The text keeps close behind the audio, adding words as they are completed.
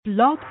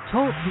Blog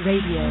Talk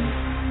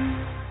Radio.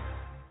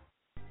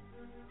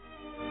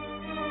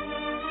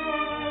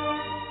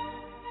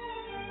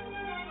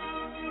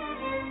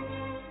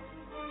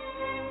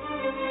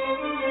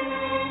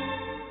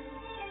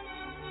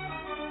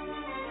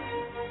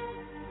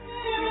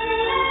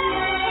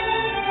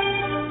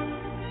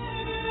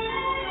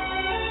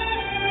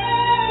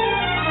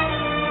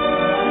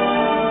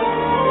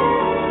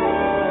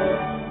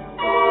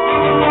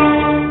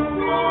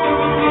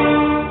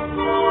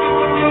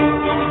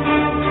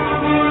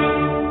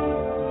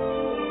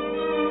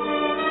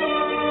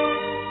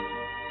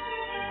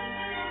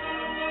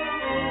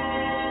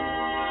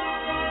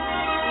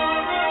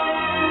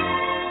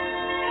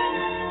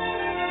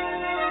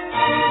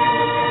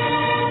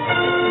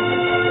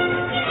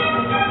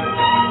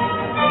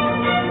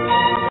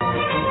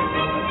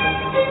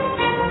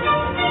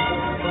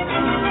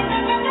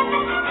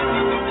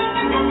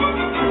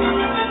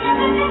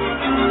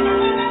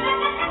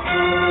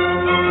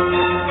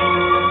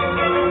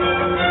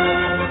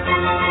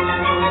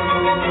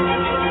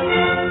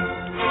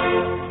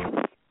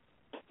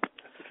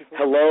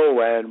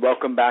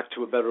 Welcome back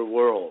to A Better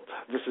World.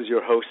 This is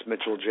your host,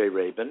 Mitchell J.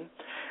 Rabin,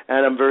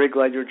 and I'm very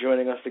glad you're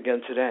joining us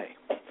again today.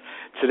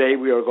 Today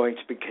we are going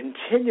to be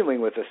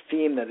continuing with a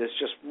theme that is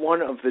just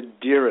one of the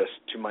dearest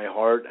to my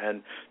heart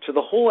and to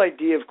the whole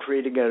idea of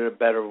creating a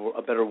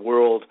better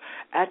world.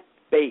 At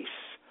base,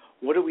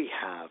 what do we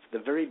have? The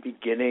very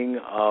beginning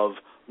of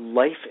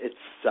life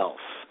itself,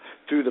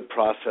 through the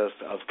process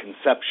of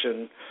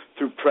conception,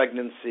 through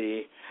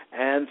pregnancy,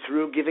 and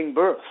through giving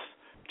birth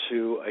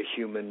to a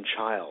human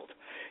child.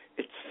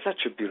 It's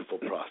such a beautiful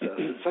process.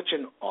 It's such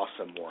an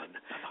awesome one.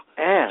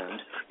 And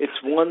it's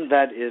one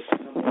that is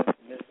somewhat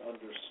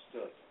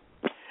misunderstood.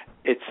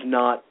 It's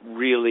not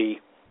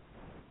really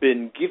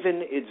been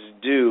given its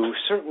due,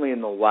 certainly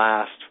in the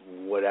last,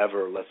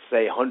 let's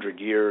say 100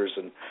 years,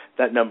 and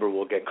that number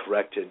will get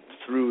corrected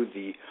through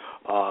the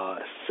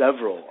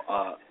several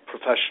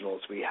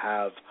professionals we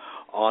have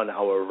on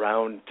our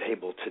round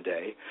table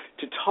today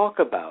to talk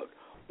about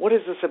what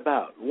is this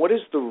about? What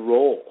is the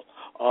role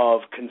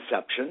of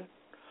conception,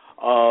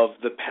 of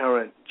the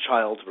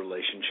parent-child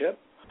relationship?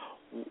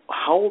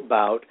 How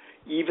about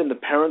even the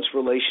parent's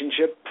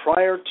relationship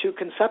prior to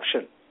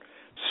conception?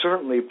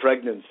 Certainly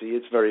pregnancy,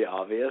 it's very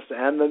obvious,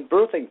 and the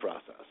birthing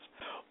process.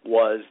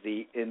 Was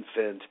the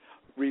infant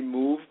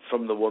removed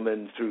from the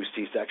woman through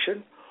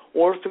C-section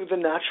or through the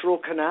natural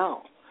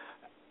canal?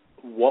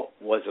 What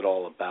was it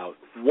all about?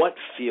 What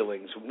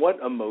feelings, what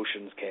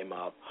emotions came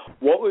up?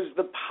 What was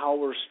the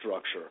power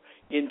structure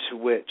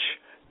into which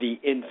the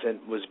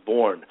infant was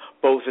born,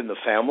 both in the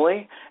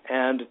family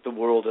and the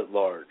world at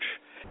large?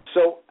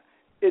 So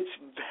it's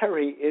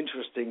very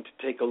interesting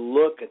to take a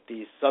look at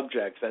these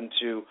subjects and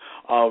to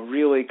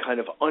really kind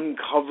of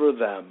uncover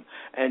them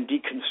and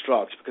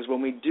deconstruct, because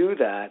when we do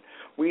that,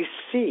 we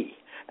see,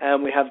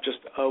 and we have just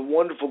a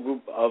wonderful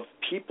group of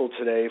people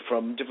today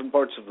from different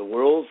parts of the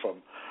world, from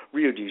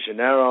Rio de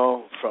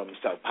Janeiro, from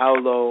Sao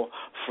Paulo,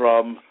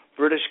 from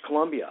British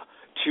Columbia,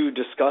 to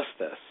discuss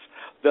this.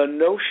 The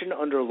notion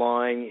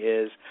underlying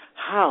is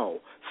how,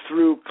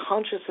 through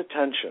conscious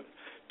attention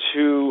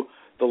to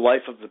the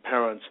life of the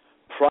parents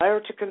prior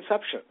to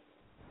conception,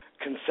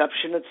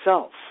 conception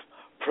itself,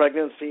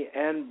 pregnancy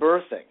and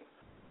birthing,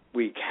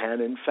 we can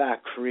in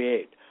fact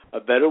create a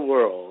better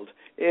world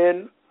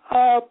in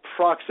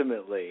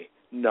approximately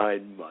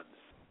 9 months.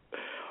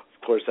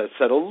 Of course, that's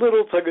said a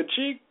little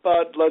tongue-in-cheek,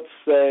 but let's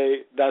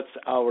say that's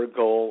our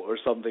goal or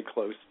something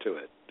close to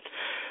it.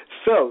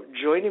 So,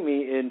 joining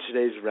me in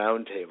today's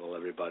roundtable,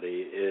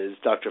 everybody, is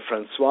Dr.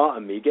 Francois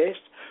Amigues,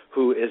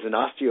 who is an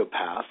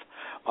osteopath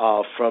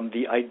from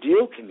the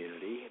IDEAL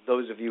community.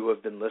 Those of you who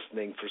have been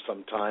listening for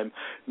some time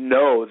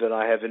know that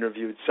I have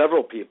interviewed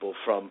several people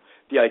from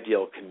the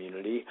IDEAL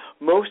community,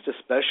 most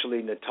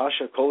especially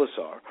Natasha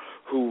Colasar,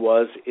 who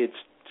was its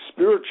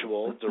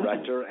spiritual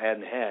director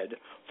and head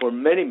for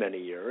many, many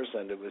years,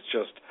 and it was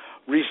just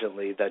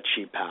recently that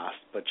she passed,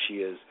 but she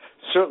is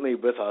certainly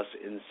with us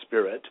in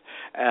spirit.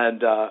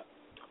 And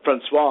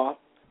Francois,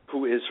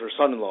 who is her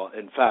son-in-law,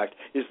 in fact,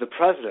 is the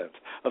president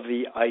of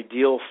the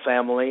IDEAL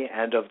family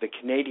and of the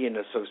Canadian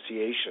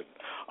Association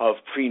of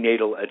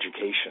Prenatal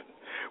Education.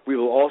 We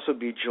will also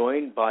be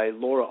joined by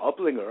Laura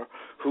Uplinger,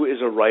 who is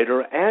a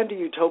writer and a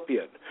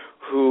utopian,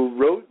 who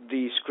wrote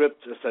the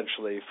script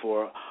essentially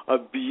for a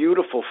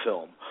beautiful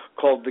film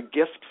called The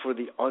Gift for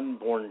the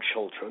Unborn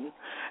Children,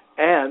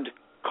 and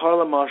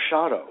Carla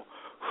Machado,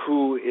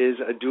 who is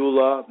a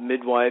doula,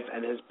 midwife,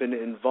 and has been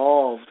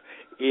involved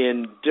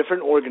in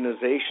different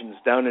organizations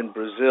down in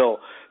Brazil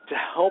to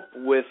help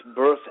with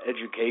birth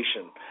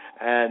education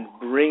and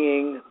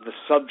bringing the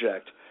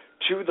subject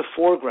to the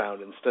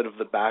foreground instead of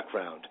the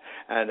background,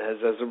 and has,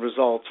 as a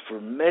result,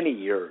 for many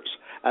years,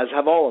 as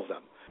have all of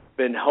them,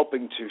 been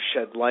helping to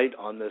shed light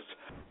on this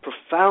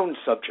profound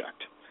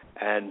subject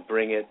and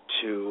bring it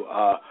to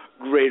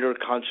greater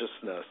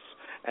consciousness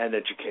and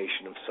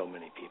education of so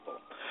many people.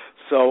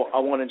 So I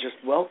want to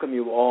just welcome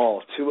you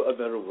all to A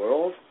Better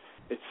World.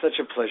 It's such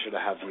a pleasure to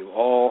have you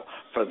all,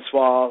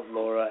 Francois,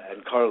 Laura,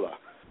 and Carla.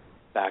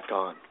 back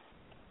on.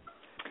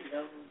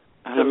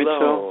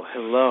 Hello.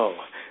 Hello.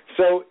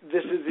 So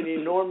this is an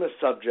enormous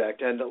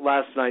subject, and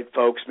last night,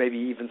 folks, maybe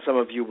even some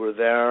of you were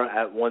there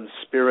at One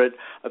Spirit,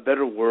 A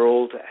Better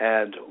World,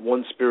 and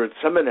One Spirit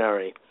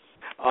Seminary,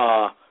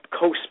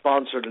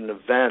 co-sponsored an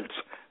event,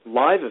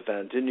 live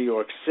event in New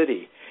York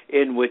City,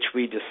 in which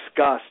we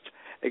discussed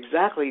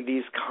exactly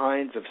these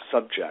kinds of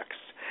subjects.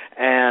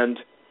 And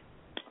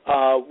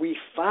we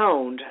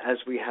found, as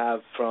we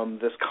have from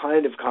this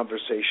kind of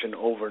conversation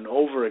over and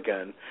over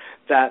again,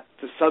 that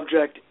the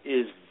subject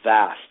is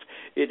vast.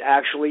 It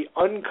actually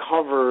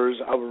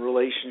uncovers our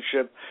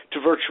relationship to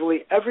virtually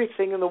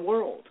everything in the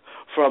world,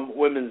 from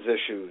women's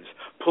issues,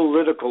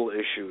 political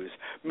issues,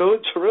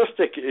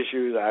 militaristic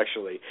issues,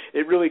 actually.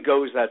 It really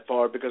goes that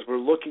far because we're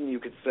looking, you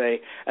could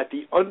say, at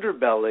the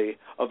underbelly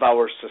of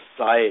our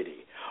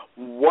society.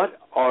 What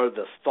are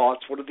the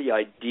thoughts, what are the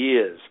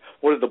ideas,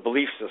 what are the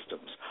belief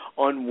systems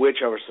on which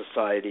our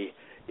society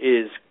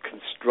is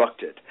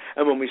constructed?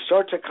 And when we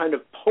start to kind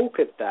of poke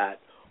at that,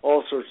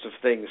 all sorts of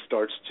things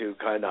starts to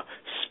kind of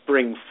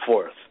spring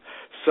forth.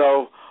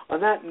 So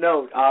on that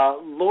note,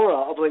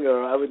 Laura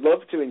Ublinger, I would love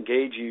to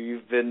engage you.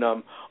 You've been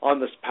on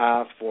this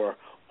path for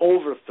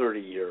over 30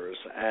 years,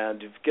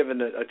 and you've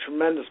given it a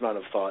tremendous amount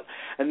of thought.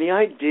 And the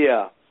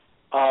idea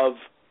of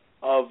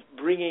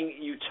bringing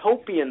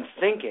utopian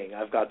thinking,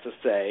 I've got to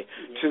say,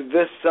 to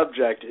this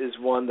subject is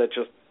one that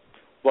just,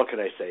 what can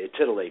I say, it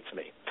titillates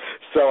me.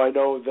 So I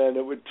know then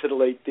it would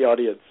titillate the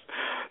audience.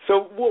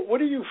 So what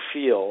do you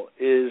feel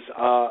is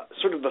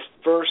sort of the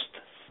first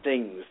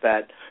things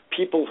that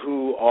people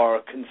who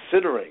are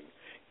considering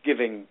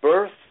giving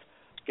birth,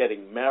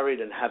 getting married,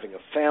 and having a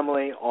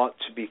family ought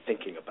to be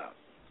thinking about?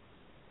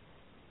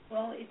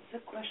 Well, it's a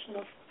question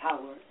of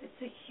power.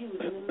 It's a huge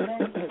and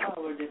immense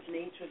power that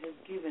nature has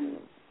given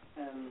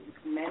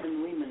men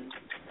and women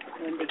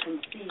when they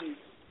conceive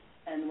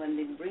and when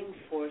they bring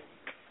forth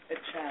a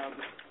child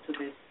to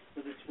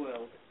this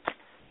world.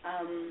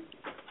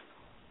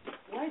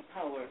 Why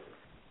power?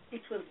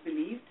 It was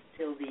believed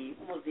till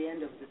almost the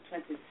end of the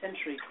 20th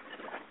century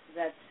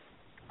that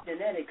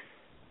genetics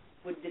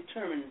would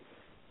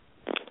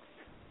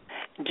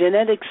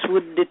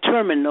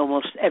determine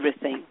almost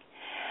everything.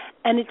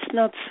 And it's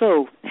not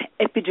so.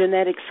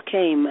 Epigenetics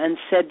came and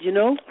said,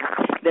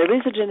 there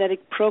is a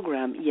genetic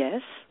program,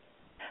 yes,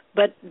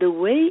 but the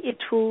way it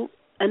will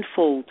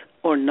unfold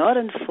or not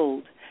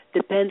unfold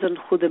depends on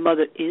who the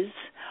mother is,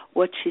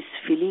 what she's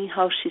feeling,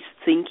 how she's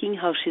thinking,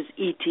 how she's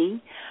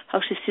eating, how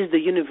she sees the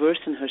universe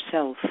and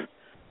herself.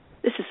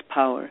 This is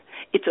power.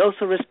 It's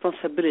also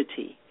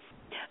responsibility.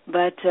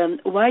 But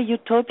why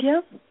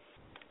utopia?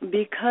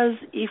 Because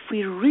if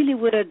we really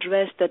would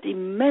address that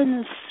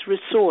immense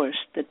resource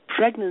that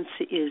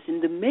pregnancy is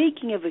in the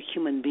making of a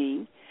human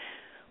being,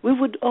 we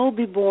would all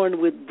be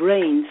born with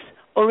brains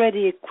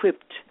already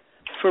equipped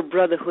for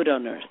brotherhood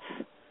on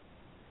earth.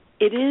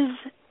 It is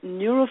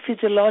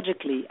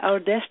neurophysiologically our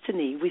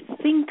destiny. We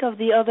think of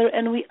the other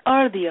and we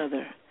are the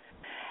other.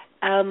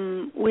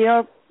 We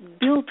are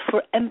built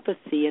for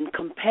empathy and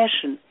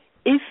compassion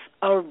if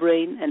our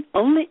brain, and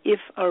only if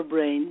our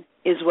brain,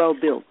 is well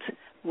built,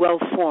 well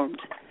formed,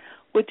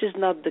 which is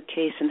not the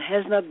case and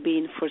has not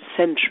been for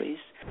centuries.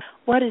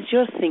 What is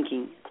your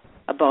thinking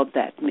about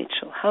that,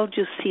 Mitchell? How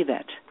do you see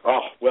that?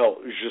 Oh, well,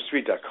 je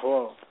suis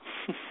d'accord.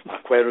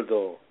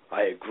 Acuerdo.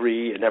 I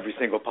agree in every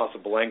single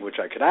possible language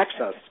I could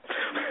access.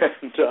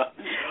 And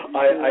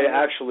I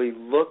actually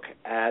look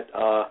at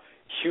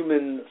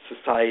human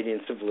society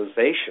and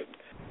civilization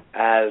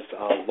as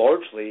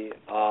largely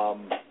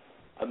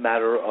a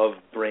matter of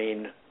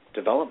brain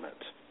development,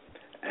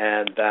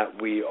 and that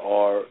we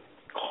are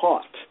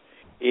caught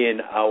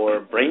in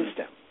our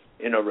brainstem,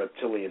 in a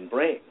reptilian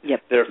brain. Yep.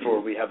 Therefore,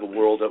 we have a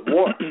world at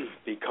war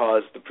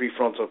because the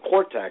prefrontal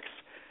cortex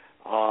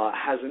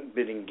hasn't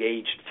been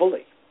engaged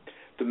fully.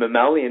 The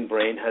mammalian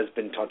brain has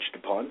been touched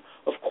upon.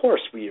 Of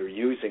course, we are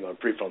using our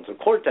prefrontal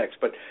cortex,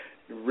 but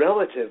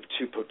relative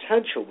to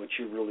potential, which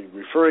you're really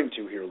referring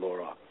to here,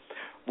 Laura,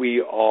 we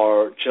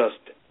are just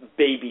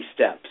baby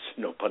steps,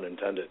 no pun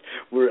intended.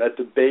 We're at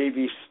the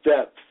baby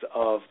steps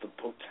of the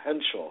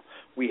potential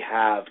we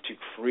have to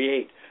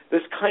create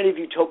this kind of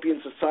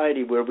utopian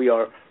society where we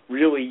are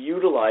really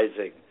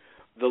utilizing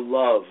the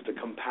love, the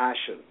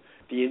compassion,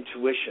 the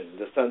intuition,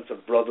 the sense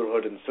of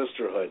brotherhood and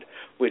sisterhood,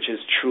 which is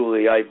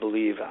truly, I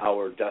believe,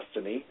 our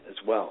destiny as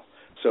well.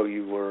 So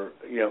you were,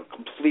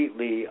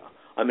 completely,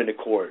 I'm in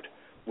accord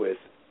with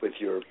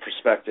your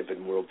perspective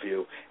and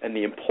worldview, and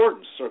the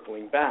importance,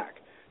 circling back,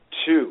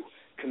 to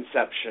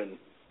conception,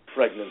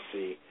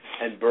 pregnancy,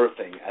 and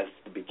birthing as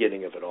the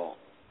beginning of it all.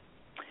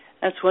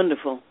 That's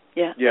wonderful.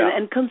 Yeah.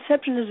 And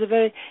conception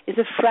is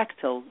a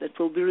fractal that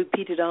will be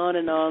repeated on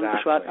and on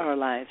throughout our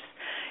lives.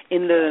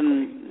 In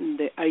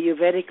the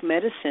Ayurvedic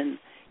medicine,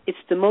 it's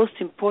the most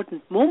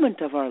important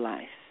moment of our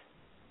life.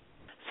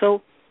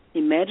 So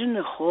imagine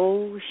a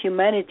whole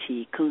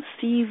humanity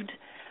conceived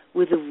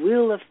with the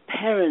will of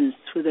parents,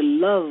 with the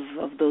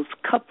love of those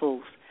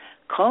couples,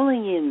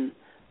 calling in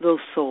those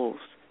souls.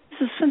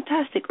 This is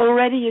fantastic.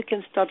 Already you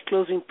can start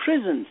closing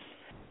prisons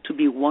to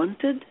be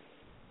wanted,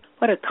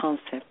 What a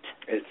concept.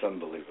 It's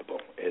unbelievable.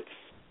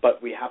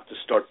 But we have to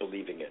start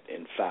believing it,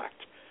 in fact.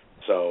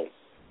 So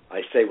I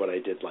say what I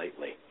did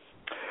lightly.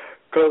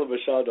 Carla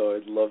Machado,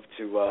 I'd love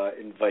to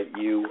invite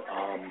you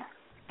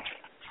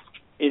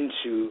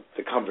into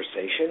the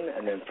conversation,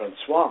 and then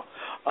Francois.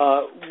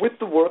 With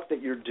the work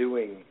that you're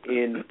doing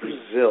in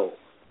Brazil,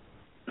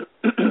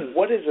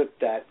 what is it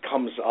that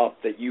comes up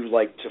that you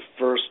like to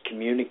first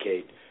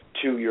communicate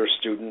to your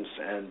students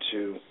and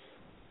to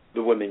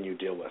the women you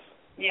deal with?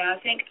 Yeah, I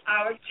think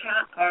our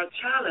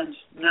challenge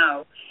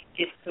now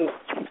is to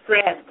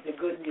spread the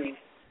good news.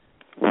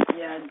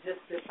 Yeah, just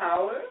the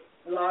power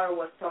Laura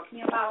was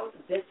talking about,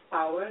 this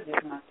power, this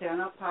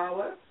maternal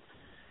power,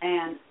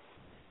 and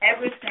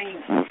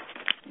everything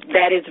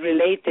that is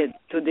related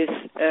to this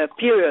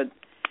period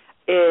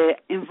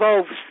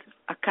involves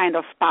a kind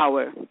of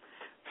power.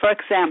 For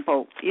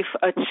example, if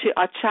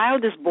a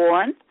child is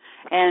born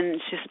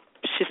and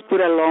she's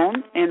put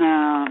alone in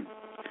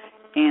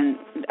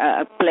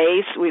a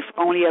place with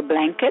only a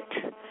blanket,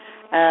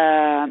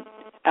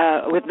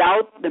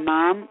 without the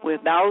mom,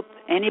 without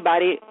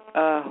anybody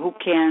who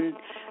can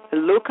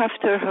look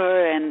after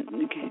her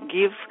and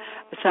give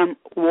some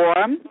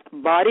warm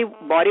body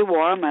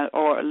warm,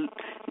 or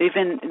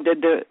even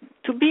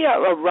to be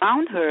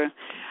around her.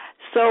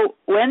 So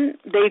when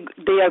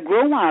they are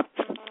grown up,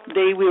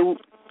 they will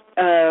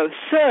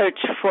search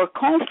for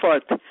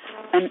comfort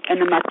and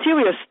the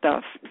material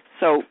stuff.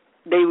 So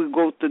they will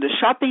go to the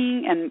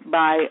shopping and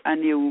buy a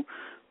new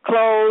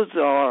clothes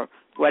or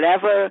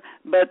whatever,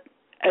 but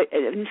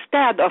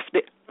instead of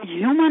the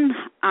human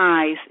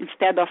eyes,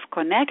 instead of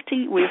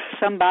connecting with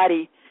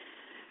somebody,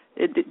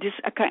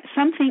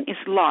 something is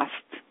lost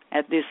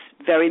at this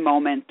very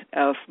moment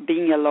of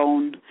being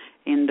alone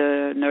in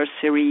the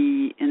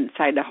nursery,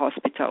 inside the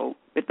hospital,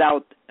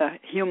 without a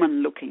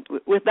human looking,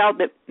 without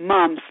the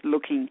moms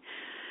looking.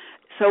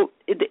 So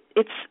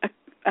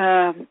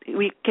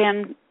we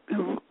can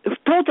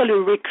totally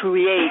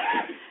recreate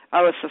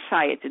our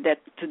society that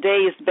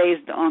today is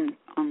based on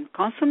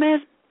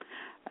consumerism,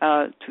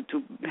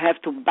 to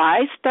have to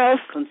buy stuff.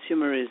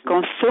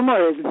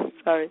 Consumerism,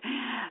 sorry.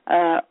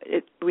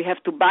 We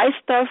have to buy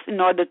stuff in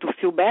order to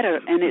feel better,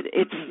 and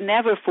it's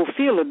never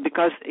fulfilled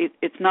because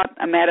it's not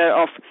a matter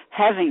of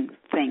having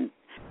things.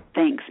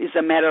 It's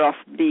a matter of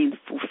being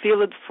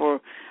fulfilled for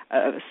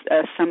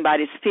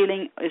somebody's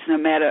feeling. It's a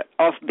matter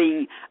of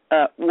being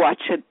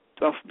watched,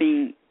 of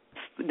being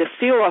the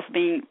feel of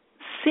being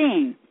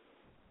seen.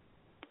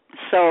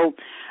 So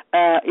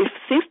if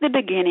since the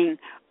beginning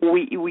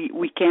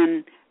we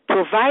can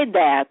provide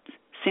that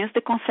since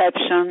the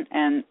conception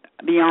and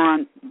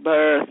beyond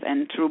birth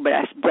and through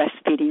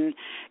breastfeeding,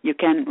 you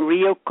can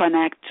real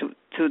connect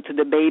to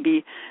the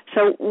baby.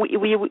 So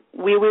we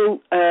will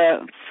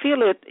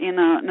feel it in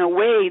a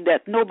way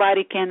that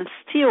nobody can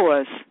steal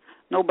us,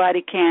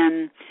 nobody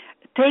can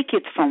take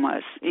it from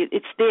us.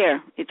 It's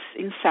there, it's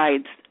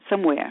inside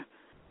somewhere.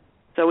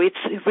 So it's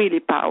really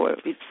power.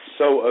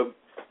 So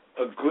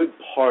a good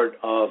part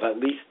of at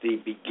least the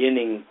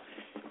beginning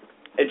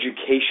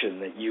education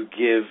that you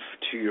give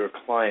to your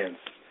clients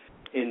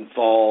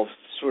involves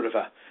sort of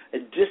a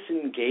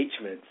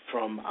disengagement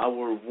from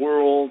our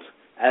world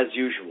as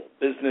usual,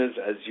 business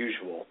as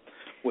usual,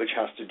 which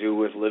has to do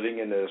with living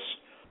in this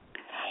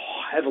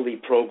heavily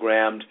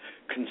programmed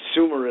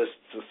consumerist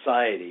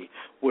society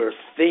where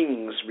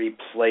things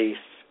replace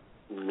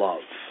love.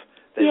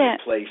 They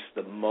replace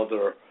the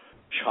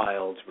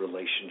mother-child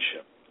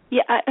relationship.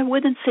 Yeah, I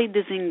wouldn't say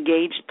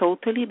disengage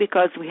totally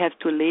because we have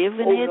to live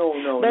in it.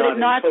 No, but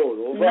not in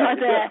total. Right.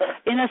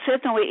 In a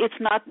certain way, it's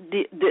not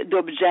the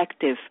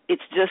objective.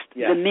 It's just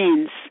the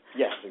means.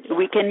 Yes, exactly.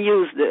 We can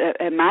use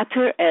the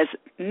matter as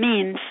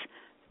means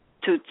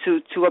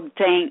to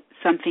obtain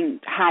something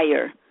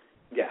higher.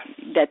 Yes.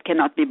 That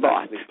cannot be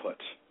bought. Nicely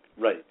put.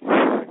 Right.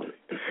 Exactly.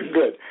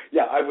 Good.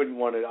 Yeah, I wouldn't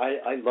want it.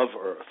 I love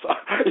Earth.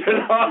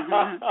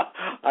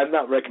 I'm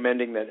not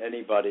recommending that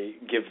anybody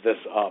give this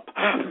up.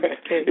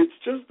 Okay. It's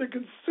just the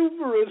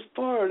consumerist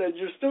part, and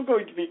you're still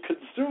going to be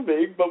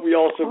consuming, but we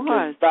also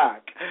give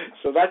back.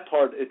 So that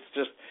part, it's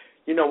just,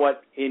 you know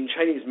what? In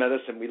Chinese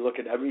medicine, we look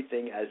at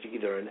everything as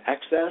either an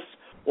excess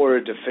or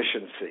a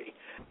deficiency.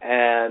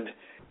 And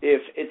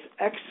if it's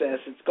excess,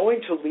 it's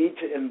going to lead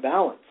to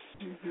imbalance.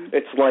 Mm-hmm.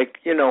 It's like,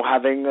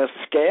 having a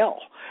scale.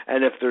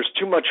 And if there's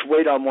too much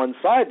weight on one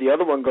side, the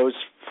other one goes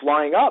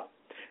flying up.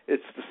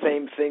 It's the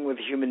same thing with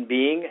a human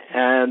being.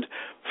 And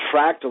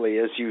fractally,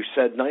 as you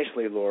said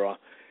nicely, Laura,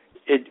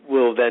 it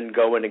will then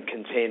go in and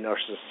contain our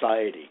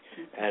society.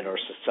 Mm-hmm. And our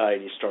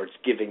society starts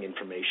giving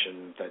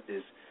information that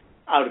is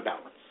out of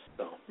balance.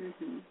 So,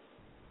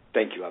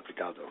 Thank you,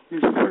 Obrigado.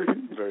 Very,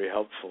 very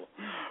helpful.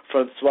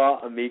 Francois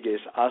Amigues,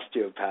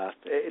 osteopath.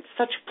 It's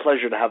such a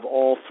pleasure to have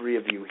all three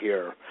of you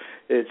here.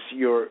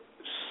 You're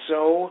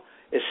so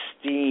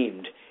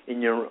esteemed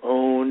in your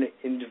own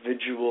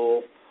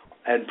individual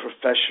and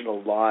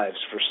professional lives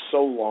for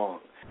so long.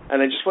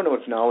 And I just want to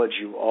acknowledge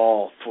you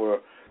all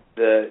for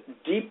the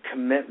deep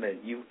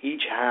commitment you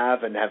each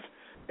have and have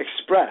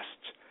expressed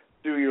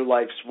through your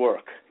life's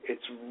work.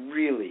 It's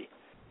really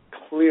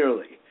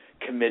clearly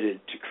committed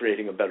to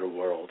creating a better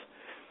world.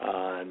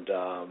 And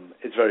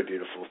it's very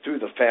beautiful through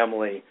the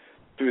family,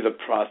 through the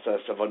process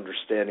of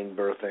understanding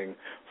birthing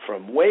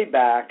from way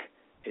back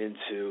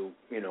into,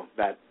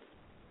 that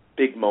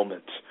big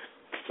moment.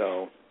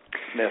 So,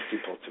 merci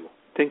pour tout.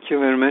 Thank you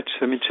very much,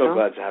 Mitchell. So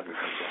glad to have you.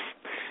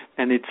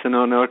 And it's an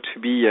honor to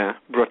be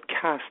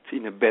broadcast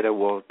in a better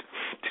world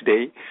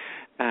today.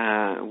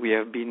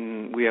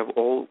 We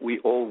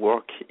all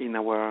work in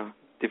our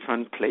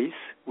different place.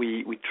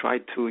 We try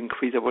to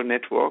increase our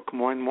network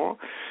more and more,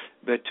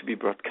 but to be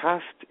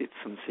broadcast, it's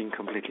something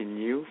completely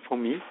new for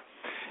me,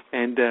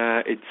 and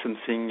it's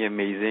something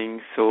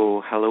amazing.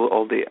 So hello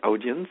all the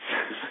audience,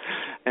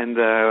 and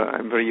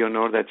I'm very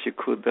honored that you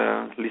could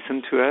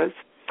listen to us.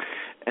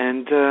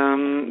 And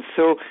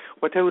so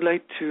what I would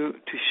like to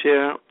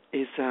share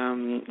is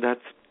that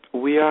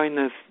we are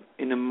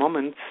in a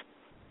moment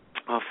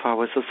of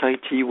our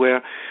society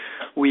where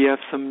we have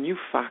some new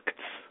facts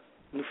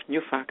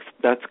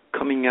that's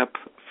coming up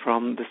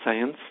from the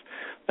science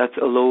that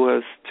allow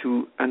us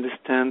to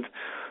understand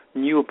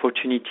new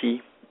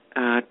opportunity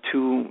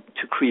to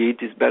create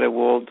this better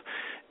world.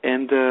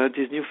 And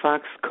these new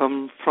facts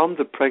come from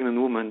the pregnant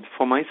woman.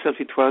 For myself,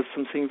 it was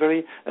something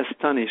very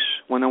astonishing.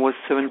 When I was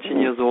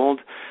 17 years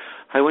old,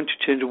 I went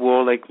to change the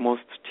world like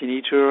most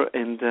teenagers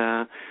and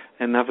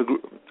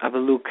have a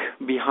look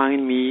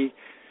behind me,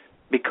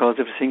 because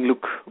everything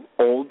look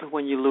old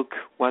when you look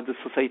what the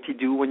society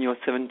do when you're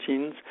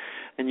 17,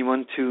 and you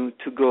want to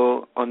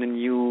go on a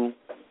new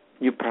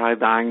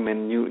paradigm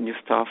and new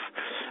stuff.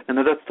 And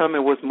at that time I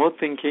was more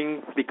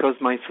thinking, because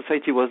my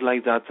society was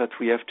like that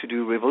we have to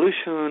do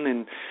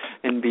revolution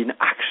and be in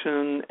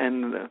action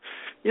and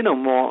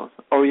more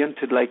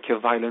oriented like a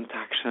violent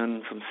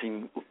action,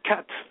 something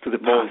cut to the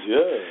past.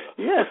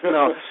 Yes,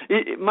 no.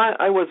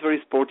 I was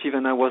very sportive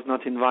and I was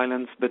not in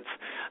violence, but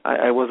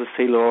I was a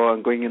sailor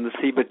going in the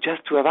sea, but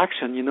just to have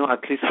action,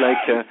 at least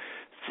like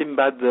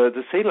Sinbad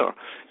the sailor.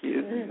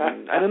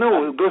 I don't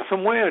know, go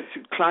somewhere to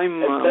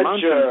climb a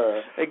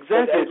mountain.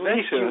 Exactly. But at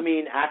least you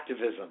mean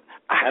activism.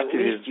 At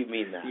least you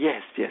mean that.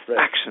 Yes, right.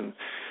 Action.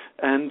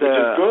 And which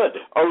is good.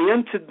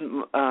 Oriented,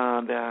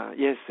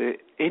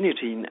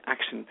 energy in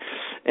action.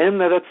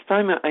 And at that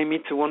time, I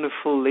meet a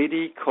wonderful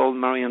lady called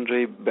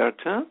Marie-Andrée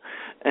Bertin,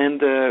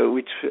 and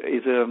which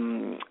is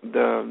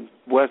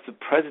was the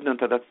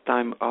president at that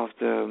time of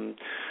the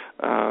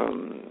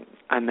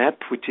ANEP,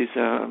 which is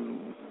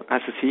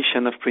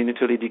Association of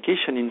Prenatal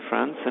Education in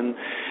France,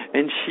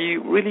 and she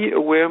really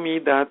aware me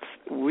that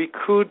we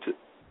could,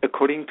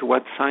 according to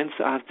what science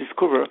has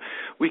discovered,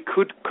 we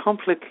could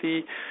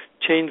completely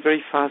change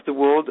very fast the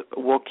world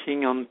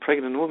working on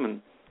pregnant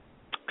women.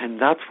 And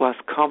that was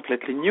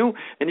completely new,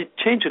 and it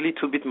changed a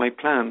little bit my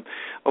plan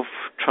of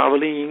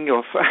traveling,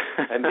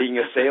 and being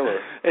a sailor.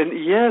 And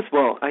yes,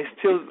 well, I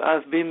still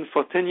have been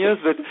for 10 years,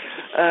 but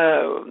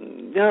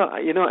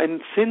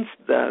and since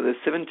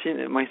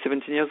my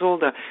 17 years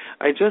old,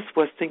 I just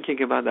was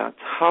thinking about that.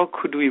 How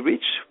could we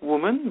reach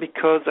women?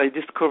 Because I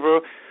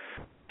discover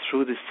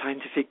through the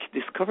scientific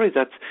discovery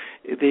that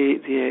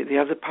they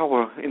have the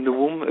power in the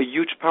womb, a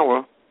huge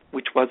power,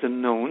 which was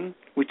unknown,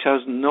 which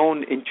was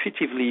known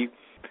intuitively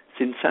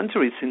since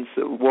centuries, since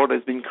the world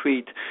has been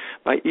created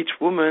by each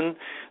woman,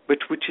 but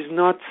which is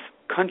not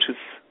conscious,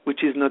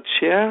 which is not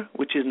shared,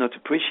 which is not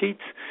appreciated,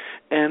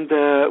 and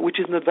which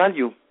is not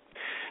valued.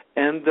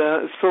 And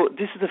so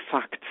this is a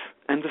fact,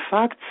 and the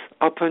facts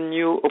open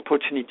new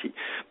opportunity.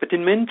 But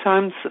in many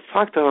times,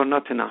 facts are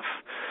not enough.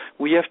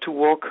 We have to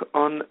work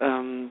on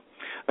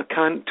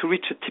to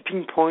reach a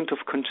tipping point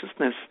of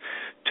consciousness,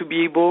 to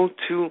be able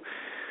to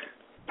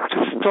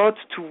start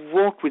to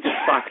work with the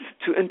fact,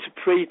 to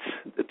interpret,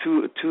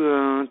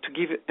 to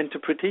give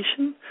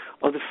interpretation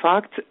of the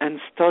fact and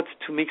start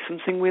to make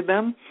something with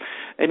them.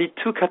 And it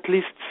took at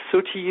least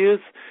 30 years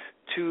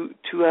to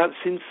have,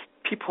 since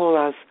people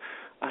have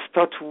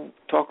start to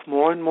talk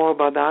more and more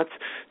about that,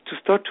 to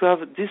start to have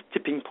this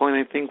tipping point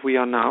I think we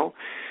are now,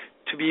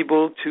 to be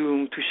able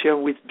to share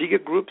with bigger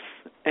groups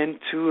and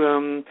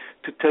to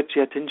touch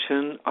the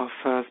attention of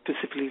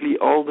specifically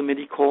all the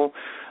medical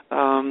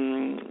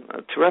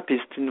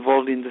therapists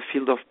involved in the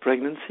field of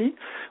pregnancy,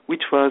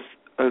 which was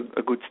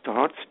a good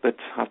start, but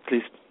at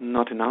least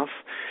not enough.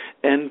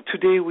 And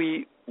today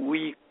we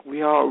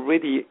are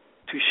ready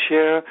to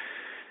share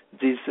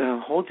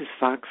all these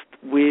facts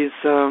with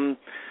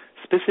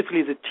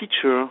specifically the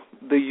teacher,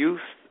 the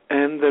youth,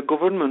 and the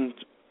government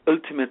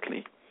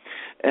ultimately.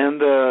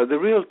 And the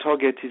real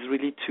target is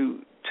really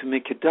to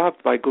make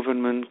adapt by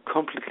government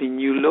completely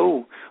new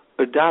law,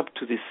 adapt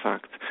to this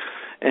fact.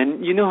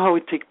 And you know how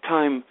it takes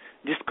time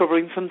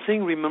discovering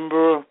something?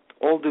 Remember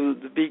all the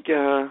big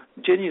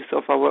genius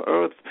of our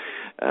earth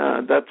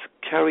that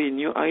carry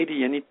new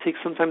idea, and it takes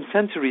sometimes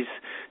centuries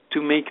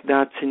to make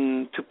that,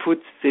 to put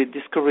the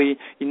discovery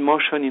in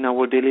motion in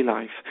our daily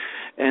life.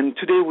 And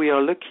today we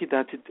are lucky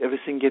that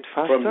everything gets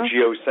faster. From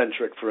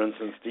geocentric, for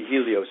instance, to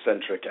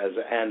heliocentric as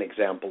an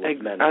example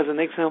of many. As an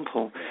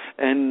example.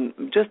 And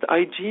just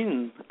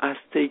hygiene has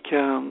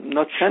taken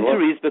not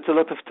centuries, but a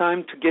lot of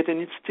time to get,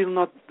 and it's still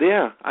not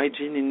there,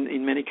 hygiene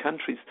in many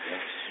countries.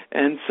 Yes.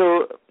 And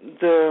so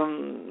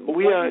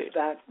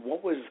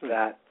what was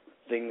that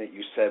thing that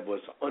you said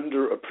was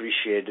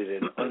underappreciated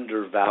and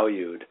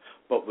undervalued,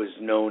 but was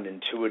known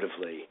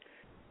intuitively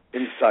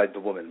inside the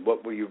woman?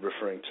 What were you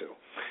referring to?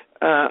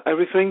 I'm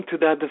referring to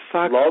that the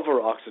fact love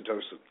or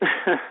oxytocin.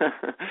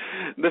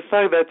 The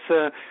fact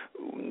that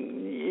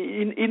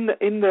in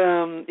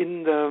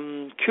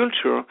the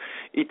culture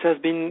it has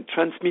been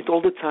transmitted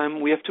all the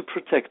time. We have to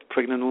protect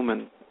pregnant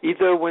women.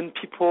 Either when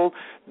people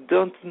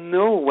don't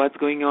know what's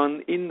going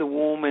on in the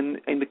womb and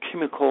in the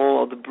chemical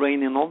or the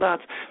brain and all that,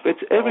 but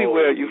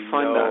everywhere you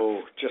find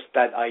that. Just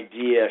that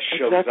idea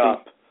shows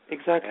up.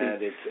 Exactly.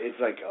 And it's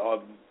like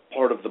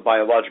part of the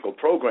biological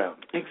program.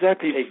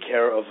 Exactly. Take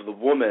care of the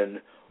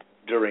woman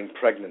during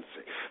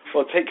pregnancy.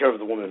 Well, take care of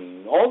the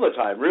woman all the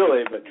time,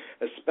 really, but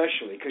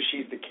especially because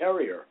she's the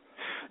carrier.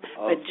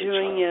 But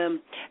during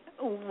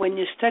when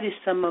you study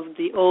some of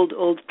the old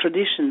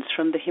traditions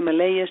from the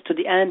Himalayas to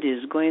the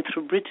Andes, going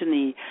through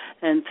Brittany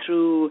and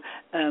through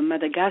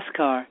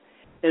Madagascar,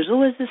 there's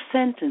always a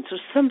sentence or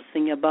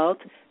something about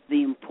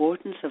the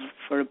importance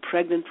for a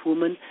pregnant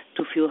woman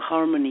to feel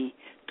harmony,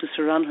 to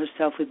surround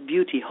herself with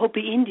beauty.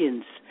 Hopi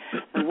Indians,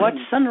 watch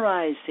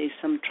sunrise, say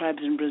some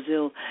tribes in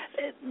Brazil.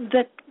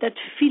 That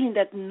feeling,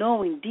 that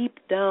knowing deep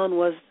down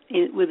was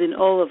within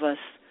all of us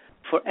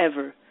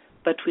forever,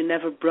 but we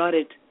never brought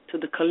it to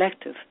the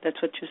collective.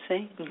 That's what you're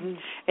saying? Mm-hmm.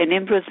 And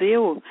in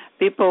Brazil,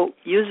 people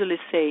usually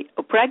say,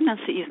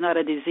 pregnancy is not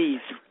a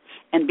disease.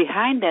 And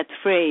behind that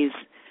phrase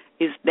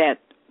is that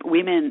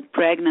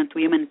pregnant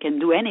women can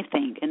do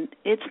anything. And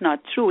it's not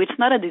true. It's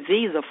not a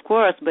disease, of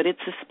course, but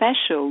it's a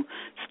special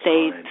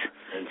state,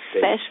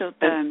 special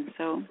time.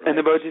 And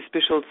about this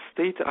special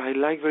state, I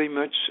like very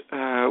much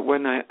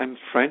when I'm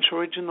French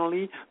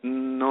originally,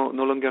 no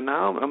longer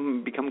now,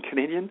 I'm become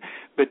Canadian,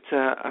 but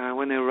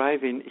when I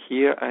arrive in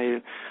here,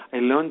 I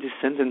learned this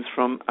sentence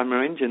from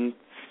Amerindians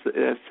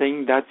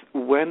saying that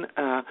when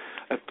a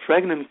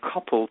pregnant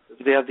couple,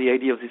 they have the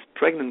idea of these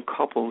pregnant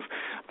couples,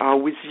 are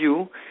with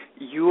you,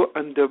 you're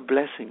under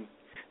blessing.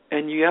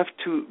 And you have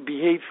to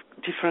behave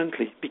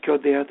differently because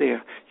they are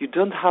there. You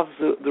don't have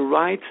the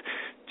right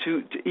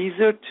to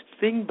either to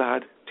think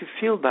bad, to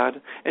feel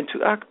bad, and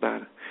to act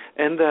bad.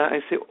 And I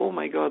say, oh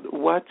my God,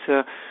 what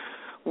a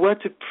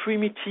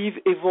primitive,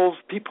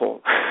 evolved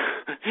people,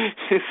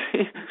 you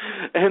see,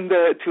 and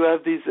to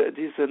have this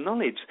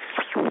knowledge.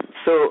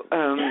 So,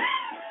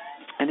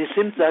 and it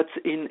seems that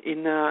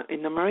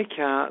in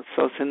America,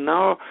 South and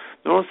North,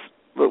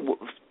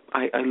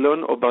 I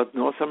learned about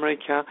North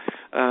America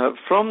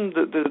from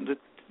the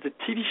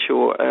TV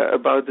show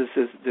about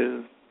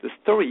the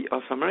story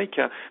of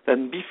America.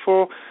 That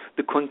before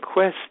the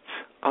conquest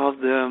of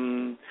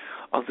the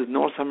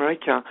North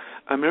America,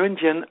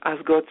 Amerindian has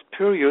got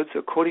periods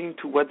according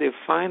to what they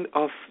find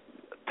of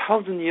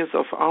 1,000 years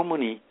of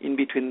harmony in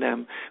between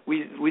them,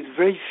 with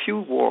very few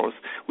wars,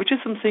 which is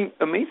something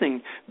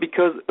amazing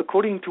because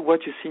according to what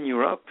you see in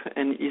Europe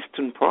and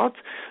Eastern part,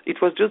 it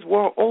was just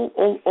war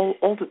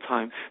all the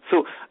time.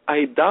 So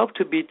I doubt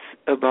a bit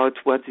about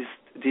what this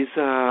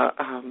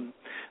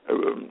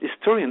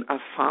historian has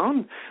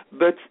found,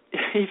 but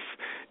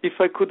if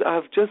I could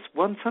have just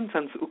one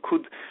sentence who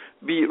could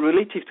be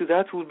relative to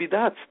that, would be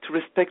that, to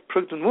respect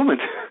pregnant women.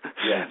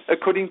 Yes.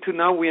 According to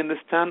now, we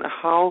understand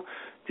how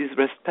this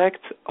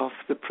respect of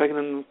the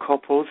pregnant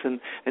couples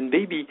and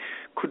baby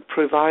could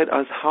provide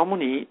us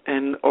harmony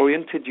and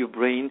oriented your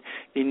brain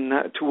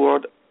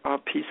toward our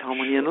peace,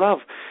 harmony, and love.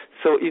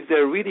 So if they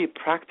really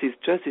practice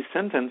just this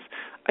sentence,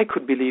 I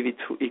could believe it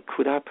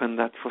could happen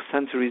that for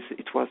centuries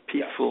it was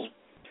peaceful. Yes.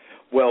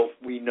 Well,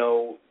 we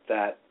know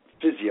that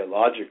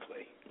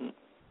physiologically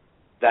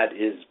that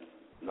is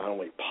not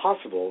only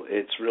possible,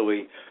 it's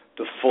really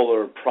the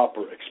fuller,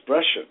 proper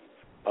expression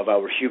of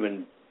our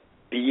human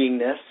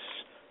beingness,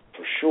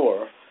 for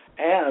sure,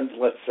 and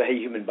let's say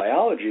human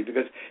biology,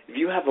 because if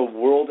you have a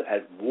world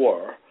at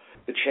war,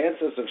 the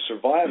chances of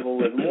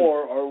survival in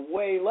war are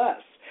way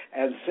less.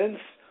 And since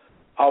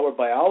our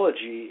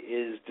biology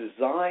is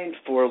designed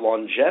for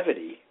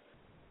longevity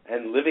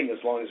and living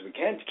as long as we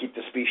can to keep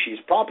the species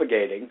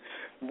propagating,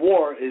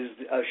 war is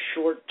a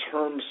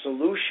short-term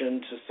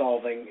solution to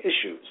solving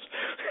issues.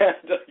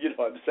 And,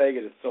 I'm saying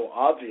it's so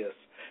obvious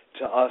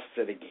to us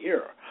sitting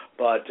here,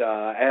 but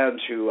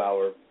and to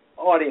our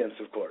audience,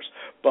 of course.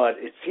 But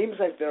it seems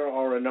like there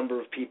are a number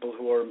of people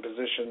who are in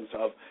positions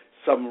of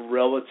some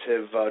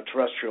relative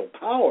terrestrial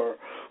power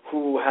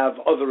who have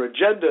other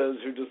agendas,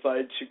 who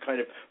decide to kind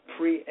of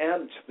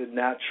preempt the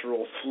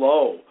natural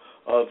flow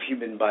of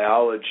human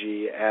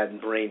biology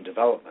and brain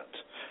development.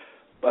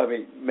 I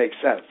mean, makes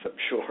sense, I'm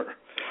sure.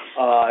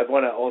 I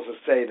want to also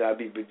say that I'd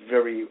be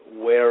very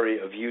wary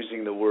of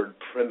using the word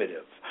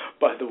primitive,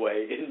 by the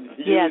way, in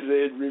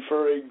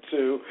referring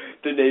to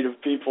the native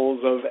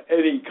peoples of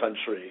any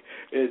country.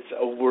 It's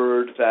a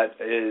word that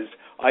is,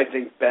 I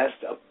think,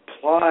 best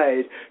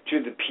applied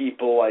to the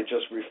people I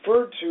just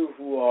referred to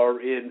who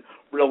are in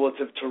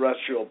relative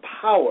terrestrial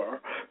power,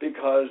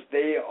 because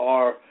they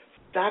are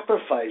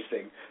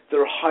sacrificing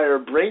their higher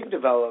brain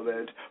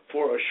development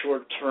for a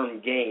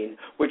short-term gain,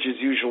 which is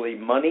usually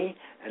money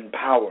and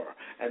power.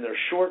 And they're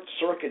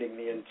short-circuiting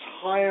the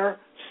entire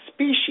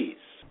species.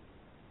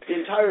 The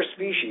entire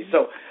species.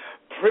 So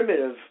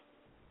primitive,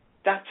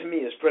 that to me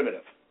is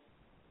primitive.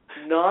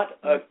 Not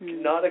a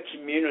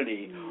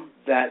community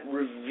that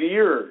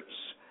reveres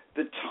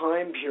the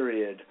time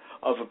period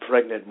of a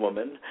pregnant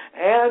woman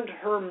and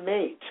her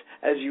mate,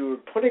 as you were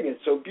putting it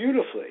so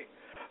beautifully,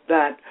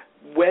 that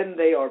when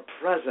they are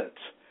present,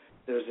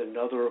 there's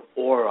another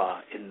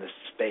aura in the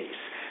space,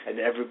 and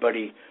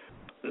everybody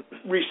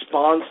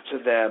responds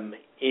to them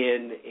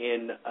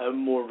in a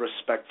more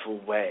respectful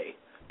way.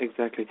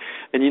 Exactly.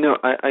 And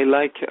I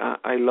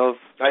love...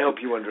 I hope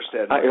you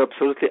understand.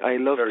 Absolutely. I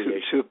love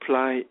to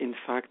apply, in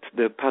fact,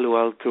 the Palo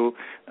Alto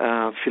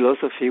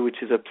philosophy, which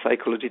is a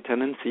psychology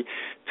tendency,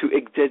 to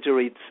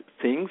exaggerate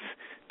things,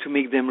 to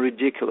make them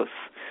ridiculous.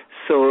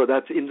 So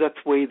that in that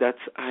way that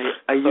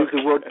I use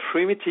the word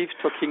primitive,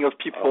 talking of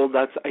people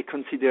that I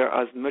consider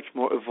as much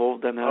more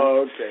evolved than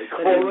us.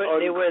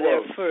 They were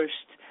there first.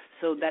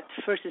 So that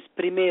first is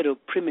primero,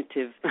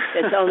 primitive.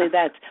 That's only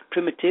that,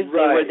 primitive.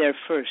 Right. They were there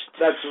first.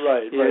 That's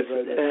right. Yes.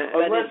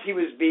 Right. Unless he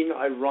was being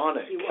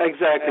ironic.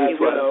 Exactly.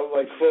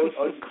 Like quote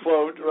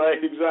unquote. Right.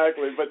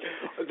 Exactly. But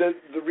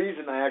the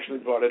reason I actually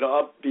brought it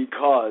up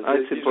because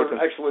these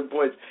are excellent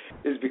points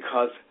is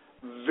because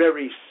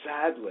very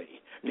sadly,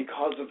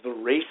 because of the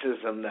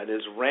racism that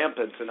is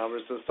rampant in our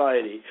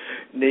society,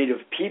 Native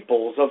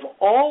peoples of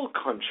all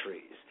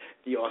countries,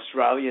 the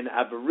Australian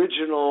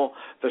Aboriginal,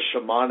 the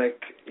shamanic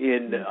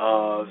in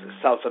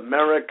South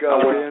America,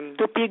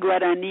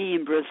 Tupi-Guarani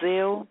in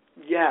Brazil.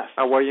 Yes,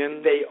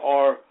 Hawaiian. They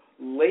are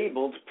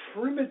labeled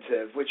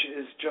primitive, which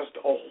is just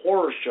a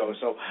horror show.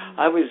 So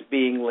I was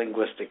being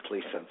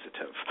linguistically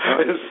sensitive.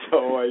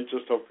 So I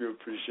just hope you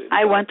appreciate it.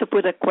 I want to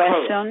put a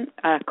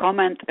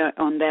comment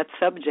on that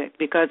subject,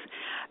 because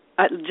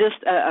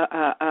just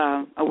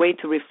a way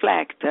to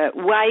reflect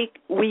why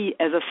we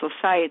as a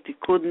society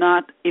could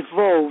not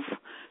evolve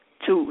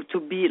to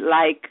be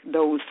like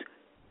those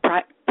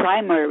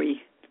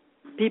primary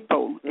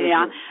people. Mm-hmm.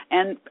 Yeah.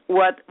 And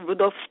what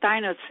Rudolf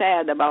Steiner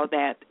said about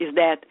that is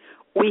that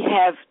we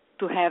have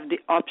to have the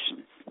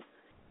options,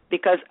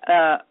 because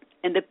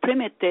in the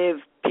primitive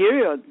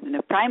period, in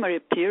the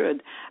primary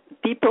period,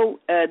 people,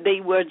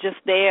 they were just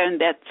there, and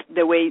that's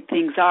the way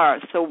things are,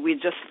 so we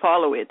just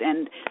follow it,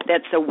 and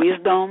that's a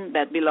wisdom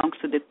that belongs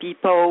to the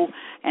people,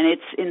 and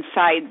it's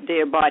inside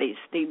their bodies.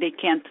 They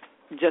can't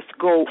just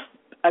go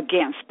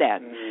against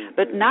that. Mm-hmm.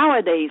 But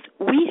nowadays,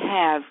 we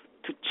have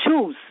to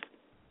choose,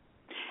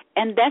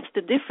 and that's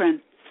the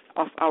difference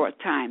of our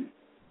time.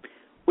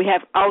 We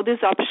have all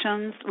these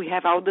options, we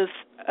have all these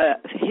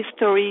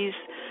histories,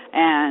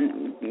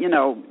 and,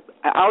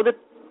 all the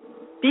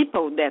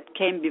people that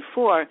came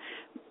before,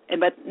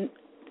 but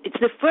it's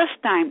the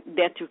first time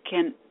that you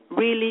can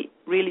really,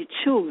 really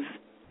choose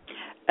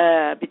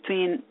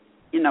between,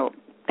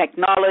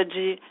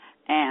 technology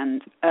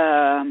and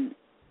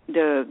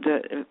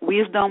the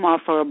wisdom of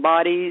our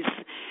bodies,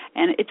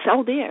 and it's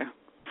all there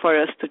for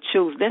us to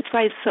choose. That's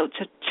why it's such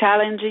a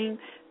challenging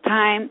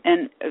time,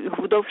 and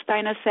Rudolf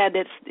Steiner said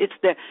it's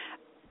the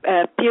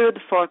period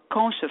for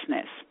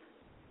consciousness.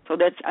 So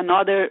that's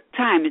another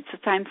time. It's a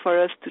time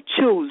for us to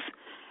choose.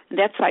 And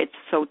that's why it's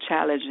so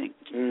challenging.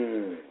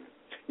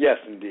 Yes,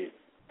 indeed.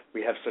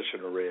 We have such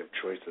an array of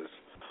choices.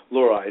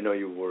 Laura, I know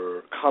you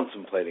were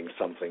contemplating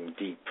something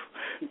deep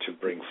to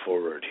bring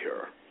forward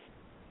here.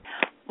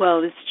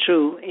 Well, it's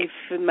true. If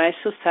my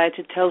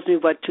society tells me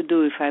what to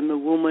do, if I'm a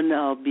woman,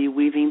 I'll be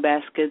weaving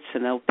baskets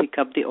and I'll pick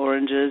up the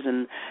oranges,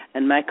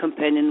 and my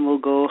companion will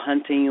go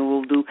hunting and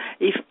will do.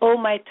 If all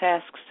my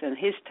tasks and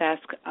his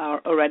tasks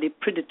are already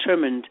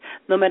predetermined,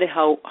 no matter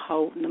how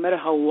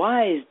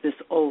wise this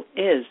all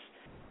is,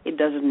 it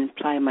doesn't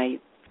imply my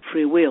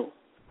free will.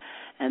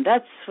 And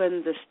that's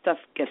when the stuff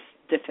gets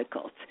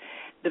difficult.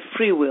 The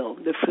free will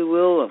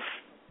of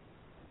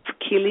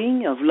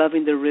killing, of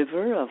loving the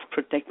river, of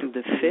protecting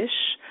the fish,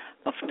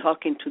 of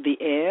talking to the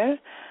air,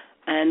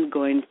 and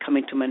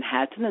coming to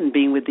Manhattan and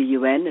being with the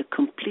UN, a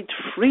complete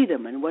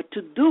freedom and what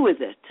to do with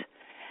it.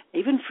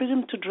 Even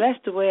freedom to dress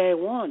the way I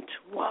want.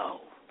 Wow.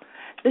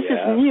 This is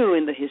new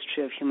in the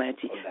history of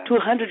humanity.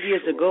 200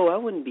 years ago, I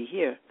wouldn't be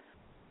here.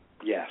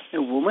 Yes.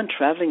 A woman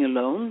traveling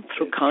alone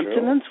through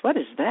continents? What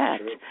is that?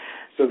 True.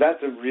 So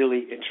that's a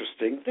really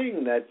interesting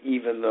thing, that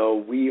even though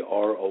we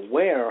are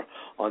aware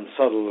on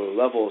subtler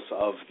levels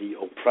of the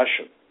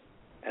oppression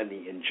and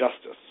the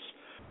injustice,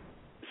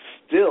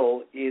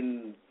 still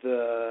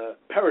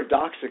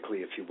paradoxically,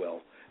 if you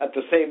will, at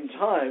the same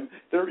time,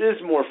 there is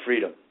more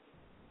freedom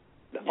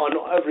on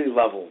every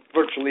level,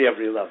 virtually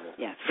every level.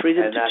 Yeah,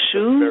 freedom and to that's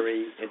choose. a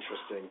very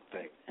interesting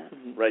thing.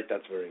 Mm-hmm. Right,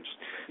 that's very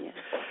interesting. Yeah.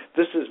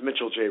 This is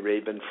Mitchell J.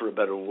 Rabin for A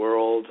Better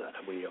World.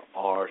 We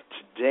are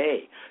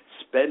today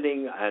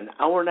spending an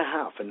hour and a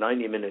half, a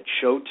 90-minute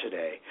show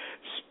today,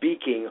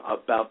 speaking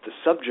about the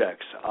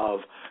subjects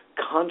of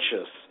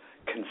conscious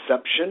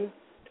conception,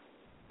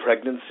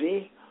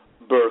 pregnancy,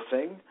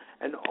 birthing,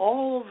 and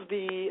all of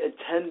the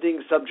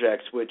attending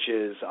subjects, which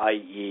is,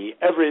 i.e.,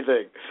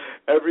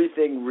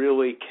 everything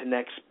really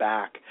connects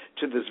back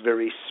to this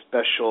very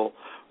special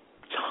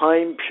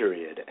time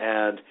period.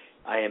 And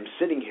I am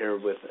sitting here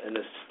with an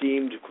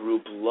esteemed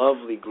group,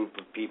 lovely group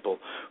of people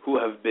who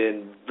have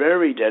been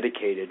very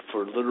dedicated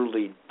for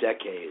literally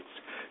decades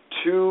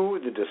to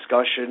the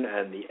discussion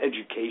and the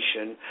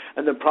education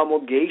and the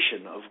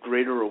promulgation of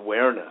greater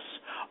awareness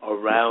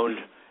around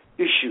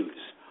issues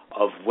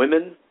of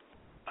women,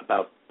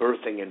 about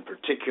birthing in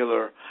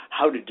particular,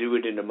 how to do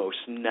it in the most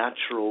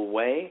natural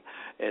way,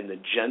 in the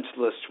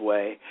gentlest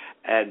way,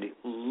 and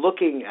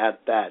looking at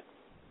that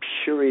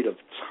period of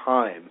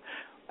time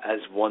as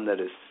one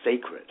that is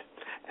sacred.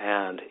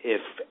 And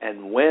if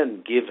and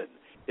when given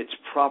its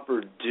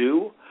proper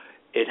due,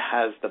 it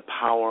has the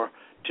power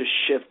to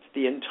shift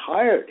the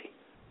entirety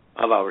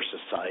of our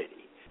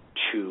society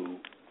to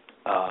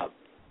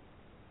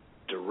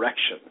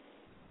direction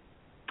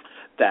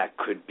that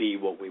could be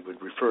what we would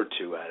refer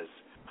to as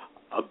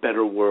a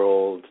better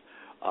world,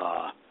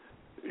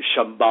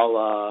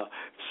 Shambhala,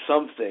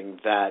 something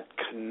that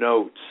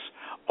connotes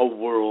a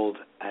world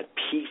at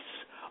peace,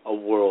 a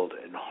world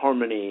in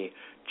harmony,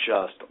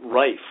 just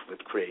rife with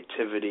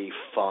creativity,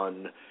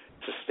 fun,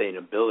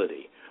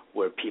 sustainability,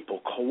 where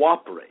people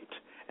cooperate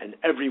and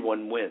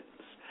everyone wins.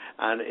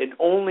 And it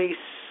only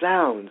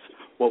sounds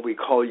what we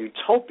call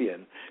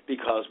utopian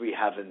because we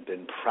haven't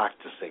been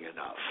practicing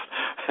enough.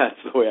 That's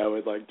the way I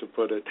would like to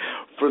put it.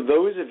 For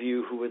those of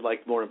you who would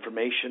like more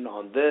information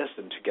on this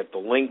and to get the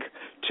link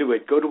to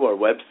it, go to our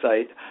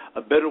website,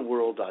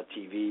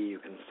 abetterworld.tv. You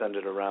can send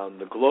it around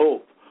the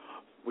globe.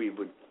 We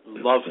would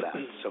love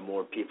that so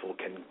more people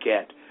can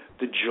get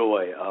the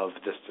joy of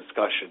this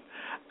discussion.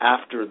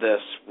 After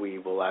this, we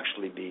will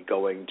actually be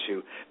going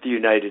to the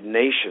United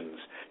Nations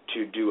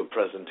to do a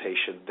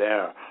presentation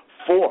there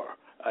for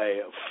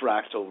a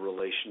fractal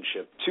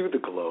relationship to the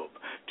globe,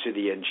 to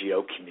the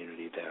NGO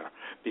community there,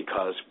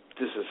 because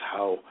this is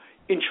how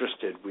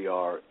interested we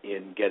are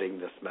in getting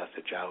this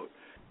message out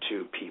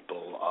to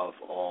people of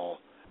all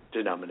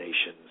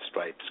denominations,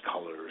 stripes,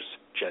 colors,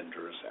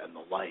 genders, and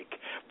the like.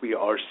 We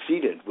are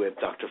seated with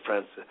Dr.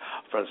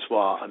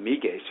 Francois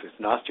Amigues, who's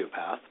an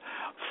osteopath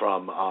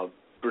from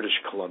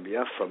British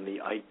Columbia, from the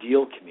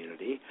Ideal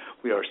community.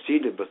 We are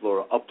seated with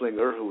Laura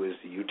Uplinger, who is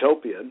the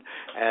utopian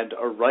and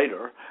a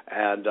writer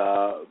and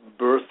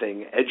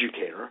birthing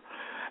educator.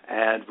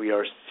 And we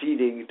are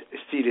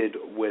seated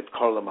with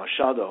Carla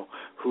Machado,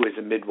 who is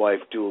a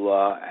midwife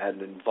doula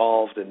and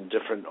involved in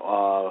different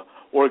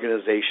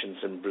organizations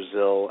in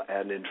Brazil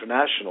and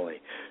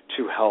internationally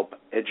to help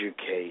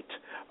educate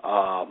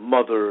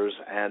mothers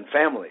and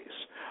families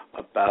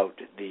about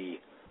the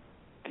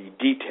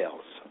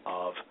details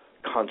of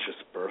conscious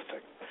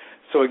birthing.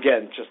 So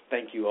again, just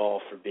thank you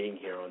all for being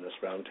here on this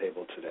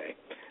roundtable today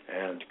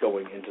and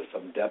going into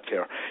some depth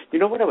here. You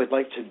know what I would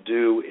like to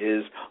do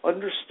is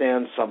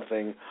understand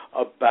something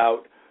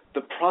about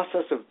the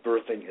process of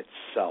birthing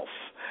itself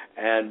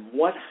and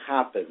what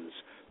happens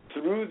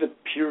through the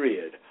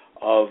period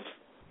of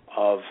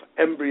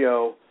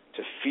embryo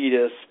to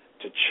fetus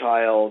to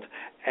child,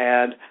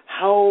 and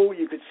how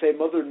you could say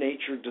Mother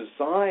Nature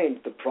designed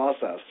the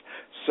process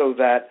so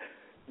that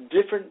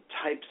different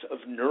types of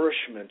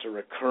nourishment are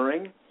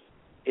occurring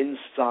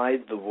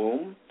inside the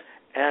womb,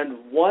 and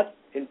what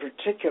in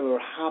particular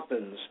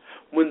happens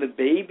when the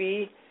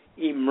baby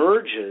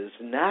emerges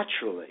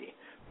naturally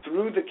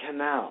through the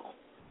canal,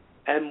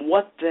 and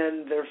what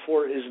then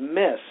therefore is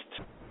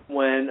missed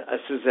when a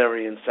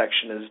cesarean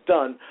section is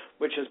done,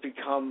 which has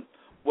become,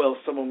 well,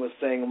 someone was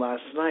saying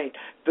last night,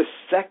 the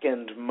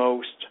second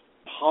most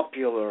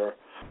popular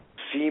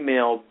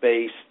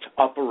female-based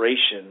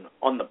operation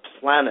on the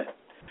planet.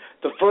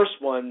 The first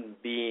one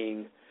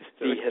being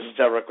the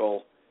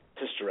hysterical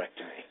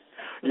hysterectomy.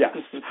 Yes.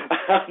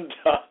 And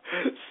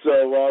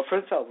so,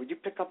 Francois, would you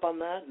pick up on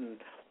that and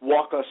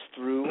walk us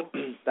through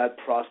that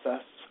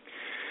process?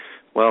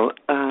 Well,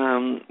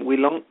 we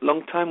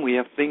long time we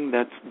have think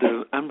that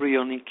the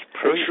embryonic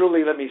And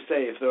truly, let me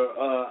say, if there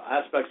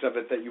are aspects of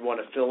it that you want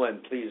to fill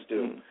in, please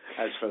do,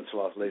 as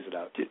Francois lays it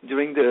out.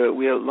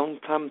 We a long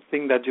time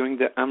think that during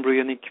the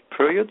embryonic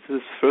period, the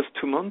first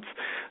 2 months,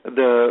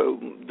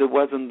 there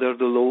was under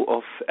the law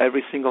of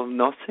everything or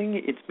nothing.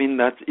 It means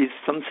that if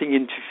something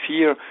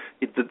interfere,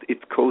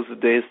 it causes the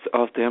death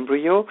of the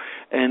embryo,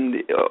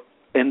 and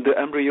the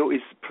embryo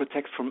is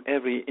protected from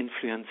every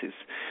influences.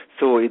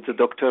 So it's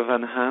Dr.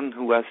 Van Haan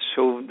who has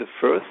shown the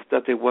first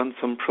that they want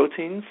some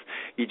proteins,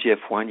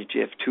 EGF1,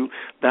 EGF2,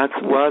 that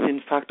was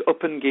in fact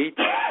open gate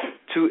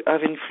to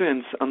have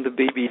influence on the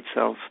baby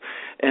itself.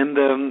 And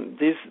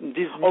this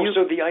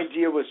so the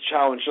idea was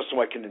challenged, just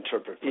so I can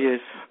interpret. Yes.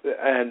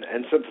 And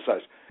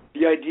synthesize.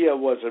 The idea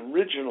was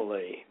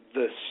originally,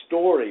 the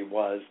story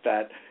was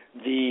that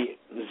the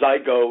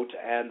zygote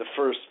and the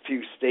first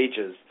few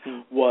stages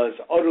was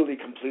utterly,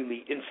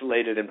 completely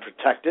insulated and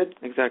protected.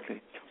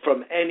 Exactly.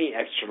 From any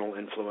external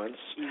influence.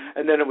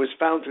 And then it was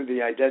found through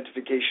the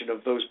identification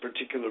of those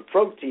particular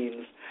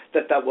proteins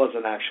that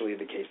wasn't actually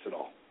the case at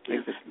all. Yeah.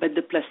 But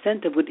the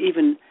placenta would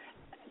even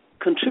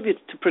contribute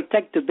to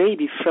protect the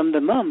baby from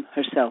the mom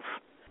herself.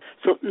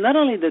 So not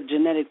only the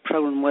genetic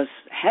program was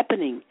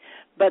happening,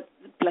 but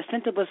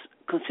placenta was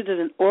considered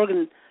an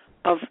organ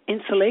of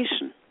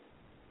insulation.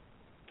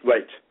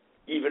 Right,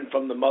 even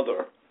from the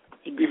mother,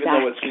 Exactly. even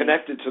though it's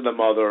connected to the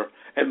mother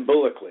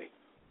umbilically.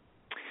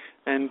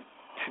 And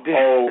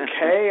today,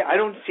 okay, I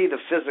don't see the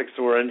physics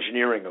or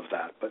engineering of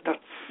that, but that's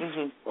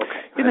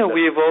okay.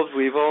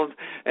 We evolved,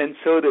 and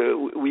so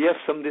we have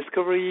some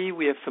discovery,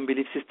 we have some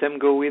belief system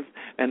go with,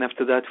 and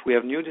after that we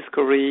have new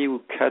discovery, we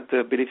cut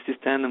the belief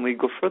system and we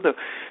go further.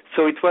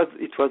 So it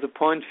was a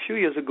point a few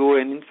years ago,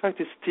 and in fact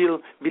it's still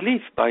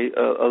believed by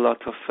a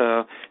lot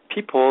of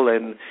people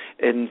and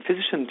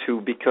physicians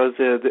too, because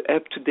the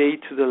up to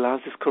date to the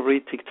last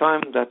discovery take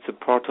time. That's a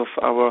part of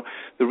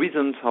the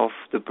reasons of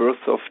the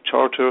birth of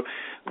Charter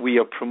we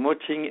are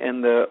promoting,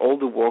 and all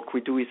the work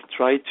we do is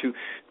try to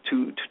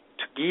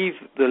give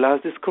the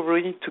last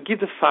discovery, to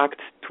give the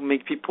fact, to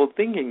make people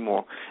thinking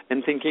more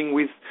and thinking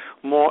with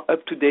more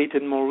up to date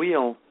and more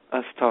real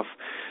stuff.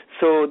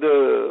 So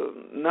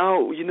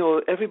now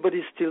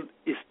everybody still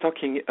is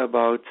talking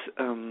about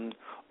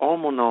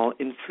hormonal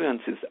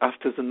influences.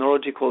 After the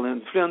neurological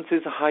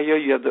influences, higher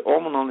you have the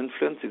hormonal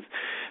influences.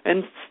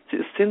 And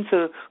since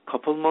a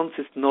couple months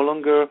it's no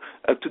longer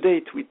up to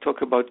date. We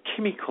talk about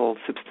chemical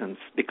substance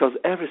because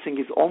everything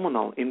is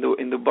hormonal in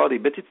the body,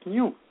 but it's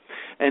new.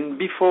 And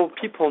before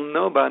people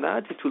know about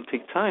that, it will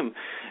take time.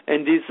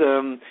 And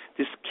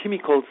these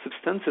chemical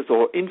substances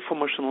or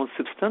informational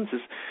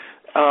substances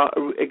are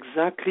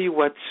exactly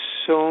what's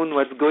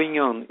going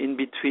on in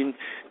between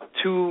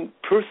two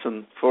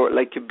persons, for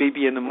like a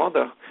baby and a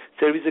mother.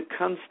 There is a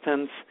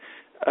constant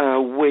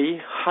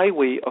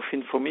highway of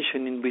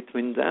information in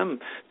between them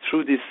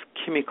through this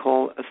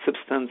chemical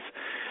substance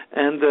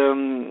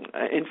and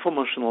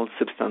informational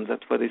substance,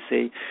 that's what they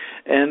say.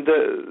 And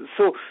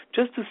so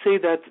just to say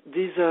that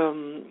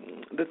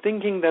the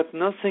thinking that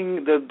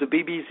the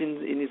baby is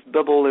in his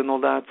bubble and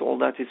all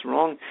that is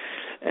wrong.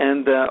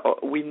 And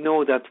we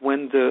know that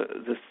when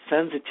the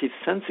sensitive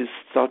senses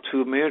start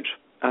to emerge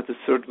at the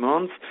third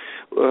month,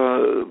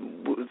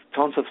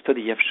 tons of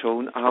studies have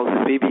shown how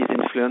the baby is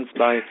influenced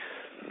by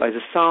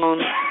the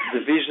sound, the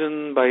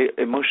vision, by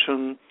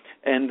emotion,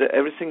 and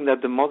everything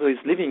that the mother is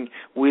living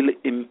will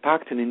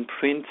impact and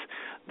imprint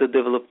the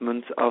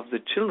development of the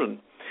children.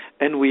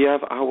 And we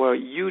have our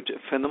huge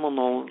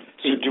phenomenal...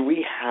 So do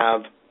we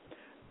have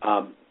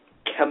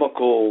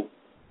chemical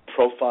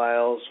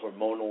profiles,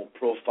 hormonal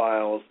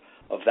profiles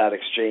of that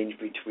exchange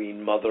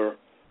between mother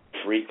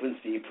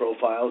frequency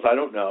profiles? I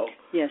don't know.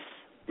 Yes.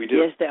 We do.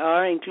 Yes, there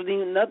are,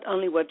 including not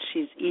only what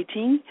she's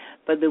eating,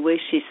 but the way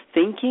she's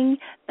thinking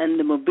and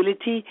the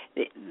mobility.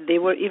 They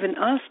were even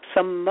asked,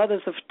 some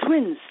mothers of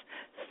twins,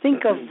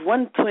 think of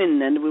one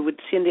twin, and we would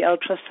see in the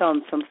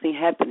ultrasound something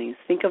happening.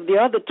 Think of the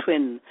other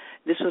twin.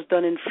 This was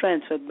done in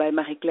France by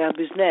Marie-Claire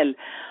Busnel.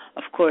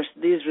 Of course,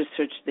 these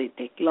research, they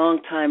take a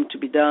long time to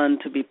be done,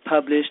 to be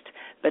published.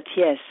 But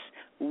yes,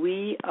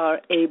 we are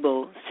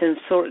able,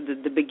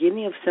 the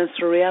beginning of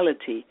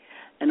sensoriality,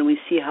 and we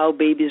see how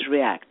babies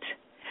react.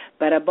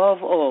 But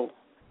above all,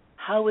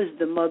 how is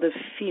the mother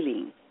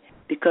feeling?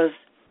 Because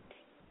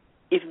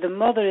if the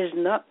mother is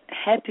not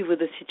happy with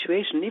the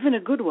situation, even a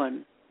good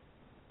one,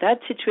 that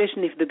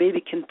situation, if the baby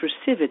can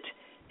perceive it,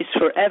 is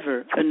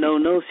forever a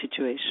no-no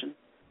situation.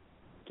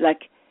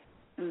 Like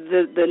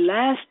the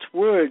last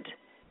word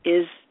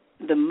is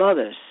the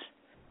mother's.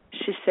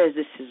 She says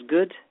this is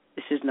good,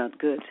 this is not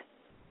good.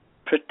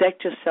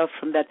 Protect yourself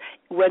from that.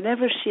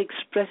 Whenever she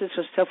expresses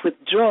herself with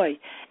joy,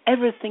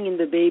 everything in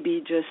the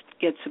baby just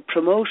gets a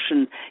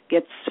promotion,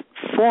 gets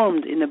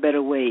formed in a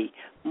better way,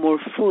 more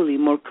fully,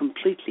 more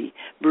completely.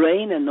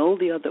 Brain and all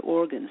the other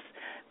organs.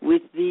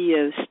 With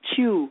the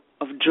stew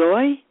of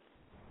joy,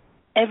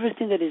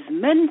 everything that is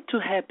meant to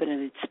happen at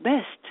its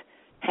best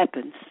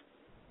happens.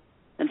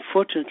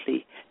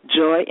 Unfortunately,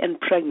 joy and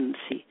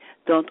pregnancy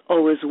don't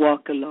always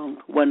walk along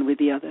one with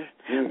the other.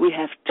 We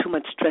have too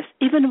much stress,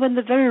 even when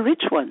the very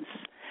rich ones.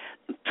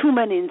 Too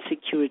many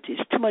insecurities,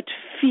 too much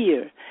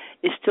fear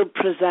is still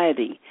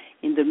presiding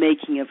in the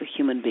making of a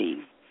human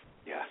being.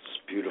 Yes,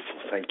 beautiful.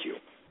 Thank you.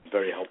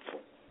 Very helpful.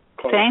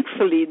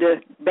 Thankfully, the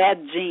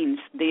bad genes,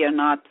 they are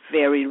not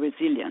very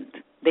resilient.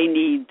 They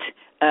need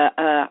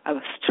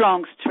a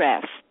strong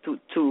stress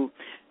to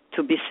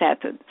be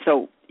settled.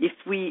 So if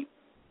we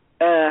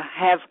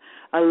have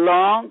a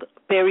long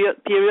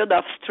period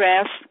of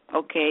stress,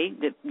 okay,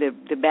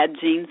 the bad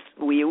genes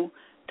will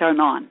turn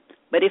on.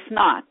 But if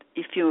not,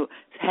 if you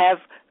have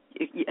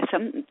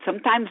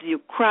sometimes you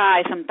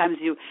cry, sometimes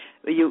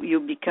you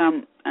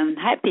become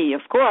unhappy.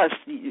 Of course,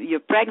 you're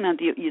pregnant.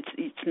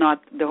 It's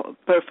not the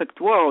perfect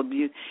world.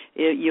 You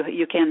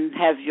can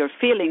have your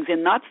feelings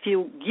and not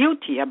feel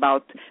guilty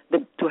about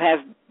to have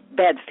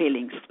bad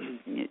feelings.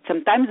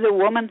 Sometimes the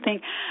woman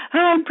thinks,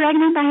 I'm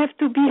pregnant, I have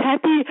to be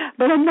happy,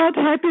 but I'm not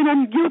happy, and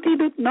I'm guilty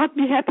to not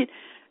be happy.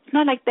 It's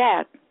not like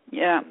that.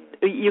 Yeah,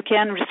 you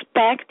can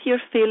respect your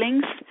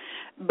feelings,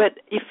 but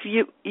if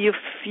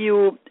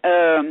you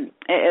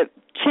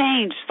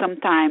change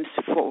sometimes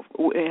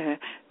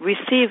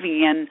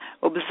receiving and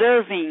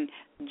observing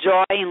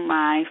joy in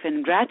life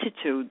and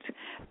gratitude,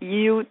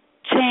 you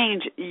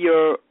change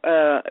your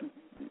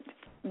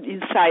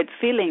inside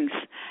feelings,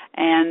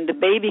 and the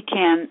baby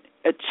can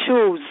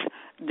choose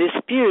this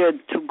period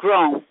to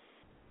grow.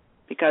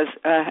 Because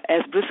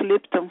as Bruce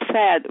Lipton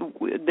said,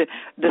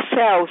 the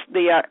cells,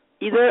 they are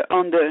either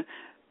on the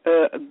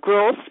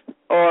growth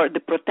or the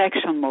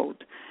protection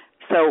mode.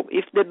 So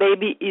if the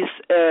baby is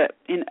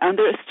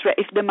under stress,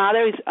 if the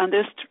mother is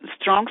under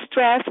strong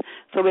stress,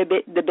 so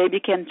the baby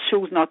can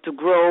choose not to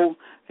grow,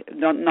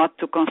 not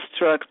to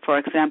construct, for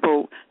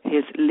example,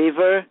 his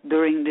liver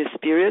during this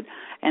period,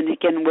 and he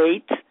can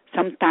wait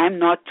some time,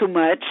 not too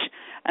much,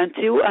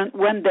 until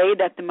one day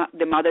that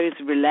the mother is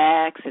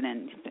relaxed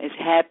and is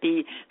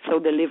happy, so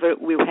the liver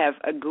will have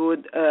a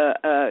good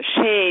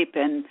shape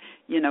and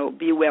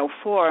be well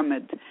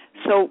formed.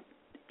 So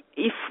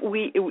if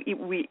we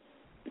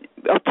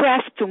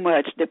oppress too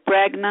much the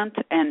pregnant,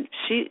 and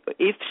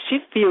if she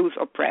feels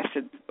oppressed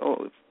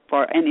or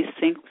for any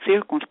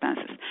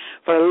circumstances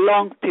for a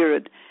long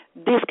period,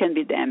 this can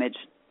be damaged.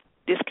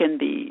 This can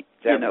be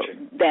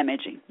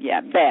damaging.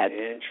 Yeah, bad.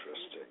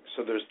 Interesting.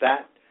 So there's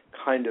that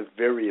kind of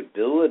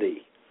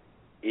variability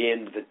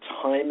in the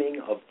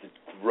timing of the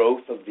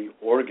growth of the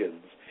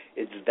organs.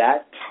 It's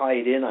that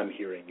tied in, I'm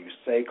hearing you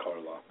say,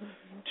 Carla,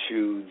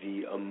 to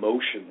the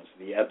emotions,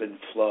 the ebb and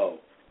flow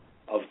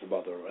of the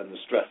mother and the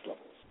stress levels.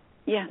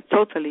 Yeah,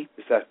 totally.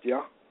 Is that,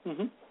 yeah?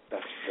 Mm-hmm.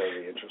 That's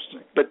very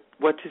interesting. But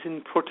what is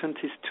important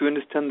is to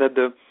understand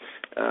that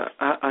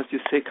as you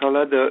say,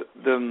 Carla,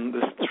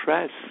 the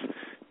stress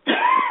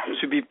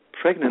to be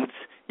pregnant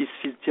is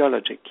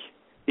physiologic.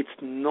 It's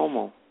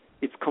normal.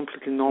 It's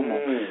completely normal.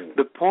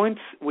 The point,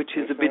 which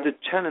is a bit the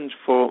challenge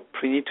for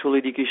prenatal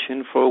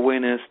education, for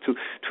awareness,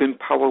 to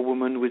empower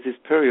women with this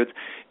period,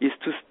 is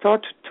to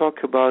start to talk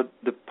about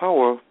the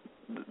power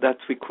that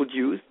we could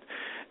use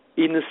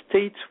in a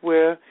state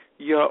where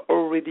you are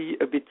already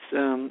a bit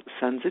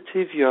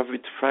sensitive, you are a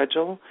bit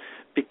fragile,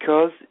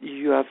 because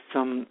you have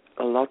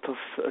a lot of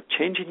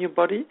change in your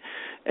body,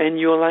 and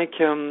you're like,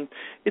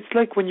 it's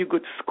like when you go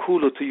to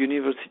school or to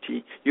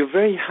university, you're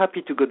very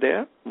happy to go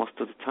there most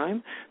of the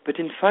time, but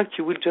in fact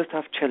you will just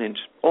have challenge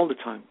all the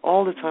time.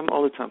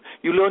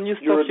 You learn new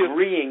stuff. You're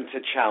agreeing to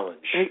challenge.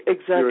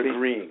 Exactly. You're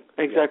agreeing.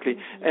 Exactly.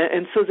 Yeah.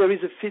 And so there is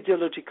a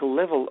physiological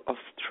level of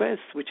stress,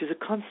 which is a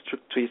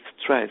constructive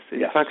stress.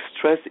 In fact,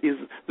 stress is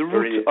the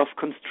root of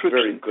constriction.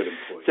 Very good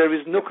employee. There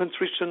is no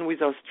constriction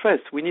without stress.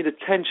 We need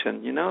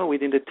attention, we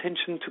need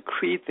attention to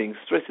create things.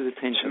 Stress is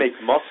attention. To make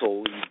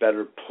muscle, you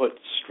better put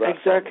stress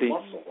on the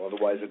muscle,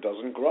 otherwise it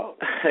doesn't grow.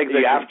 Exactly.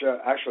 You have to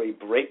actually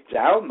break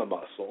down the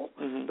muscle,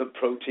 the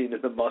protein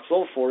in the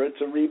muscle, for it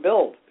to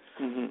rebuild.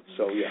 Mm-hmm.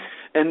 So,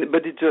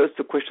 but it's just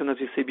a question, as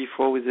you say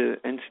before, with the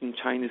ancient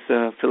Chinese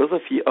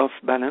philosophy of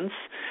balance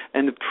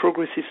and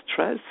progressive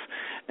stress.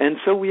 And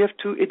so we have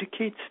to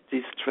educate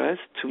this stress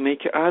to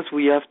make, as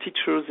we have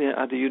teachers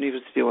at the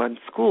university or in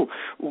school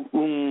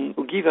who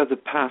give us a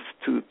path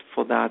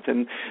for that.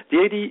 And the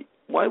idea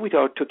why we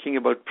are talking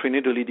about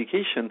prenatal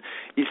education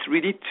is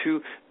really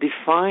to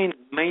define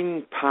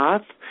main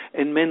path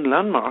and main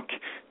landmark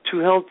to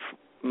help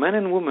men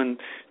and women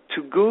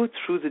to go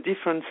through the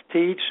different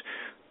stage.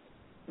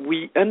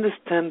 We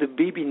understand the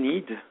baby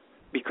need,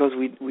 because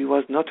we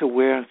was not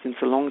aware since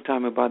a long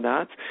time about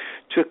that,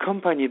 to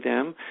accompany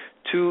them,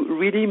 to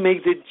really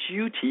make the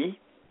duty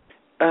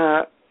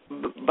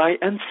by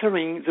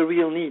answering the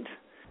real need,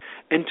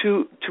 and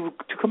to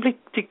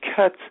completely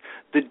cut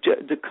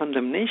the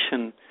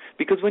condemnation.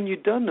 Because when you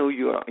don't know,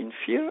 you are in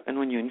fear, and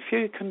when you're in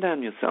fear, you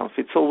condemn yourself.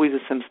 It's always the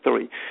same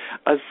story.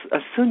 As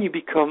soon you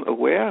become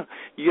aware,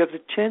 you have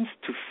the chance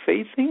to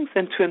face things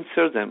and to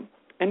answer them.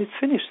 And it's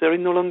finished. There is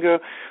no longer,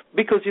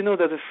 because you know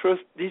that the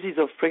first disease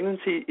of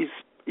pregnancy is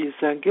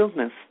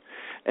guiltness,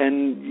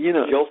 and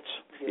guilt.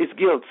 It's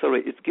guilt.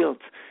 Sorry, it's guilt.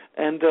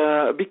 And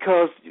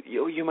because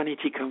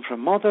humanity comes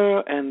from mother,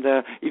 and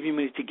if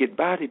humanity get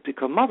bad, it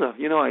becomes mother.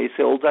 I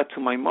say all that to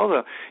my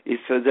mother. If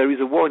there is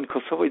a war in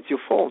Kosovo, it's your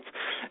fault.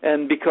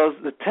 And because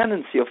the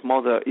tendency of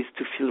mother is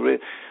to feel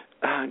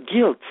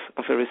guilt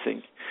of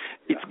everything.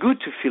 It's good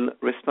to feel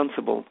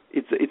responsible.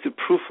 It's a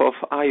proof of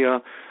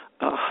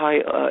high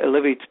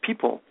elevated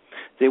people.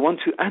 They want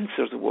to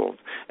answer the world.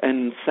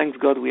 And thanks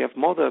God we have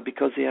mother,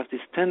 because they have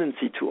this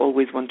tendency to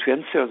always want to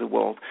answer the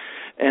world.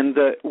 And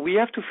we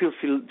have to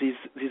fulfill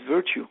this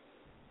virtue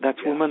that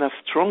women have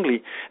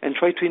strongly, and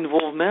try to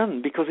involve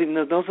men, because in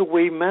another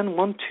way men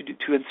want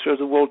to answer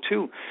the world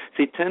too.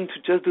 They tend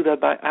to just do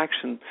that by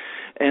action.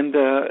 And,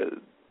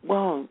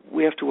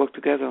 we have to work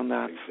together on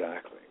that.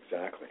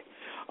 Exactly.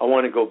 I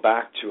want to go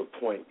back to a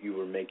point you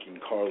were making,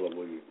 Carla, we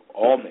were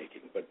all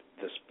making, but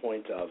this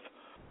point of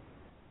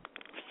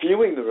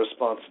feeling the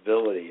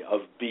responsibility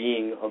of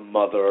being a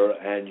mother,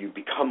 and you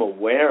become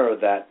aware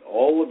that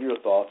all of your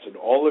thoughts and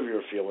all of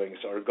your feelings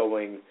are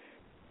going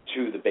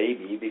to the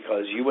baby,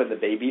 because you and the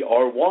baby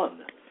are one.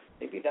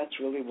 Maybe that's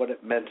really what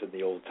it meant in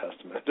the Old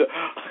Testament.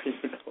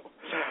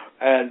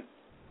 And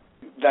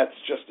that's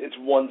just, it's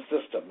one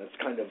system. It's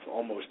kind of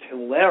almost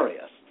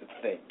hilarious to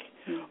think,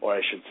 or or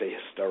I should say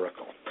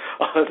hysterical,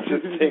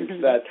 to think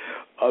that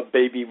a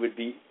baby would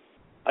be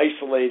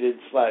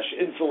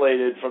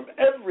isolated/insulated from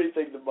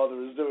everything the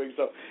mother is doing.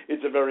 So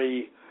it's a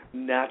very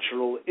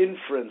natural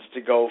inference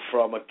to go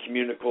from a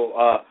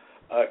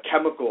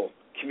chemical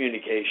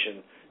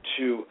communication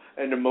to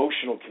an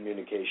emotional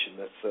communication.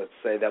 Let's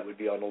say that would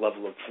be on a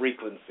level of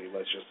frequency,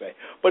 let's just say.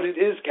 But it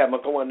is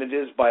chemical and it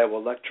is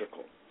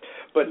bioelectrical.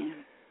 But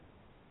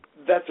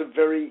that's a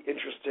very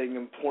interesting,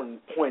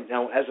 important point.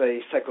 Now, as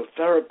a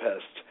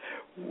psychotherapist,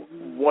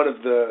 one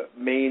of the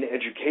main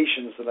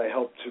educations that I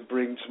help to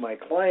bring to my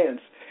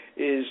clients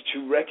is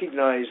to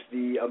recognize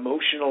the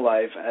emotional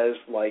life as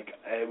like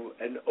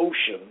an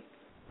ocean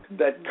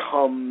that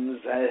comes,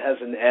 it has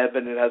an ebb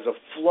and it has a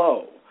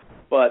flow,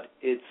 but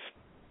it's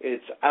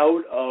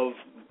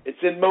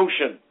in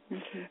motion.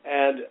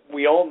 And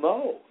we all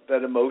know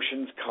that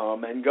emotions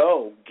come and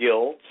go.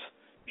 Guilt,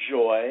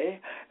 joy,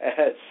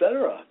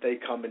 etc. They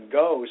come and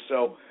go.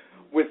 So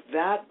with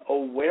that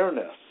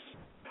awareness,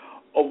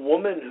 a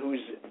woman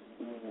who's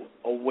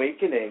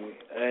awakening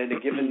in a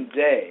given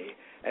day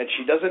and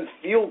she doesn't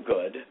feel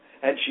good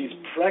and she's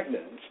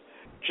pregnant,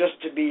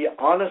 just to be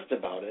honest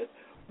about it,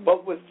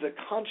 but with the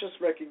conscious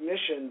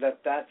recognition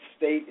that that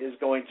state is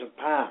going to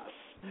pass.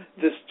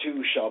 This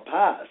too shall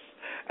pass,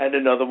 and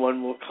another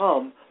one will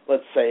come,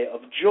 let's say,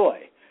 of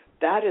joy.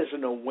 That is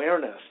an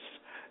awareness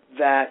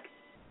that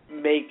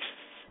makes,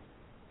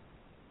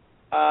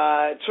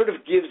 it sort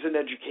of gives an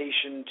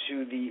education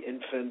to the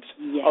infant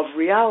of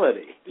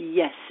reality.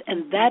 Yes,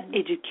 and that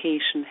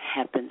education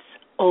happens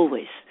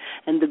always,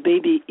 and the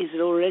baby is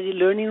already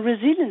learning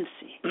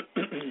resiliency.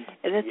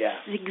 And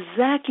it's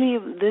exactly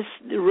this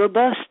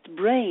robust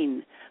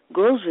brain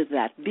goes with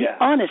that. Be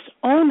honest,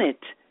 own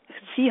it.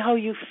 See how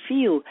you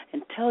feel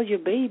and tell your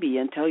baby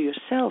and tell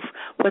yourself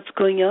what's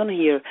going on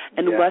here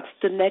and what's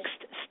the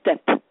next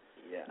step.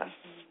 Yes.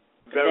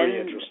 Very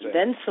interesting.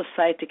 Then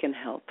society can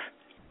help.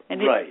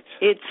 And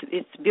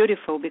it's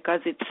beautiful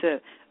because it's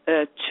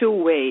a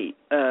two-way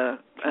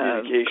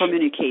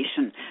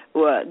communication.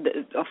 Well,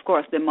 of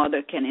course, the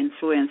mother can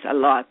influence a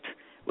lot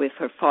with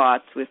her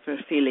thoughts, with her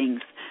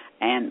feelings,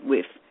 and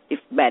with if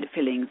bad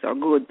feelings are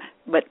good.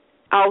 But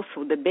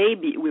also the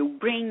baby will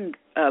bring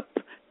up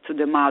to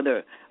the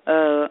mother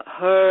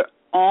her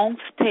own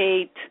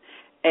state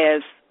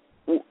as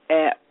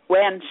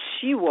when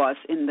she was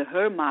in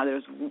her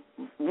mother's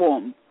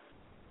womb.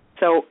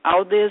 So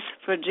all this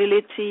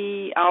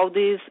fragility, all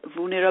this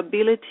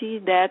vulnerability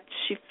that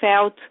she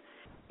felt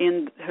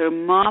in her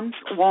mom's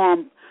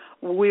womb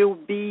will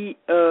be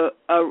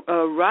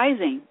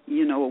rising,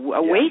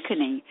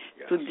 awakening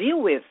to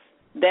deal with.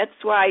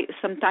 That's why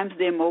sometimes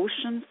the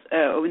emotions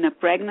in a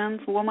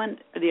pregnant woman,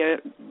 they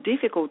are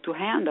difficult to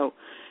handle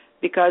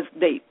because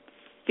they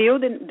feel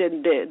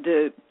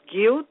the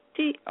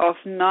guilty of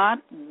not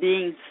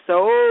being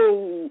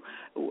so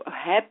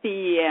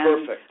happy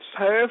and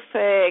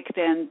perfect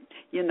and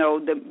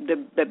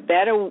the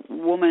better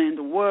woman in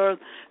the world,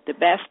 the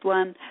best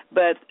one,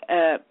 but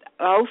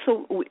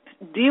also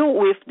deal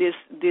with these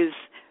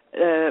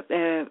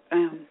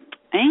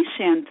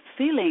ancient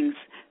feelings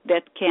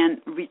that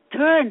can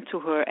return to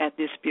her at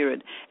this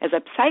period. As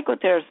a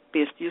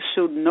psychotherapist, you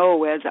should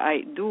know, as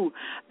I do,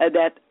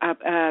 that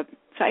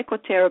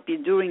psychotherapy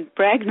during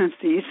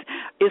pregnancies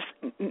is,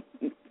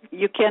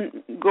 you can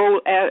go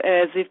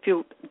as if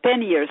you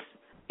 10 years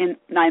in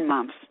 9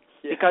 months.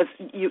 Because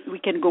we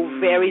can go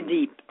very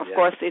deep. Of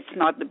course, it's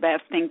not the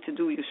best thing to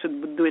do. You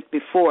should do it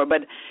before.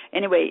 But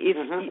anyway,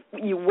 if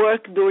you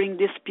work during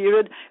this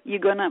period, you're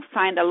going to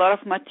find a lot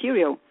of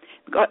material.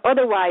 Because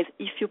otherwise,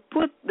 if you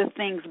put the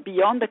things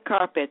beyond the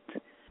carpet,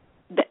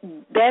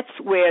 that's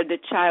where the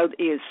child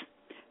is.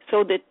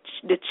 So that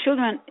the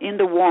children in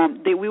the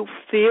womb, they will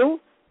feel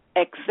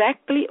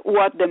exactly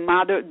what the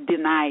mother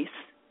denies.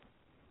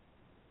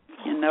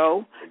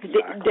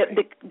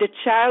 The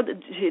child,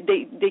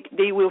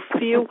 they will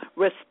feel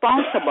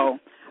responsible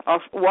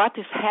of what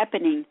is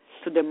happening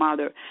to the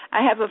mother.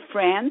 I have a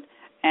friend,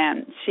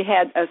 and she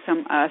had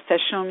some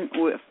session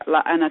with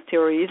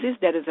anatheresis.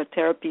 That is a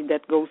therapy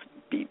that goes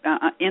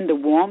in the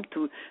womb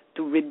to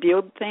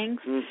rebuild things.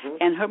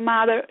 And her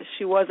mother,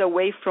 she was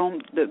away from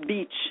the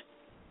beach,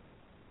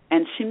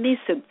 and she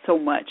missed it so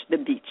much, the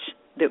beach,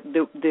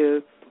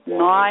 the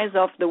noise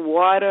of the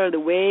water,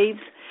 the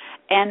waves.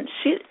 And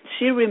she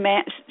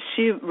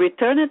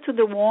returned to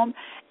the womb,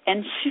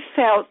 and she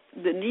felt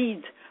the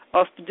need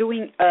of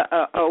doing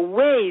a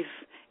wave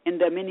in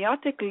the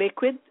amniotic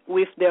liquid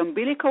with the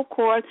umbilical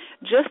cord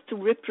just to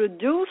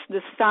reproduce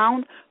the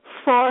sound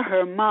for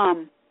her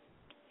mom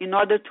in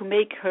order to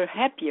make her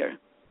happier,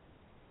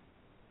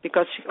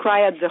 because she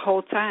cried the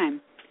whole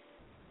time.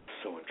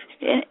 So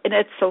interesting. And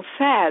it's so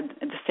sad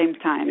at the same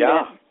time.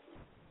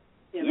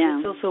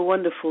 It's also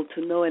wonderful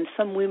to know, and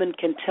some women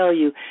can tell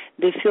you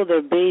they feel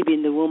their baby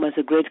in the womb as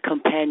a great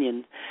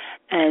companion.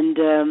 And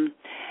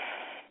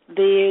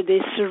they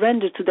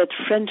surrender to that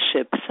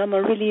friendship. Some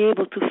are really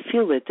able to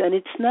feel it, and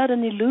it's not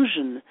an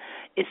illusion.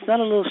 It's not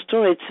a little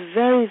story. It's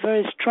very,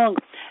 very strong.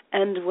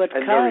 And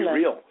very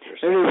real.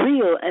 Very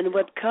real. And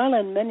what Carla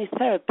and many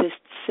therapists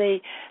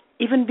say,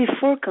 even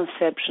before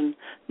conception,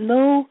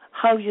 know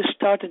how you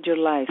started your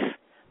life.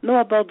 Know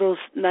about those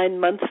 9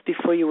 months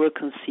before you were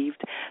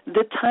conceived,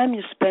 the time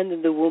you spend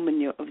in the womb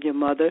of your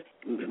mother,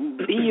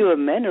 be you a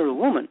man or a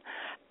woman,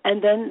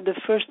 and then the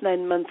first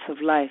 9 months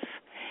of life.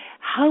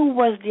 How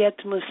was the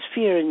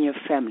atmosphere in your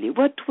family?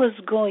 What was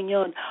going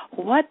on?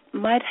 What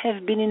might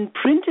have been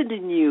imprinted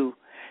in you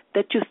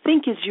that you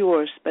think is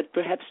yours, but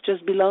perhaps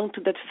just belonged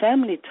to that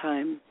family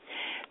time?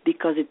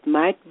 Because it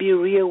might be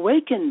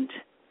reawakened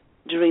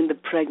during the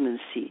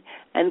pregnancy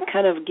and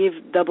kind of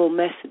give double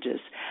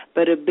messages.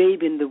 But a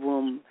baby in the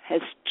womb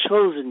has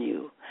chosen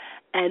you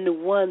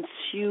and wants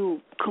you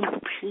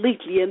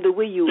completely, and the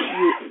way you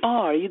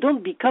are. You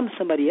don't become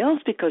somebody else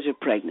because you're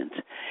pregnant.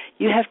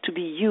 You have to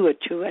be you at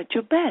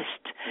your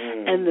best.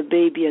 And the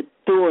baby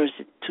adores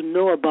it, to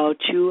know about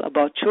you,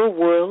 about your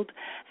world,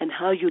 and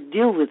how you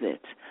deal with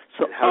it.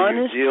 So how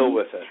honesty, you deal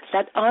with it.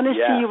 That honesty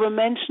you were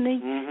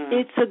mentioning,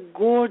 it's a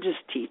gorgeous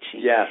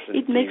teaching. Yes,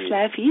 it makes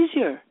life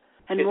easier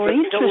and it's more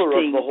interesting. It's the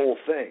pillar of the whole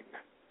thing.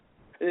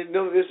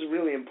 And, this is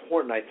really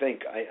important, I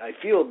think. I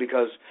feel,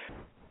 because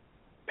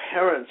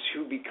parents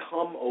who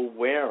become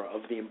aware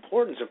of the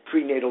importance of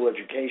prenatal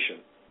education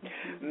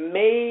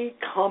may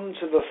come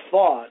to the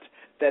thought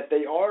that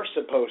they are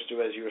supposed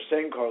to, as you were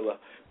saying, Carla,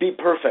 be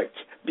perfect,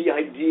 be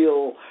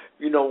ideal,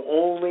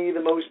 only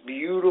the most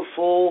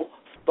beautiful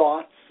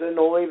thoughts and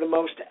only the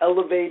most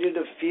elevated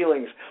of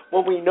feelings,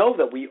 when we know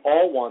that we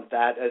all want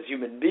that as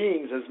human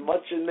beings as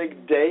much in the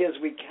day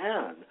as we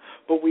can.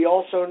 But we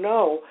also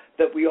know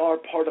that we are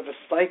part of a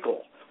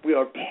cycle. We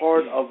are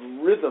part of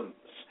rhythms.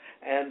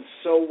 And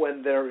so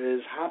when there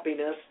is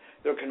happiness,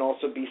 there can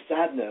also be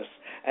sadness.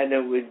 And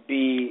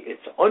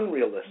it's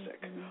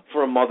unrealistic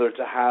for a mother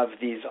to have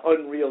these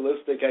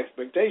unrealistic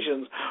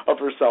expectations of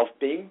herself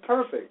being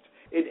perfect.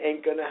 It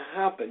ain't going to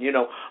happen.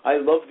 I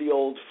love the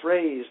old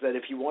phrase that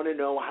if you want to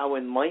know how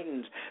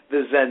enlightened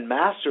the Zen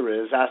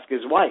master is, ask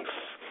his wife.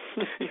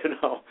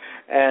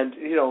 And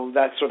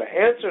that sort of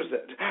answers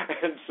it.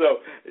 And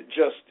so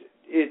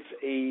it's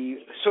a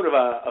sort of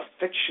a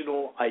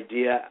fictional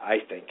idea, I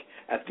think,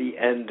 at the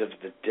end of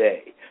the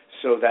day.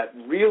 So that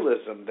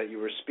realism that you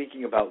were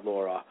speaking about,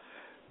 Laura,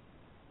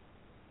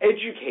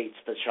 educates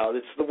the child.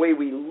 It's the way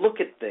we look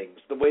at things,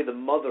 the way the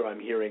mother, I'm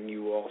hearing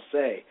you all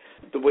say,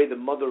 the way the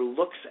mother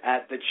looks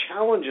at the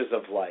challenges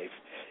of life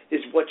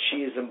is what she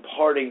is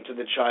imparting to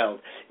the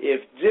child.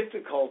 If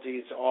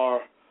difficulties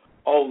are,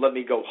 let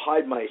me go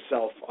hide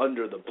myself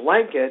under the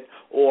blanket,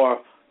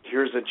 or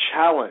here's a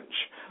challenge,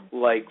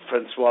 like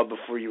Francois,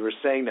 before you were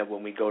saying that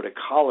when we go to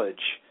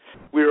college,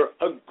 we're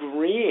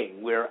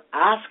agreeing, we're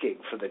asking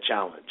for the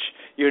challenge,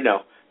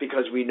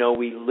 because we know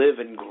we live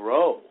and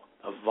grow,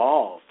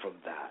 evolve from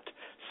that.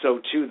 So,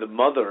 too, the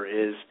mother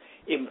is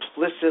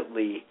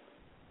implicitly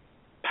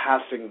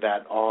passing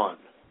that on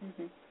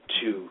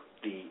to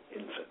the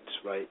infant,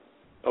 right?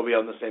 Are we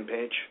on the same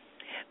page?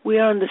 We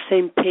are on the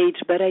same page,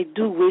 but I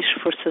do wish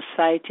for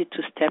society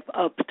to step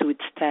up to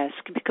its task,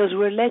 because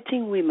we're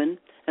letting women,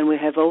 and we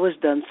have always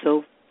done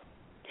so,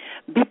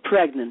 be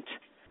pregnant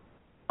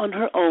on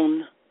her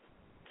own.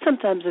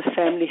 Sometimes the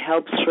family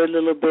helps her a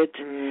little bit,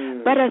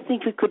 but I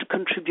think we could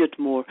contribute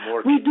more.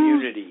 More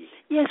community.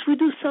 Yes, we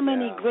do so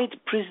many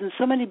great prisons,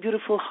 so many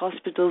beautiful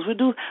hospitals.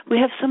 We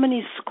have so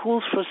many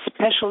schools for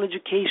special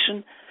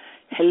education.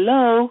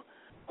 Hello,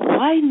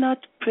 why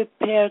not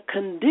prepare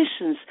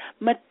conditions,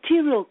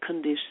 material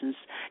conditions,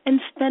 and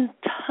spend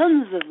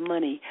tons of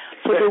money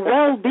for the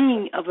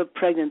well-being of a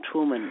pregnant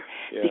woman?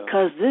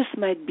 Because this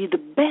might be the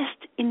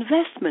best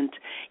investment.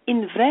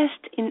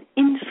 Invest in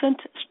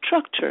infant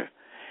structure,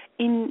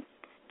 in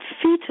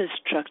fetus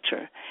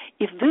structure.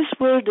 If this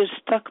were the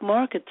stock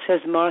market, says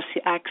Marcy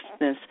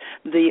Axnes,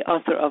 the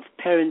author of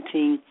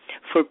Parenting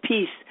for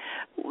Peace,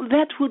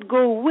 that would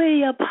go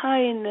way up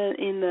high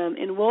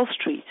in Wall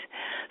Street.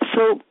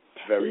 So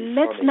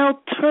let's now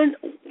turn.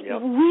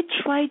 We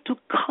try to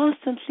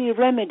constantly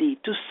remedy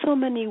to so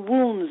many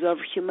wounds of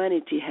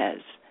humanity has.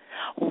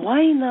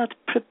 Why not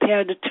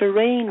prepare the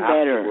terrain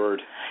better?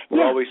 Afterward.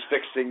 We're always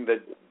fixing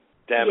the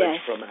damage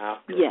from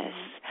after. Yes,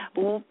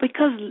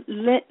 because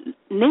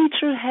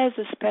nature has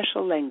a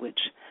special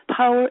language.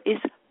 Power is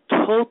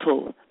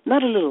total,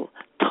 not a little,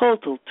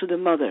 total to the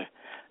mother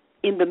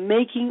in the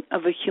making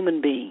of a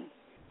human being.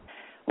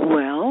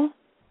 Well,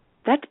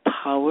 that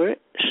power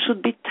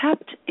should be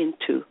tapped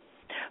into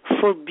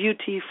for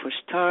beauty, for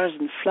stars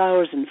and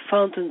flowers and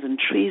fountains and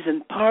trees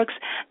and parks,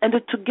 and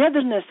the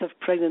togetherness of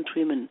pregnant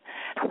women.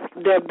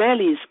 Their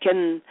bellies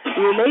can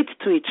relate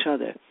to each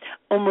other.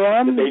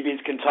 The babies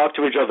can talk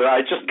to each other.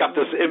 I just got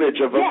this image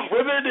of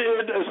women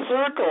in a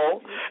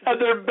circle and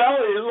their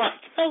bellies like,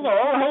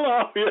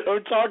 hello,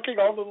 talking,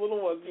 all the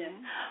little ones.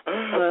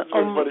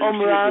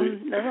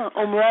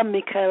 Omram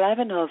Mikhail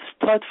Ivanov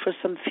taught for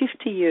some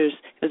 50 years.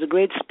 He was a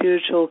great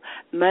spiritual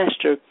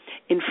master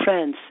in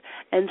France.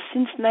 And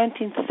since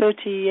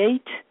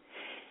 1938,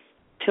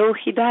 till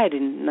he died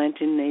in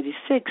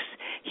 1986,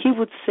 he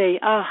would say,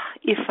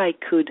 if I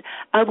could,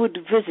 I would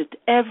visit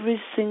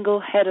every single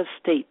head of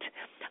state,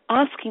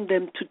 asking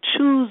them to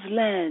choose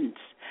lands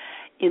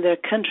in their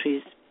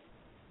countries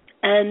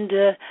and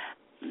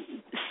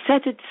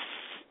set it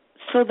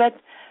so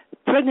that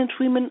pregnant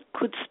women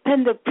could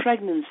spend their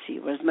pregnancy,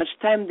 or as much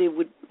time they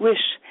would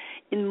wish,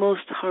 in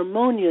most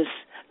harmonious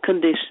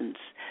conditions,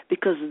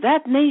 because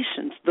that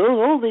nations,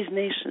 all these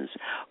nations,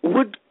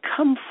 would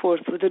come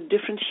forth with a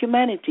different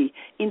humanity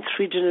in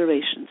 3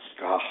 generations.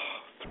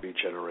 3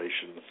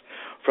 generations.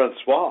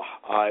 Francois,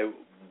 I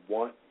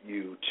want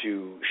you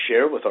to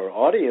share with our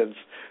audience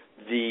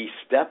the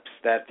steps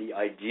that the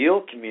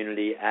Ideal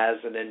community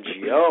as an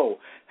NGO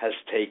has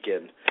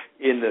taken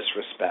in this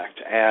respect.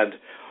 And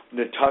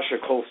Natasha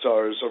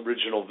Kolsar's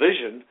original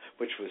vision,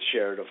 which was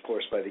shared, of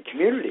course, by the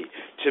community,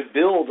 to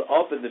build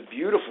up in the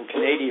beautiful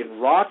Canadian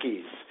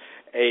Rockies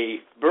a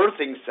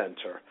birthing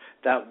center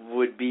that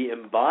would be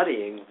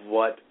embodying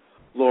what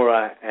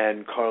Laura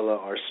and Carla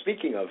are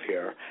speaking of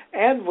here,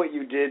 and what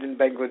you did in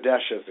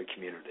Bangladesh as a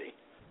community.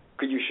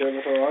 Could you share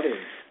with our audience?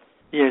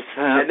 Yes.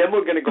 And then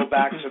we're going to go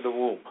back to the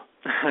womb.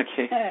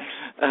 Okay.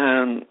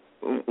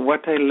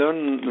 What I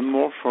learned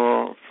more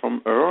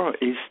from her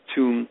is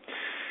to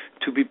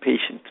be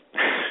patient.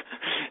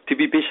 To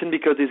be patient,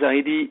 because this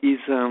idea is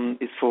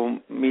for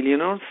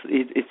millionaires.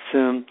 It's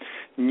a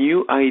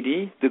new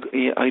idea,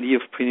 the idea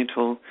of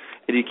prenatal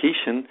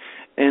education,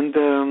 and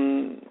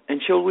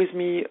she always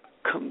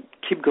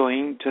keep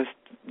going. Just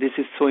this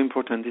is so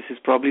important. This is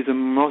probably the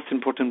most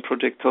important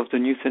project of the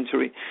new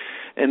century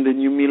and the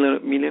new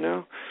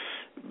millennium.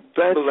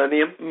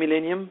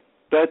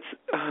 But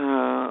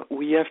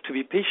we have to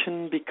be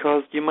patient,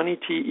 because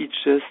humanity is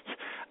just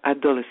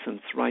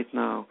adolescence right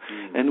now.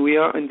 And we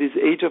are in this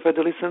age of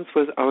adolescence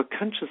where our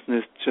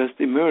consciousness just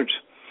emerged.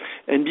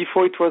 And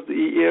before, it was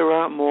the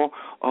era more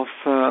of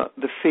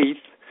the faith,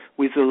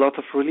 with a lot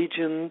of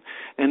religion,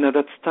 and at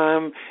that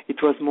time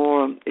it was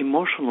more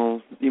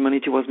emotional.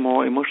 Humanity was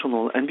more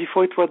emotional. And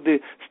before, it was the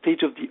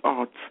stage of the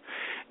arts.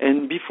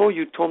 And before,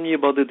 you told me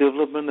about the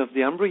development of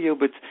the embryo,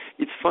 but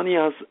it's funny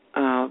as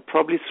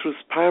probably through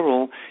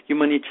spiral,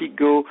 humanity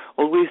go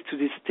always to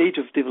this stage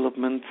of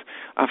development.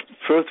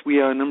 First, we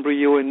are an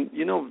embryo, and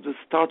the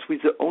start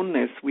with the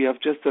ownness. We have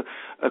just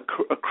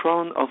a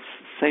crown of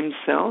same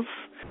cells,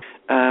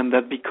 and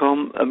that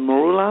become a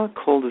morula,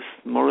 called the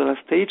morula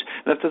stage.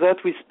 And after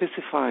that, we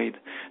specified.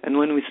 And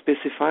when we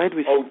specified,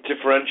 we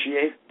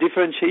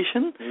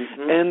differentiation.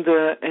 Mm-hmm.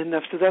 And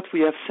after that, we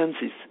have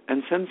senses.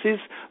 And senses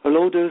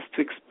allowed us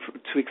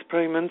to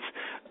experiment,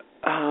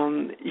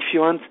 if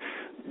you want,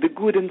 the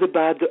good and the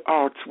bad, the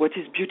art, what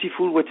is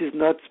beautiful, what is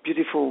not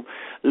beautiful.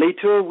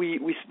 Later, we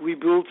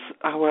built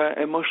our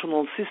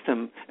emotional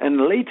system,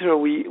 and later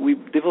we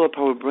develop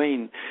our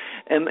brain.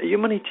 And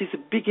humanity is the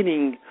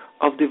beginning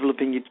of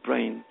developing its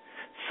brain.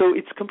 So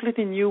it's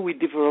completely new. We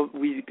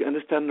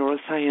understand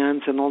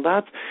neuroscience and all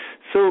that.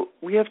 So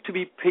we have to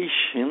be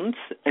patient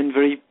and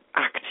very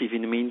active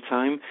in the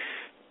meantime,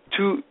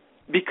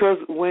 because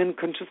when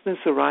consciousness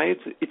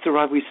arrives, it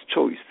arrives with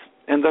choice.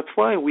 And that's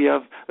why we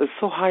have a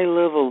so high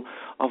level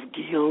of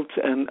guilt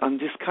and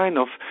this kind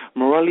of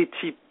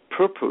morality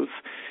purpose,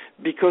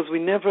 because we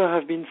never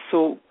have been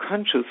so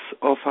conscious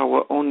of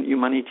our own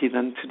humanity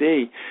than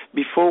today.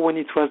 Before, when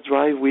it was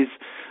drive with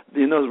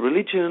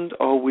religion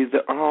or with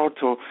the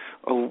art or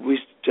with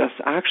just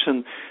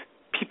action,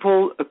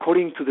 people,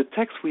 according to the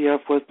text we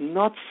have, was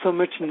not so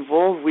much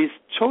involved with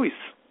choice.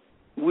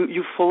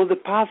 You follow the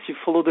path, you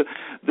follow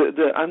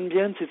the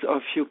ambiences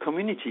of your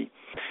community.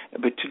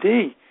 But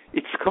today,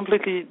 it's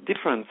completely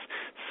different.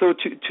 So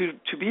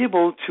to be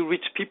able to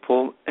reach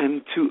people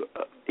and to,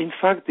 in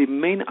fact, the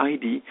main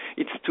idea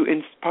is to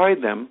inspire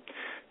them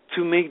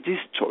to make this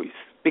choice.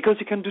 Because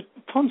you can do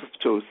tons of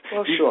choice.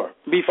 Well, sure.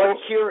 But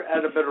here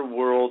at A Better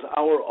World,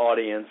 our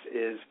audience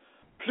is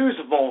plus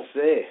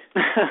avancé.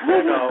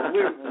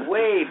 We're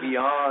way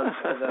beyond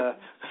the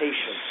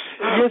patience.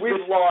 Yes,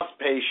 we've lost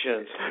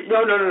patience.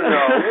 No.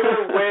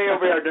 We're way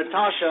over here.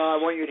 Natasha, I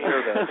want you to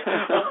hear this.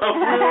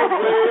 We're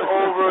way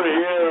over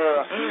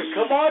here.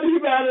 Come on,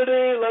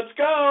 humanity, let's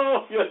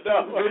go.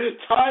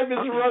 Time is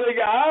running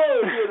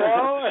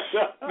out.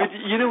 But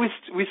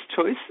with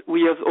choice,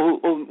 we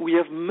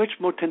have much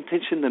more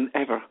temptation than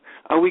ever.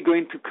 Are we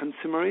going to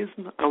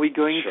consumerism? Are we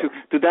going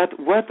to that?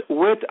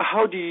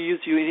 How do you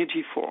use your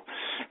energy for?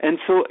 And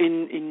so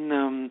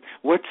in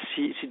what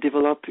she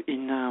developed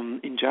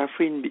in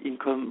Jaffrey in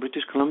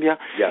British Columbia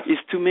is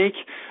to make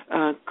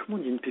comment on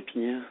dit une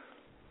pépinière?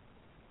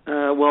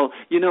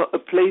 A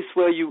place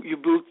where you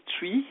build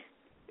tree.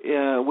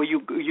 Where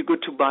you go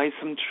to buy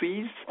some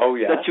trees. Oh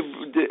yeah.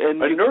 A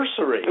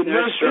nursery. A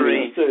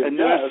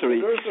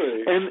nursery.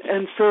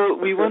 And so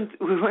we want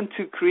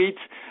to create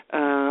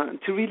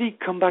to really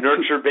come back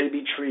nurture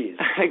baby trees.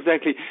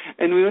 Exactly.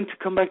 And we want to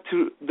come back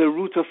to the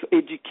root of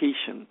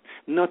education,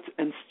 not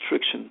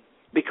instruction.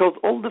 Because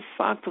all the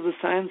facts of the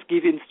science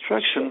give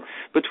instruction,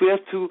 but we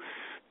have to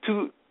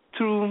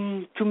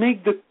to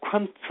make the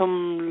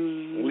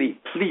quantum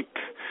leap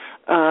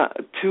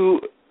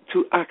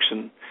to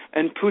action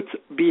and put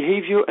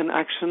behavior and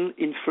action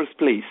in first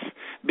place,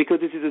 because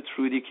this is a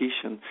true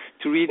education.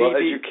 To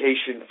really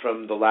education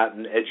from the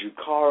Latin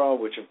educare,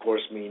 which of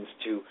course means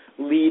to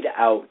lead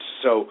out.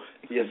 So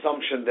the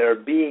assumption there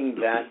being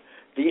that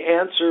the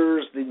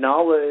answers, the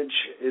knowledge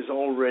is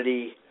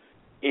already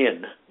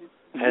in,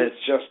 and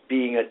it's just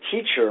being a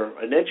teacher,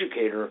 an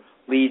educator,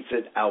 leads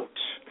it out.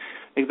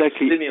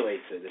 Exactly.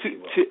 Stimulates it, if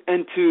you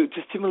will.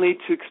 To stimulate,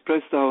 to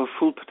express our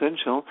full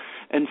potential.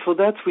 And for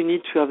that, we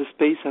need to have a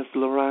space, as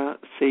Laura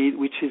said,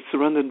 which is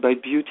surrounded by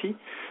beauty,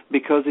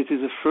 because it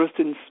is the first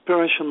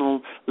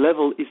inspirational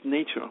level is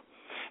nature.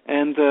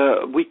 And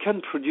we can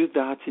produce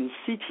that in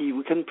city.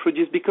 We can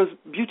produce, because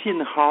beauty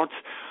and art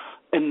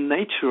and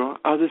nature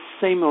are the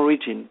same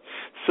origin.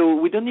 So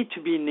we don't need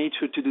to be in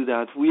nature to do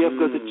that. We have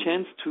got a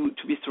chance to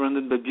be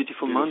surrounded by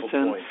beautiful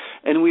mountains,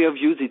 and we have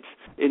used it.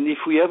 And if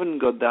we haven't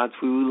got that,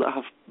 we will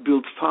have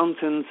built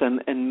fountains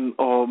and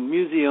or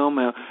museum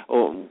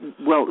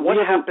What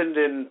happened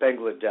in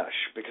Bangladesh?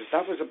 Because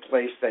that was a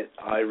place that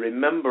I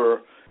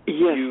remember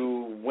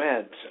you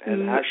went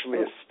and actually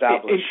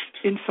established.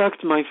 In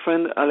fact, my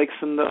friend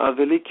Alexander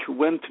Avelik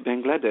went to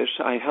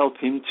Bangladesh. I helped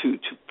him to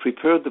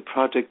prepare the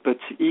project, but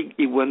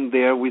he went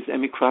there with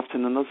Amy Craft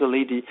and another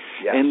lady,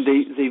 and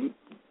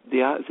they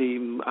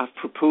have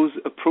proposed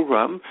a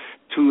program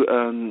to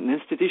an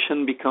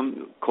institution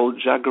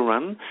called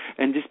Jagoran,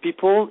 and these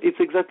people, it's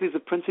exactly the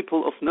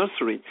principle of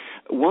nursery.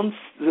 Once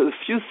a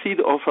few seed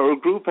of our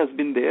group has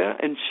been there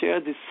and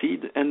shared this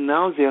seed, and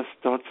now they have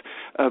started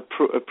a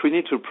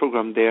prenatal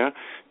program there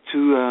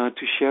to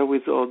share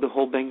with the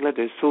whole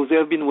Bangladesh. So they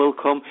have been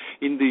welcome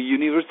in the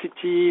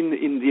university,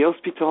 in the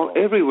hospital,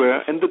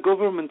 everywhere, and the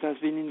government has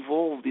been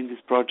involved in this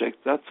project.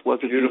 That's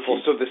what's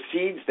beautiful. So the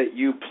seeds that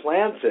you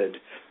planted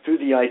through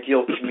the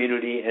Ideal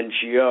Community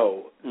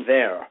NGO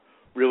there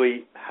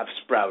really have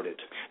sprouted.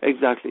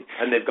 Exactly.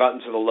 And they've gotten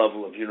to the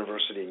level of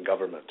university and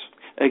government.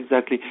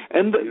 Exactly.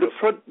 And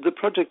the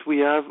project we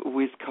have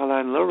with Carla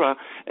and Laura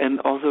and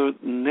other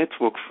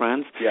network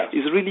friends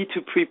is really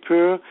to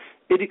prepare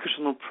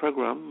educational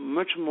program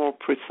much more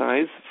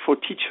precise for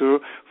teacher,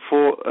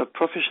 for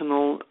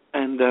professional,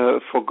 and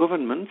for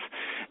governments,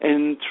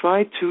 and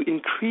try to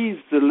increase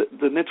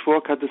the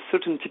network at a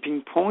certain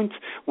tipping point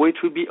where it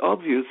will be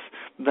obvious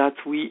that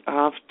we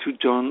have to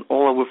join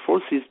all our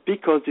forces,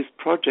 because this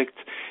project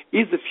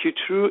is the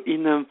future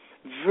in a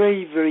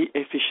very, very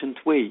efficient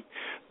way.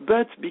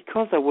 But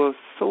because our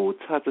thought,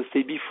 as I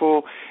said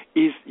before,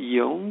 is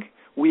young,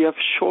 we have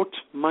short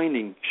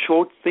minding,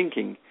 short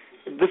thinking.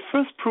 The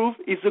first proof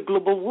is the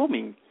global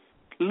warming.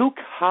 Look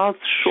how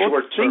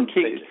short-term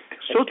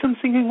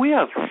thinking we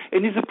have.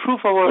 And it's a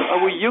proof of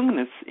our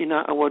youngness in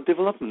our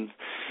development.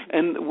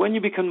 And when you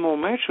become more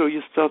mature,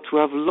 you start to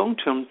have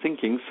long-term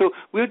thinking. So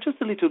we're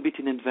just a little bit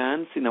in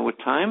advance in our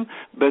time,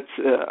 but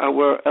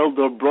our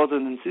elder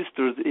brothers and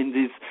sisters in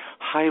this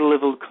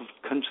high-level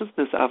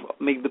consciousness have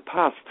made the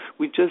path.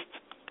 We just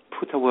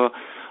put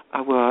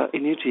our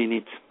energy in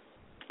it.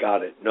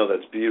 Got it. No,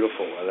 that's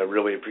beautiful, and I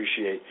really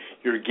appreciate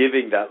your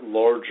giving that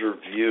larger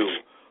view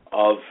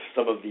of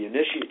some of the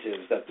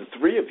initiatives that the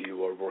three of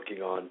you are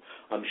working on,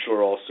 I'm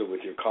sure also with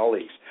your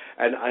colleagues.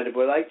 And I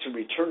would like to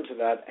return to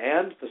that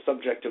and the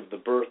subject of the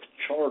birth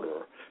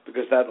charter,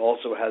 because that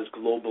also has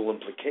global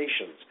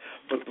implications.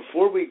 But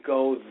before we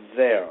go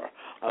there,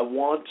 I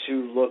want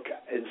to look,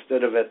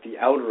 instead of at the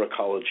outer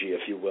ecology,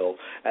 if you will,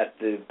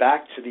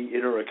 back to the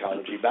inner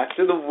ecology, back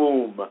to the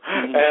womb.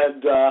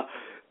 And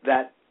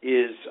that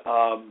is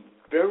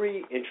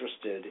very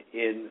interested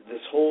in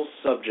this whole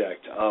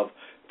subject of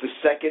the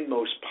second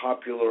most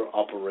popular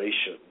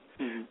operation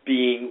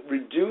being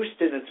reduced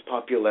in its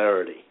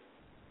popularity.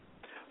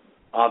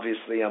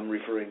 Obviously, I'm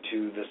referring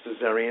to the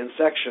cesarean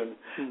section.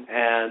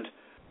 And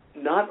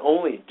not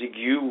only did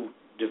you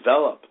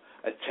develop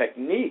a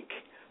technique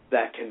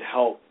that can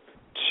help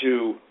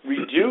to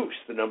reduce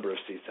the number of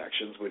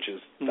C-sections, which is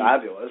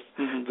fabulous.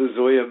 The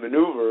Zoya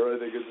maneuver, I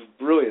think, is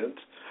brilliant.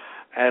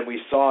 And we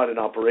saw it in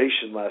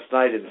operation last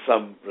night in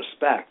some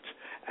respect,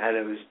 and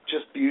it was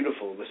just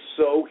beautiful. It was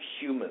so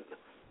human.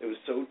 It was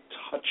so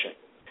touching.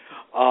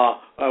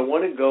 I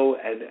want to go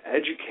and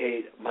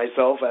educate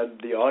myself and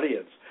the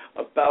audience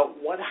about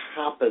what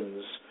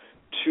happens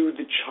to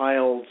the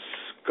child's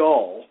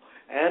skull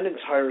and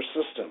entire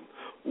system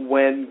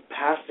when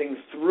passing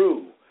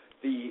through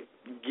the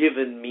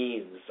given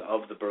means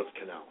of the birth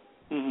canal.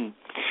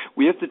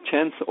 We have the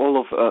chance, all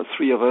of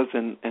three of us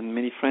and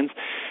many friends,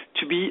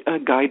 to be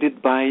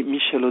guided by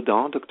Michel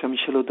Audin, Dr.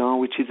 Michel Audin,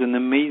 which is an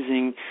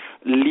amazing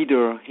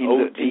leader in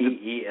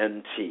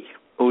O-D-E-N-T.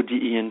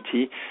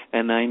 O-D-E-N-T,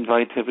 and I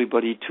invite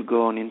everybody to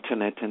go on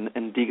internet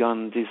and dig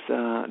on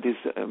this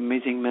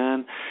amazing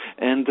man.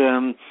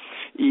 And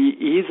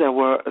he is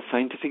our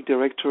scientific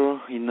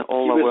director in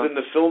all our... He was in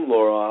the film,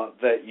 Laura,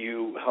 that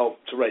you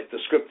helped to write the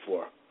script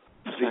for,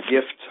 The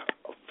Gift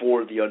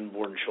for the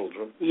Unborn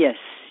Children. Yes,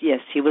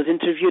 he was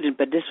interviewed,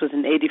 but this was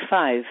in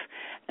 1985,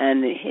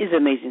 and he's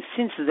amazing.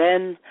 Since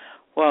then,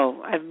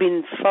 Well, I've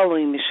been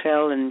following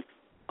Michel and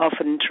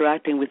often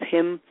interacting with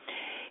him.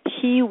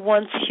 He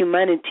wants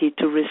humanity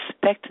to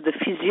respect the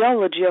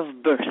physiology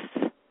of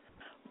birth.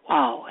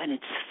 Wow, and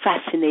it's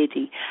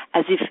fascinating,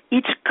 as if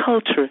each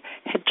culture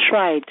had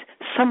tried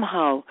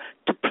somehow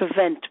to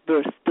prevent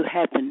birth to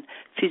happen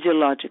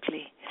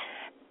physiologically.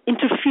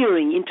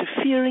 Interfering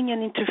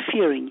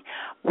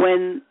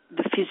when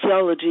the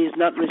physiology is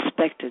not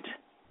respected.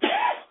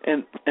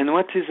 And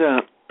what is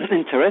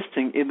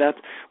interesting is that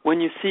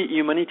when you see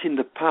humanity in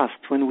the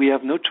past, when we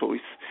have no choice,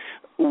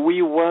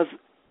 we were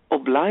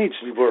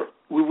obliged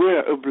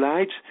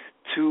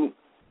to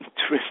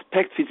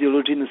respect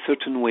physiology in a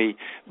certain way,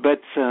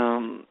 but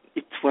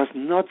it was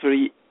not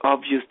very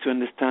obvious to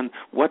understand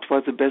what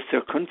was the best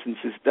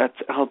circumstances that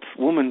helped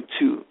women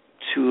to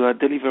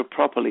deliver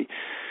properly.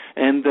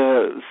 And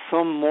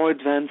some more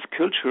advanced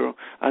culture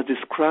are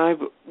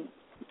described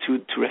to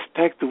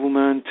respect the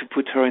woman, to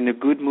put her in a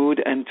good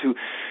mood, and to,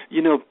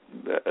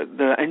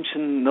 the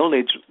ancient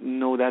knowledge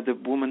know that the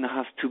woman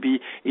has to be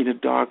in a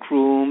dark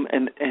room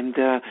and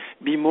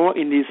be more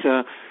in this.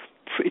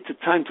 It's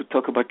a time to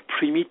talk about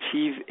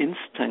primitive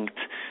instinct,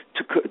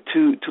 to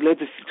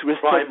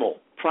respect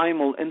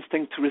primal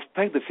instinct, to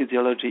respect the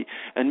physiology.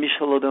 And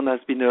Michel Audin has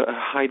been a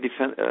high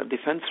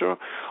defender,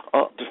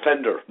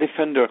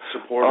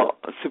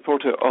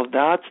 supporter of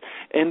that.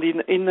 And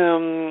in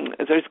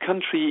there is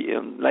country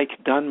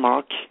like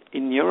Denmark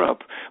in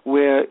Europe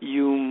where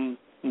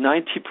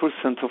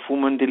 90% of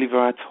women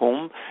deliver at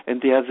home,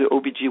 and they have the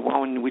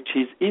OBGYN which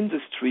is in the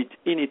street,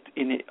 in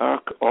her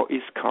or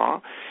his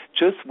car,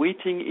 just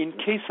waiting in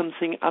case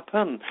something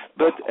happens.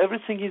 But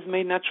everything is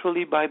made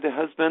naturally by the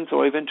husband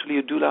or eventually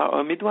a doula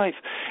or a midwife,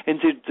 and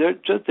they're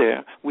just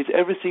there with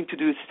everything to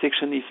do a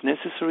C-section if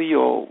necessary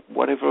or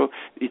whatever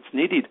it's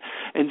needed.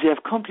 And they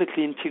have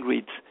completely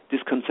integrated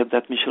this concept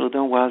that Michel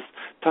Audin was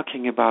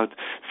talking about.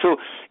 So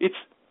it's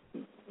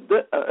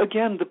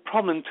again, the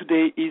problem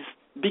today is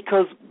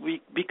because we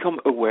become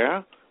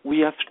aware, we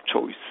have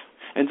choice.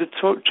 And the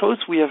choice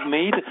we have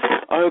made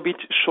are a bit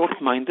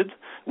short-minded.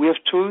 We have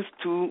chosen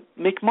to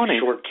make money.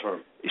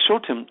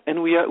 Short-term.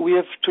 And we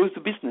have chosen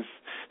the business.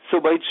 So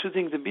by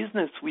choosing the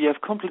business, we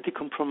have completely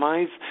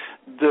compromised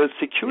the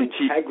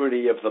security.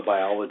 Integrity of the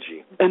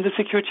biology. And the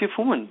security of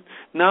women.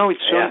 Now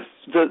it's shown,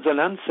 the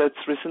Lancet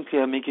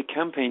recently made a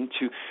campaign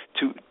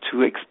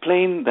to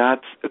explain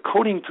that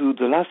according to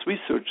the last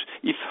research,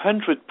 if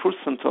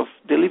 100% of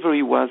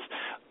delivery was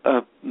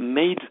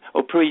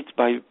operated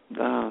by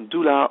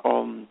doula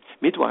or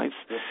midwives,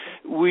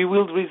 we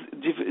will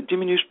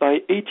diminish by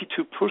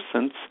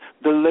 82%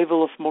 the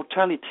level of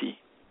mortality.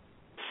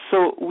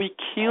 So we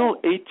kill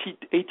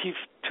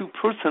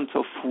 82%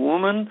 of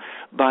women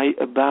by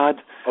a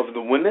bad... Of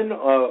the women,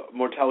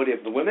 mortality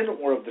of the women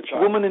or of the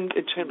child? Women and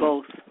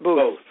children.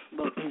 Both.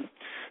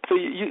 So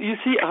you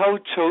see how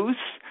choice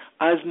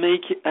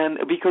and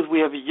because we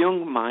have a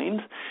young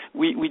mind,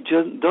 we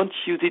just don't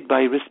use it by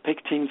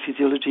respecting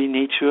physiology,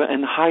 nature,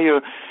 and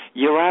higher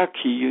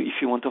hierarchy,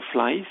 if you want, of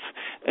life.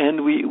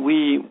 And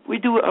we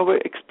do our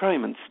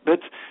experiments. But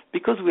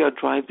because we are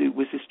driven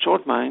with this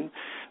short mind,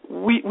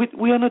 we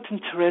are not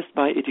interested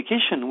by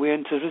education. We are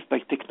interested by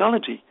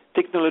technology.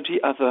 Technology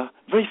has a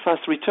very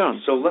fast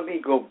return. So let me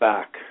go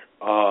back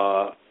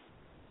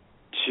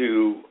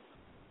to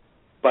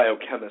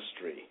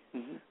biochemistry,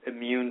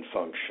 immune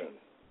function,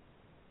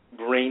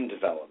 brain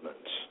development,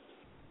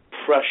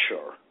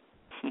 pressure,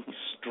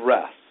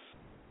 stress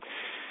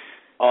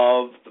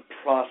of the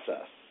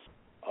process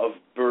of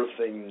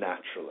birthing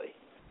naturally.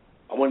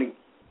 I want to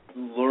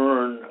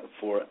learn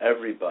for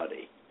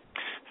everybody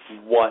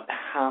what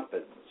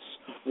happens,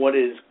 what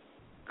is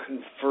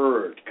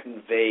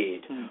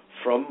conveyed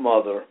from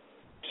mother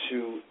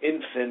to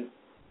infant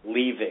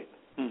leaving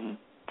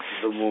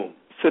the womb.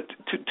 So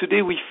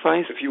today we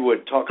find... If you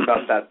would, talk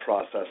about that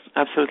process.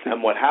 Absolutely.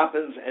 And what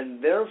happens,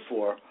 and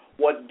therefore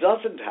what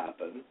doesn't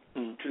happen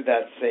to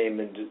that same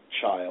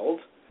child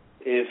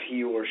if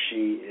he or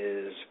she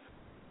is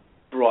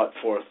brought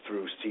forth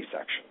through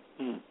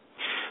C-section.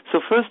 So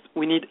first,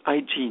 we need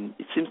hygiene.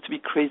 It seems to be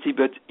crazy,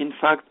 but in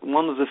fact,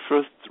 one of the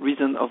first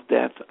reasons of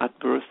death at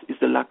birth is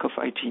the lack of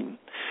hygiene.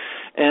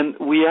 And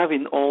we have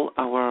in all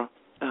our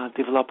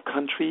developed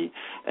country,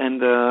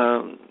 and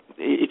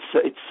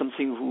it's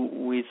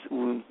something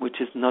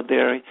which is not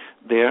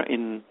there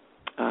in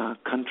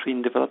country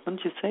in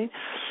development, you say.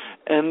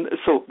 And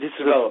so this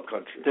developed is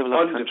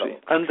country.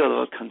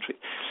 Undeveloped country.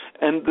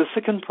 And the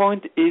second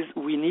point is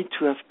we need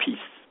to have peace.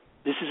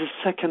 This is a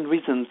second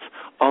reason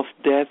of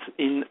death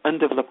in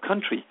undeveloped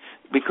country,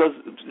 because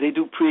they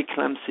do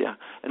preeclampsia.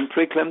 And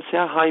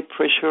preeclampsia, high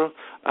pressure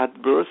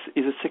at birth,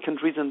 is a second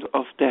reason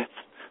of death.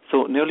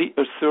 So nearly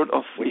a third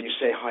of when you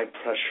say high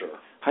pressure?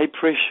 High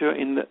pressure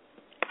in the...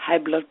 High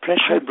blood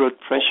pressure? High blood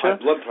pressure.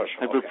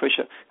 High blood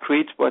pressure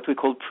creates what we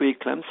call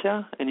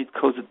preeclampsia, and it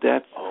causes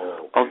death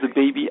of the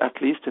baby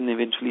at least, and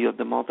eventually of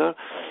the mother.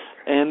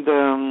 And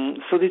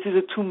so this is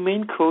the two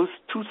main causes.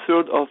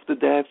 2/3 of the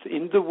deaths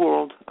in the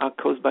world are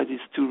caused by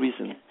these two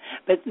reasons.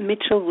 But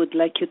Mitchell would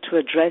like you to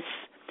address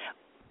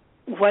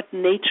what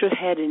nature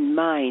had in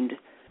mind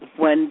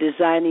when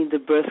designing the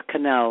birth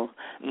canal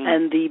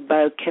and the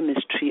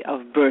biochemistry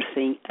of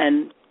birthing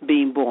and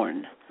being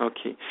born.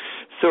 Okay,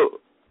 so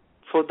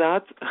for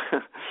that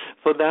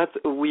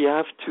we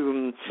have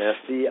to.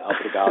 Merci,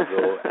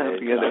 obrigado,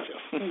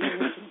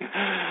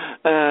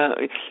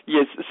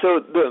 yes.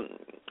 So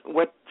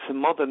what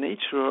Mother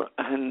Nature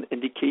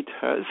indicates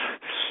us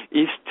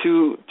is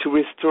to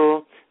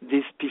restore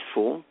this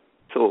peaceful.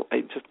 So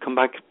I just come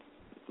back,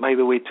 by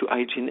the way, to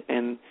hygiene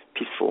and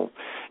peaceful.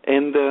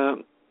 And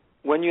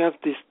when you have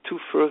these two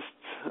first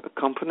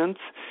components,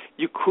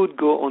 you could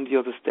go on the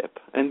other step.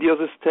 And the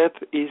other step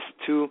is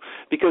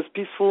because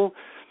peaceful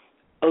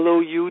allow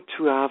you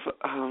to have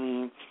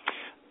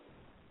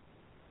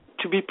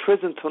to be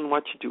present on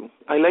what you do.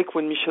 I like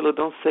when Michel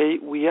Audin say,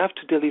 we have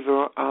to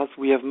deliver as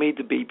we have made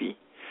a baby.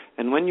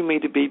 And when you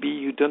made a baby,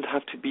 you don't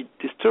have to be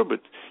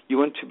disturbed. You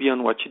want to be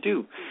on what you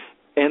do.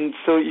 And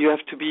so you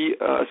have to be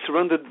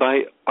surrounded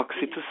by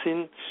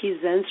oxytocin.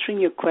 He's answering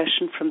your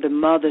question from the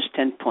mother's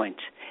standpoint,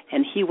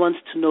 and he wants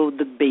to know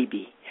the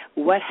baby.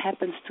 What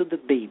happens to the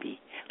baby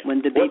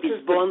when the baby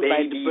is born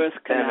by the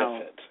birth canal?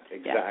 Benefit?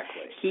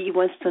 Exactly. Yeah. He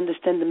wants to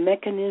understand the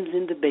mechanisms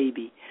in the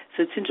baby.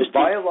 So it's interesting. The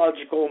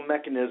biological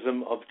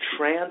mechanism of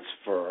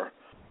transfer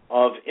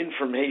of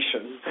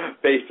information,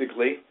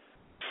 basically,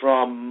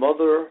 from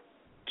mother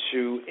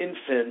to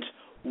infant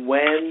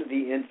when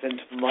the infant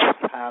must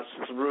pass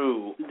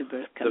through the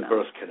birth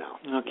canal.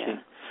 Okay.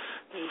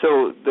 Yeah.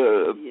 So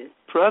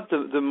perhaps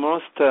the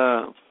most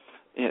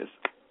yes.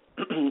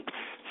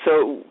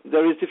 So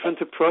there is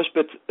different approach,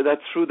 but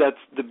that's true that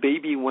the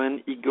baby,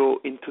 when he go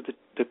into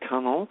the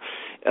canal,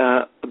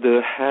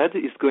 the head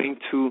is going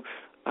to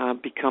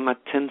become at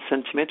 10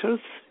 centimeters,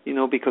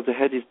 because the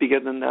head is bigger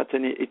than that,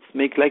 and it's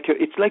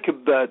like a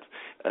bud.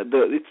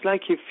 It's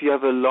like if you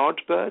have a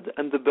large bud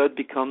and the bud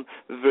become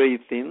very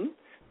thin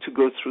to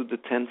go through the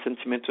 10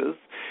 centimeters.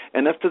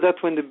 And after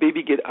that, when the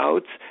baby get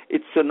out,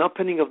 it's an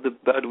opening of the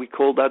bud. We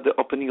call that the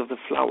opening of the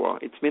flower.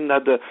 It means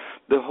that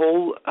the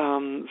whole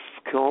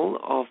skull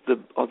of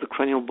the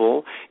cranial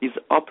ball is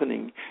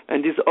opening.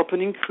 And this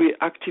opening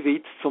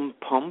activates some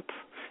pump,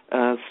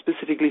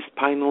 specifically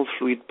spinal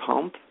fluid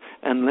pump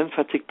and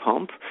lymphatic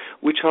pump,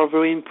 which are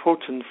very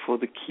important for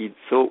the kids.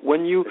 So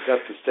when you... Is that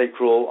the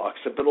sacral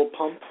occipital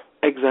pump?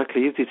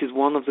 Exactly. This is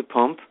one of the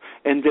pump.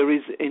 And there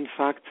is, in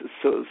fact,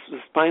 so the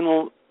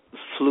spinal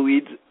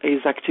fluid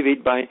is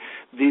activated by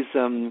this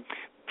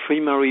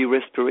primary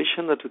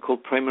respiration that we call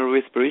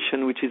primary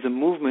respiration, which is a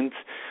movement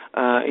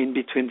in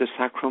between the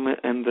sacrum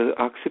and the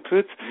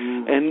occiput.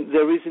 And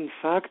there is, in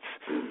fact,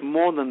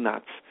 more than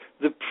that.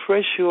 The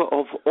pressure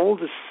of all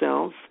the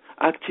cells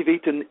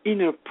activate an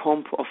inner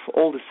pump of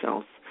all the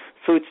cells.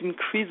 So it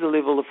increases the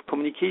level of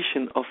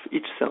communication of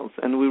each cell.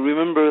 And we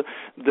remember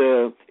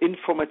the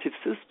informative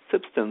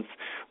substance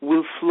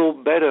will flow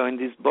better in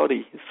this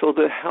body. So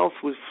the health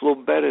will flow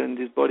better in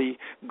this body,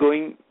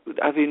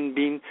 having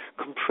been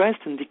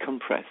compressed and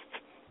decompressed.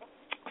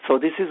 So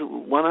this is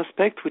one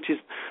aspect which is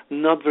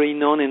not very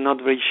known and not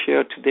very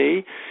shared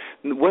today.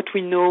 What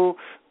we know,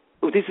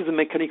 this is a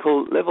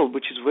mechanical level,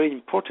 which is very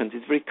important.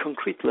 It's a very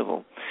concrete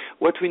level.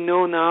 What we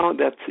know now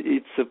that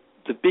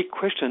the big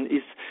question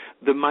is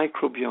the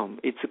microbiome.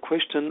 It's a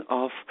question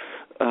of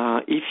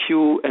if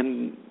you,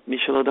 and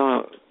Michel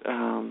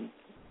Audin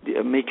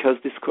make us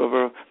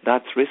discover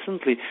that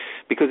recently,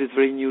 because it's a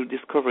very new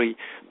discovery,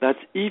 that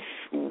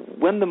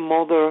when the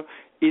mother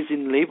is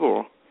in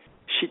labor,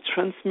 she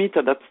transmits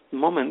at that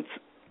moment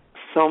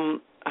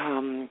some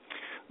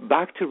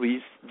bacteria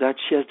that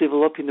she has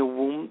developed in the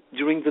womb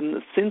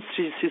since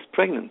she's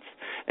pregnant.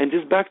 And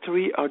these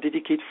bacteria are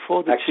dedicated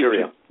for the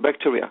children.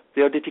 Bacteria.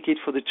 They are dedicated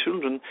for the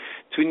children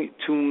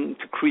to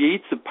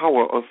create the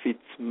power of its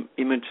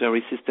immune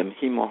system,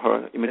 him or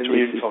her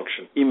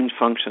immune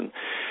function.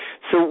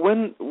 So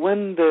when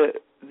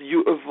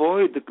you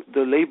avoid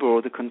the labor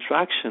or the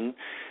contraction,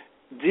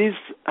 this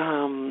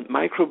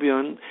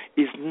microbiome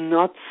is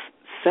not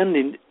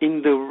sending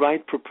in the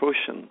right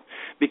proportion,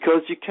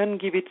 because you can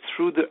give it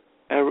through the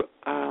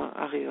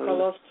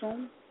areole.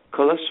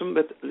 Colostrum,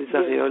 but this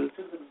areole.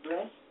 To the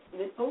breast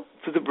nipple?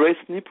 To the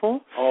breast nipple.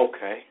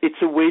 Okay. It's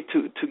a way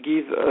to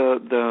give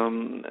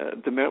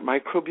the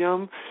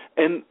microbiome.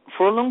 And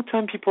for a long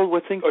time, people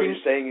were thinking... Are you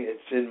saying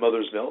it's in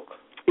mother's milk?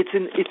 It's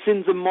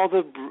in the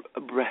mother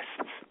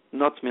breast,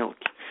 not milk.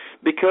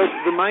 Because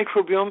the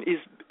microbiome is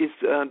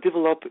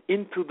developed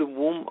into the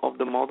womb of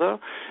the mother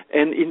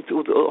and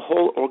into the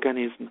whole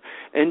organism.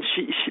 And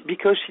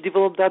because she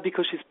developed that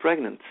because she's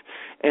pregnant.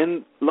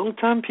 And long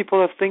time people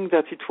have think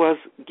that it was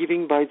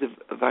given by the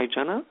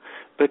vagina,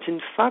 but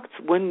in fact,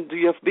 when do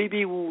you have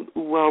baby who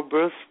are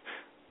birthed?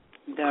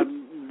 They're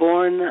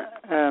born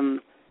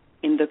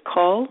in the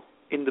caul.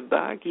 In the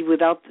bag?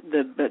 Without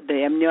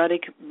the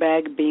amniotic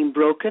bag being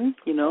broken,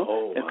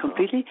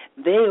 completely.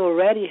 They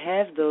already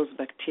have those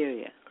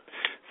bacteria.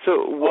 So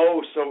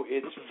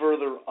it's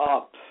further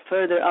up.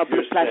 Further up,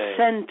 the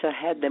placenta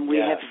had them. We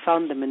have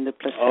found them in the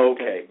placenta.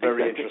 Okay,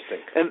 very interesting.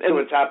 And so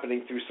it's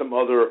happening through some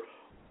other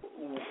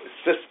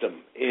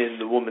system in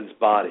the woman's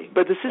body.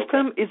 But the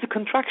system is a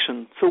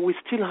contraction, so we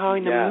still are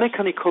in a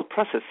mechanical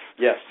process.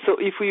 Yes. So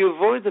if we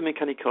avoid the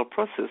mechanical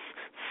process,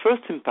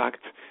 first impact,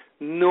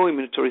 no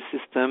immunity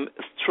system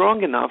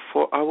strong enough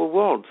for our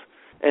world.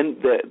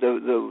 And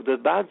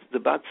the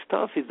bad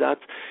stuff is that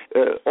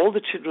all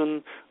the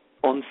children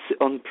on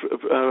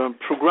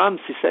programmed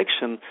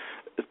C-section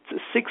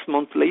 6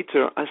 months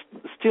later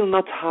still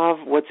not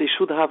have what they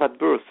should have at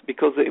birth,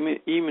 because the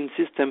immune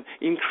system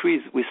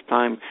increase with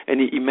time and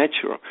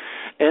immature.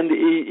 And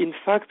in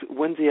fact,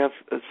 when they have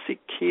sick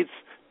kids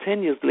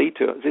 10 years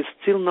later, they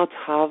still not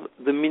have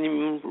the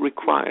minimum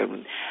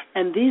requirement.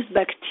 And these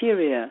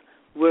bacteria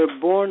we're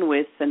born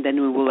with, and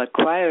then we will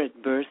acquire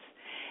at birth,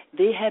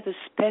 they have a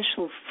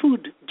special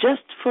food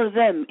just for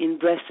them in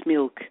breast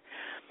milk.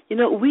 You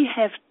know, we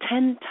have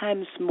 10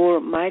 times more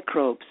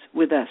microbes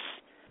with us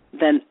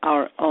than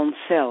our own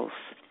cells.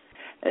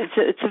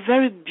 It's a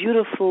very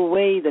beautiful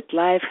way that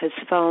life has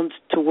found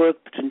to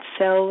work between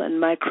cell and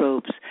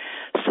microbes.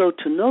 So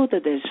to know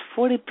that there's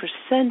 40%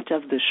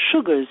 of the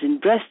sugars in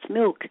breast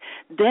milk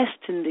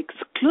destined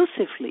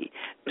exclusively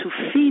to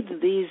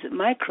feed these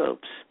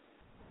microbes,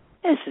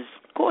 this is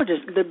gorgeous.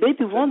 The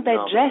baby won't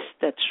digest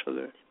that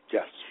sugar.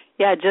 Yes.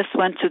 Yeah, I just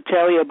want to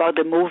tell you about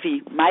the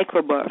movie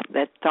Microbirth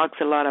that talks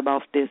a lot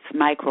about this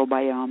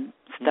microbiome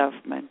stuff,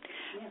 but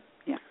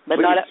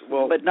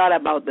not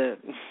about the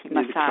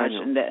massage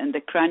and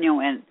the cranial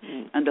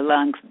and the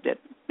lungs that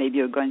maybe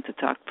you're going to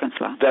talk,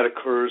 Francois. That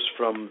occurs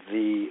from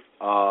the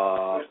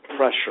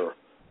pressure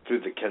through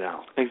the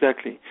canal.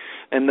 Exactly.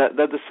 And that's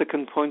the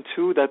second point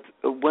too, that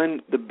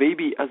when the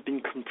baby has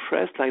been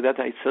compressed like that,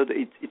 I said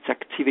it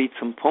activates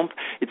some pump.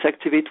 It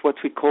activates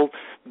what we call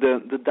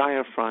the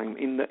diaphragm.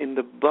 In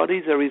the body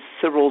there is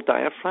several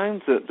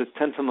diaphragms, the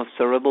tensum of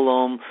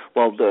cerebellum,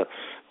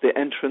 the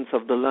entrance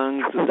of the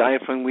lungs, the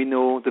diaphragm we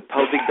know, the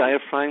pelvic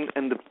diaphragm,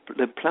 and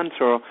the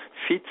plantar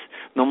feet.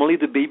 Normally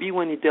the baby,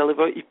 when he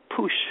delivers, he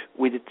push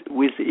with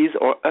his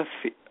or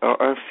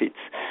her feet.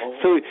 Oh.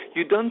 So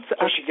you don't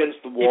push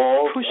against the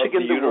wall push of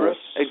against the uterus.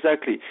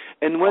 Exactly.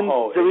 And when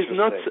there is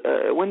not,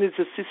 when it's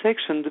a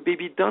C-section, the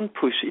baby don't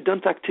push. He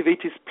don't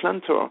activate his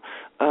plantar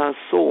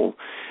sole.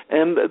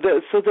 And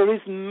so there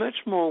is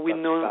much more we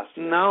know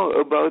now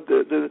about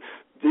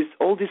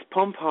all these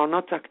pumps are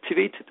not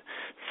activated.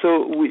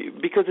 So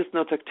because it's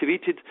not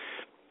activated,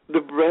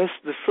 the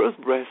first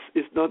breath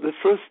is not the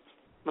first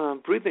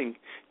breathing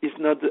has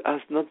not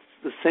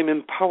the same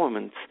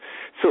empowerment.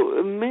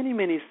 So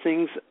many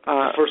things.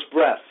 The first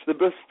breath. The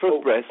first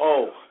breath.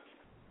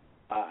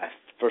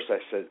 First I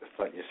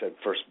thought you said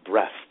first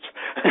breast.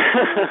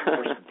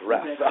 First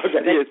breath.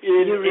 Okay. Yes.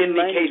 In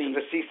the case of a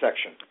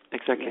C-section.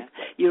 Exactly. Yeah.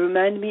 You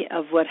remind me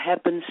of what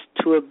happens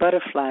to a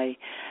butterfly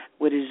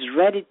when it is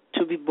ready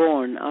to be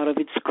born out of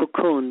its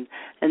cocoon,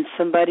 and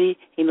somebody,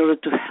 in order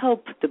to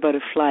help the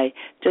butterfly,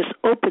 just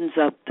opens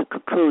up the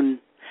cocoon,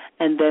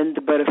 and then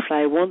the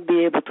butterfly won't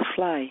be able to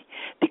fly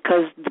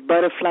because the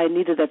butterfly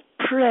needed that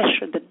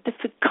pressure, the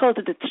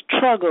difficulty, the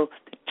struggle,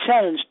 the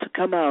challenge to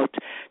come out,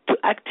 to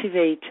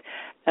activate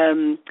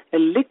a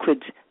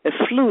liquid, a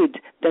fluid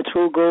that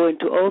will go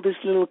into all these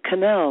little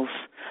canals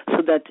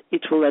so that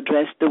it will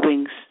address the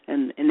wings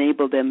and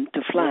enable them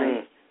to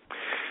fly.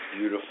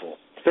 Beautiful.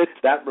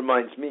 That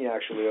reminds me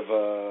actually of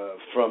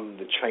from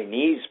the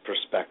Chinese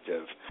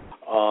perspective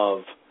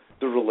of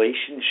the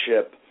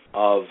relationship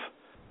of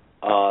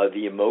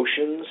the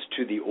emotions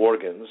to the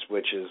organs,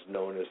 which is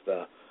known as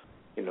the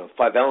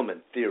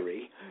 5-element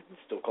theory.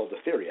 It's still called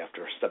a theory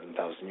after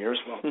 7,000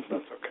 years. Well, that's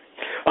okay.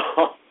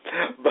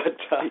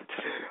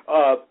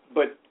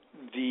 But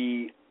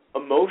the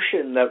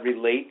emotion that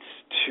relates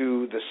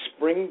to the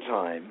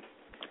springtime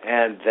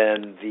and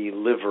then the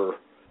liver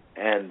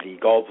and the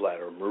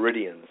gallbladder,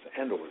 meridians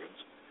and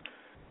organs,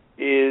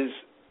 is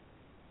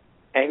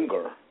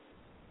anger.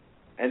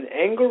 And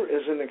anger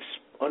isn't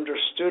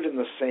understood in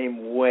the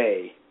same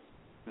way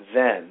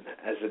then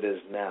as it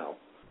is now.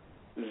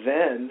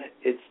 Then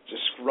it's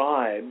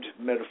described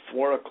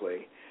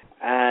metaphorically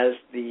as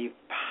the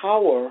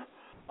power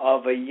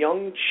of a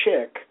young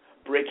chick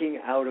breaking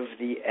out of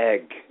the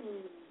egg.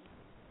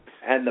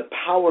 And the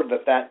power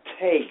that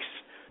takes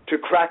to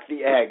crack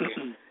the egg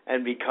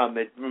and become,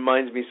 it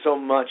reminds me so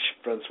much,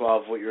 Francois,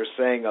 of what you're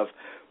saying of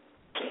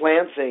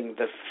planting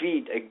the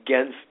feet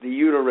against the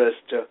uterus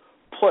to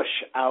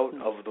push out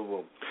of the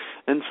womb.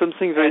 And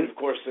something very... And, of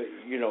course,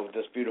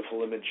 this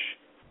beautiful image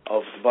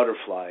of the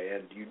butterfly,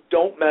 and you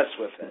don't mess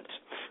with it.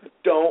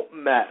 Don't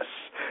mess.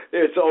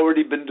 It's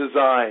already been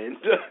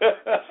designed.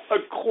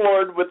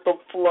 Accord with the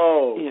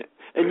flow. Yeah.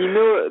 And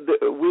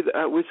with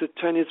the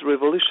Chinese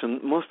Revolution,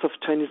 most of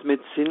Chinese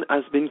medicine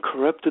has been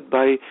corrupted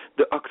by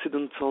the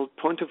Occidental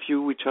point of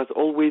view, which has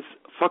always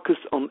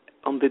focused on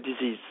the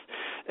disease.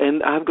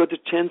 And I've got a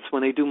chance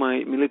when I do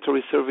my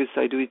military service,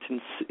 I do it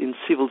in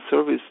civil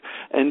service,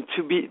 and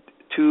to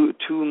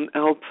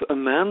help a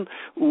man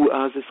who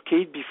has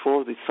escaped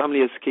before, his family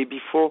escaped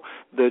before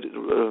the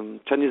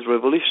Chinese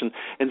Revolution,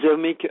 and they'll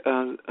make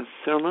a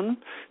sermon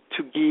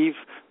to give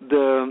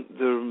the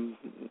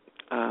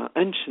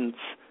ancients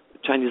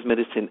Chinese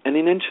medicine. And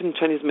in ancient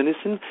Chinese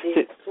medicine, they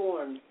have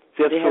sworn.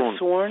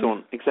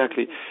 Sworn,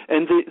 exactly.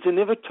 And they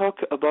never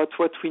talk about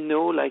what we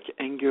know, like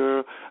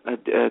anger,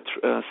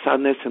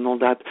 sadness, and all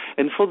that.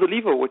 And for the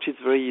liver, which is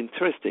very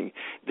interesting,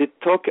 they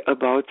talk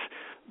about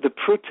the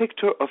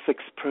protector of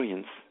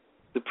experience.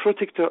 The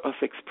protector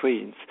of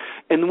experience.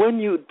 And when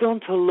you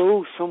don't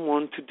allow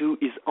someone to do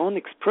his own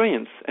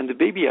experience, and the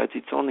baby has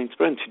its own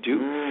experience to do,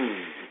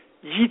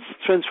 it's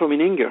transformed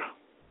in anger.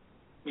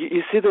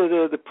 You see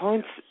the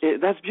point?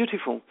 That's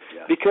beautiful.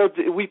 Yeah. Because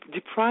we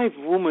deprive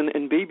women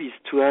and babies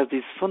to have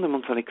this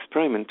fundamental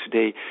experiment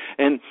today.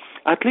 And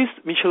at least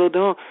Michel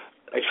Audin...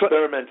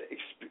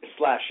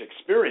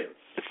 Experiment/experience.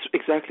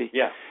 Exactly.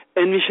 Yeah.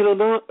 And Michel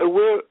Audin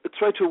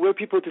try to aware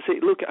people to say,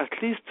 look,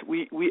 at least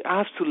we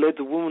have to let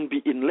the woman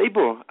be in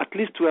labor, at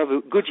least to have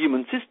a good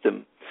human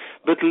system.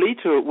 But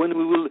later, when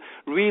we will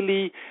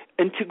really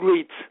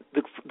integrate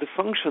the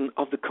function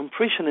of the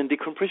compression and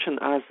decompression,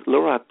 as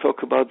Laura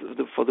talked about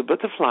for the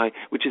butterfly,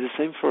 which is the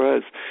same for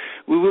us,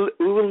 we will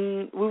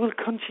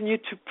continue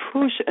to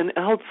push and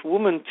help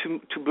women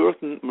to birth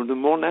the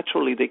more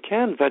naturally they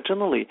can,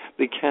 vaginally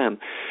they can.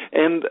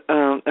 And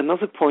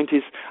another point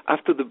is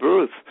after the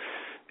birth.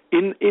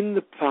 In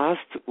the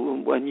past,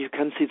 when you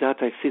can see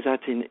that, I see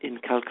that in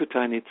Calcutta,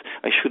 and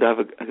I should have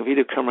a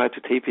video camera to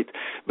tape it.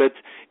 But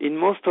in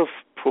most of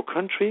poor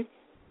country,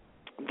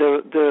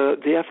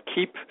 they have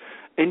keep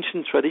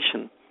ancient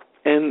tradition,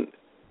 and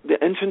the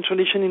ancient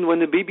tradition in when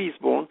the baby is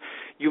born,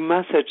 you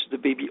massage the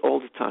baby all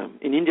the time.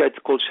 In India, it's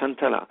called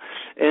Shantala,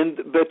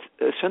 but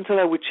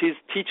Shantala, which is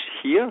teach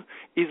here,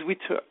 is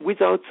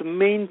without the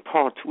main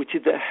part, which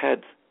is the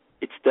head.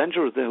 It's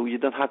dangerous, though. You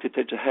don't have to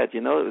touch the head,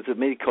 it's a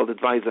medical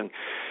advising.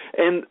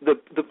 And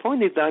the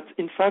point is that,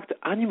 in fact,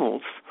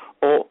 animals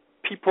or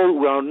people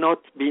who are not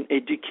being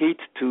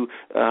educated to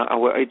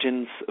our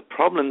agents'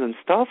 problems and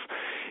stuff,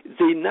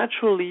 they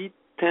naturally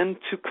tend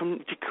to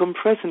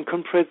decompress and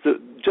compress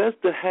just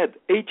the head.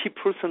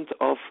 80%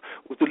 of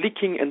the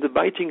licking and the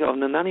biting of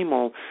an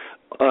animal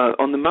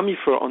on the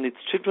mammifer, on its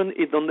children,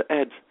 is on the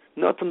head,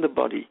 not on the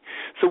body.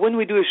 So when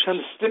we do a shunt...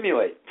 To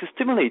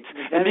stimulate.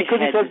 And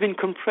because it has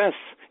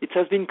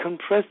been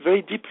compressed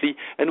very deeply,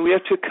 and we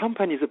have to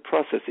accompany the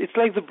process. It's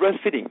like the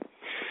breastfeeding.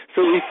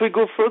 So if we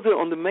go further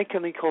on the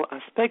mechanical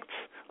aspects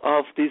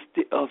of this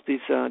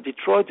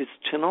Detroit, this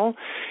channel,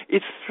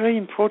 it's very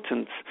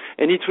important,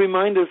 and it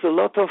reminds us a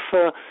lot of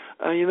a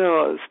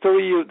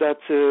story that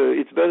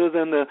it's better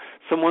than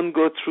someone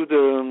go through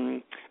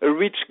a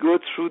rich go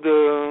through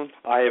the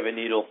eye of a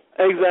needle.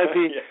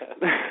 Exactly.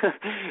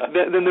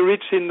 Than the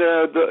rich in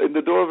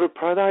the door of a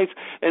paradise.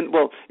 And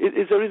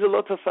there is a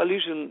lot of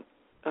allusion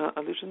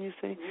you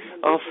say,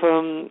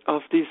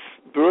 of this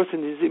birth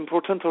and this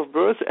importance of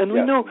birth. And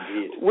we know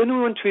indeed. When we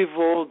want to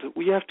evolve,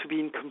 we have to be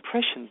in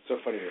compression. So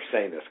funny you're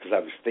saying this, because I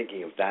was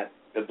thinking of that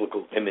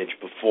biblical image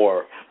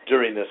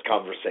during this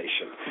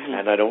conversation,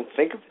 and I don't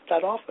think of it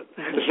that often.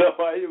 So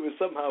it was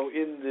somehow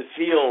in the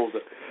field.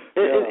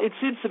 It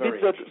seems a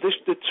bit that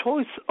the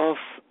choice of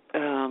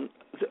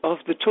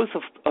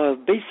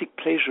basic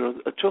pleasure,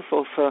 a choice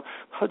of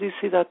how do you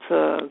say that,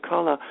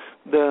 Carla?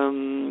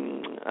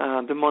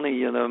 The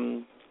money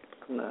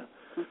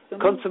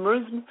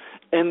consumerism,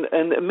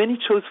 and many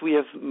choices we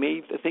have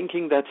made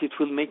thinking that it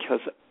will make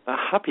us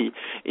happy.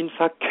 In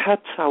fact,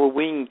 cut our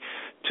wing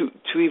to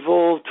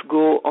evolve, to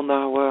go on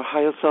our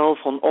higher self,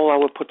 on all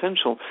our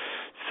potential.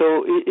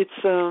 So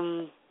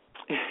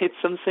it's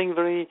something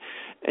very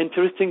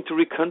interesting to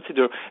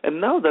reconsider.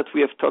 And now that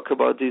we have talked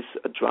about this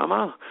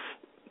drama,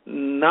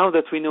 now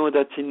that we know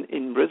that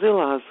in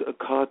Brazil, as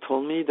Carla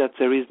told me, that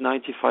there is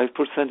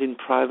 95% in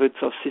private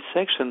of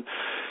C-section,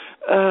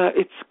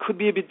 it could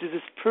be a bit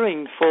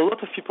despairing for a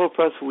lot of people,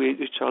 perhaps,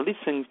 which are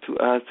listening to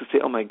us, to say,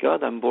 "Oh my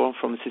God, I'm born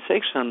from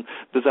C-section,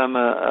 because I'm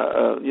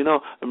a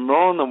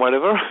moron or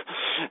whatever."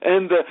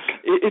 And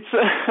it's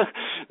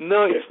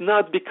no, it's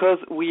not, because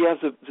we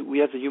have a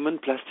human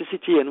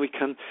plasticity, and we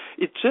can.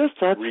 It's just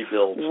that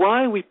rebuild.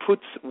 Why we put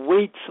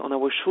weight on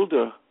our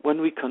shoulder when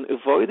we can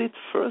avoid it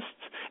first,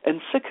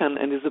 and second,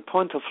 and is the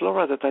point of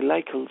Laura that I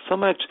like so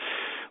much.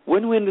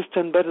 When we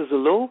understand better the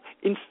law,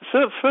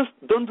 first,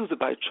 don't do the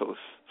bad choice.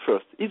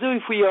 First, either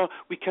if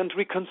we can't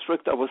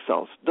reconstruct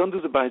ourselves, don't do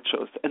the bad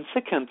choice. And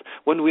second,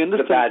 when we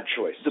understand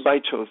the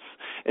bad choice.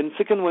 And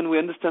second, when we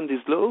understand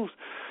these laws,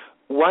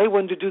 why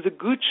want to do the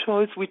good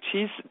choice, which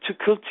is to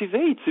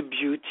cultivate the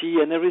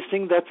beauty and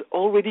everything that's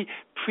already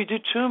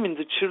predetermined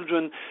the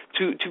children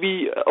to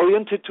be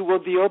oriented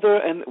toward the other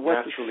and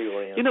what naturally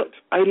oriented.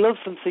 I love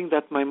something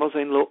that my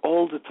mother-in-law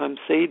all the time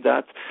say,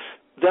 that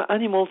the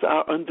animals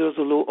are under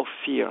the law of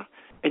fear,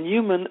 and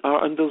humans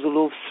are under the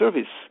law of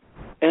service.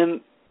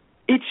 And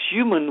each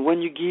human,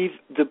 when you give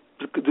the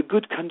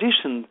good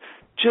condition,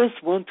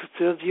 just want to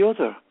serve the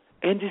other.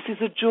 And this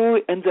is a joy,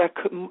 and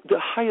the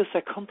highest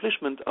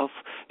accomplishment of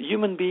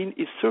human being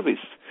is service.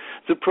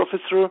 The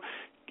professor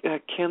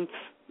Kent,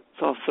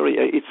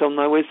 it's on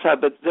my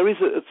website, but there is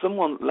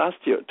someone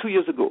 2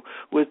 years ago,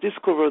 who has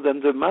discovered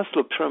that the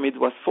Maslow pyramid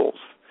was false.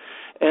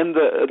 And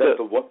the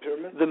what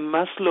pyramid? The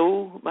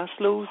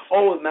Maslow's.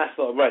 Oh,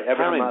 Maslow, right?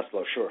 Abraham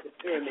Maslow, sure.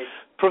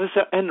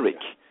 Professor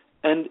Kenrick.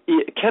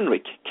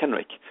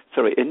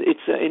 Sorry, and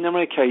it's in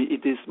America.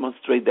 It is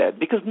demonstrated that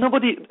because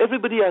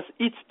everybody has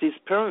eats these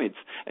pyramids,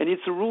 and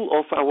it's a rule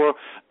of our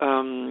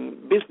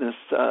business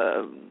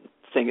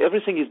thing.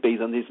 Everything is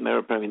based on this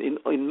mirror pyramid,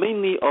 in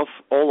mainly of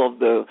all of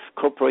the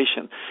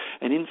corporation,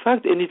 and in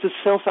fact, and it's a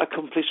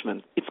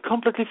self-accomplishment. It's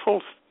completely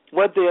false.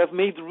 What they have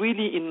made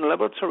really in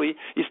laboratory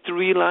is to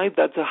realize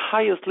that the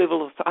highest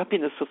level of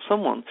happiness of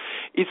someone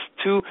is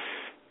to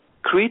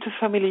create a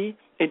family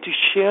and to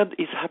share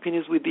his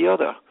happiness with the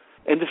other.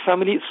 And the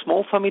family,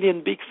 small family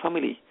and big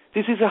family.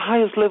 This is the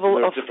highest level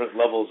of... different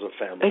levels of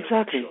family.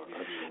 Exactly. Sure,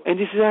 and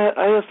this is the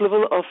highest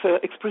level of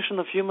expression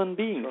of human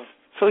beings. Sure.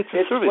 So it's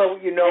a service. Well,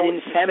 you know, and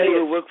in family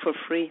we work for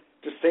free.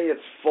 To say it's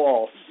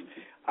false,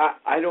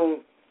 I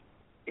don't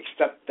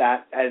accept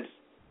that as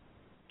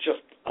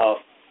just a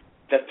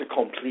fait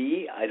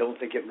accompli. I don't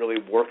think it really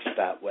works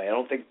that way. I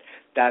don't think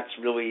that's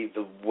really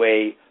the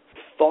way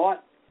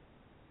thought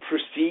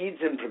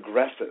proceeds and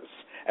progresses.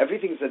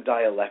 Everything's a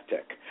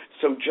dialectic.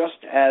 So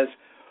just as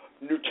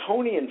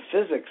Newtonian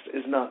physics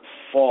is not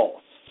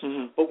false,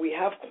 but we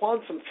have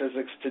quantum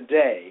physics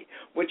today,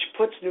 which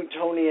puts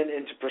Newtonian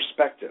into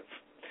perspective.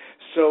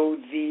 So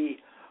the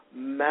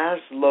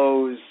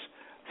Maslow's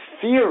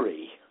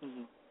theory,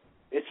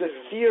 it's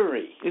a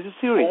theory. It's a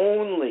theory.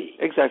 Only.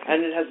 Exactly.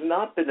 And it has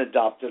not been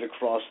adopted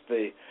across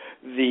the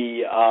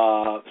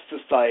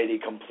society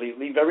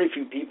completely. Very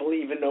few people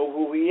even know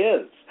who he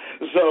is.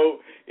 So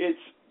it's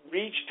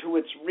reached who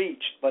it's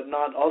reached, but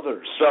not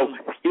others. So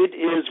it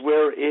is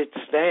where it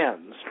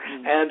stands.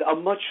 And a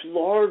much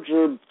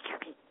larger,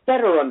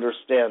 better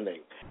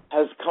understanding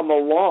has come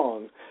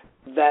along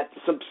that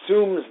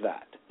subsumes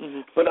that.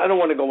 But I don't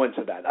want to go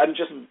into that. I'm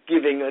just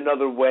giving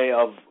another way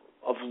of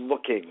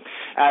looking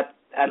at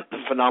the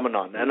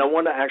phenomenon. And I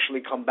want to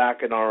actually come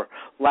back in our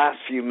last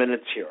few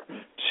minutes here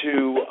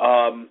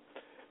to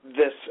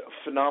this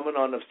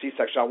phenomenon of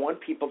C-section. I want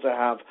people to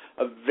have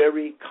a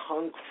very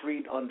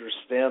concrete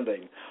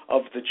understanding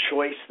of the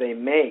choice they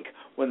make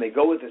when they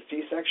go with a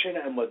C-section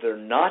and what they're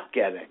not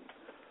getting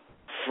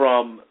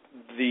from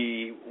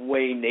the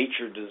way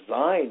nature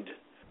designed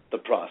the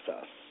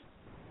process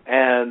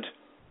and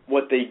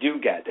what they do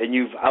get. And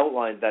you've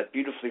outlined that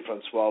beautifully,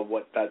 Francois,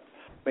 what that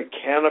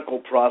mechanical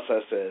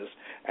process is,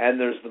 and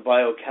there's the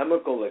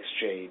biochemical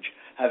exchange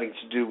having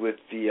to do with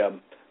the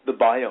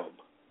biome.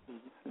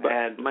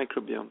 And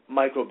microbiome,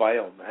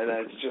 and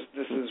it's just,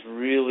 this is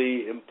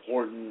really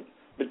important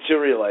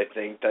material, I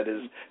think, that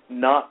is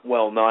not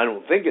well known. I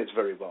don't think it's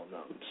very well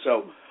known.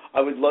 So I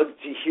would love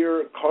to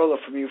hear, Carla,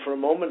 from you for a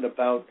moment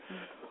about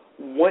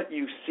what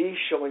you see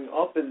showing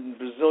up in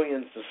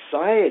Brazilian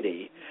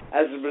society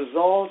as a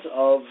result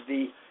of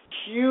the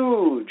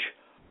huge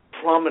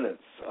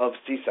prominence of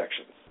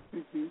C-sections.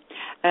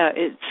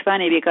 It's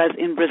funny because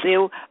in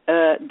Brazil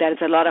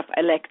there's a lot of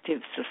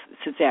elective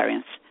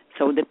cesareans.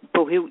 So the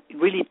people who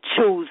really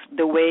choose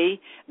the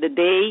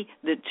day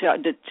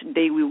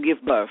they will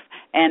give birth.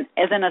 And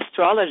as an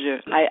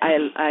astrologer,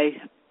 I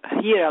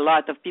hear a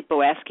lot of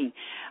people asking,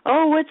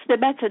 "Oh, what's the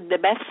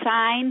best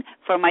sign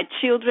for my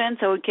children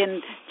so we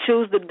can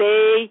choose the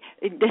day?"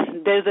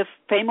 There's a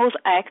famous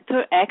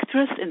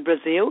actress in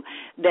Brazil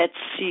that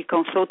she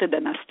consulted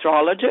an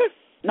astrologer,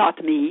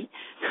 not me,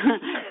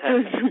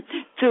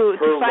 to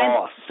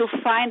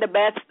find the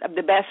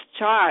best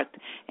chart.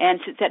 And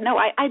she said, "No,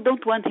 I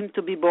don't want him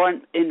to be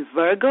born in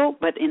Virgo,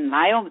 but in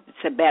Lion.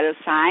 It's a better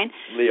sign."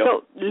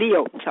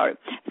 Leo, sorry.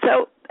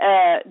 So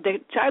the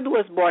child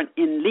was born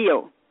in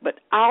Leo, but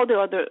all the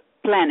other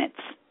planets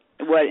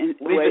were in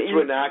Leave it to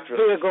an actress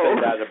Virgo. to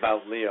say that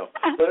about Leo.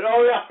 But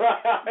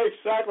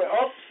exactly.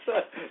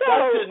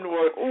 That didn't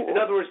work. In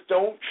other words,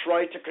 don't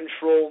try to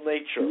control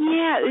nature.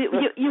 Yeah,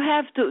 you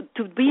have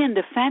to be in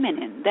the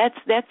feminine.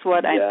 That's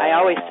what I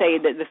always say.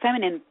 That the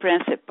feminine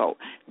principle.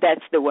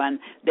 That's the one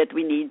that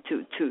we need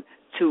to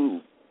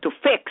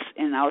fix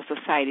in our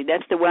society.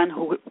 That's the one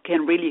who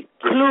can really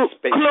close.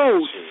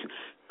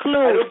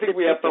 I don't think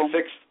we have to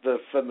fix the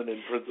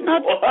feminine principle. The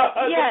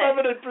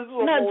feminine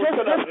principle is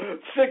going to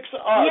fix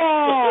us.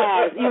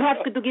 Yeah, you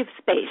have to give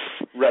space.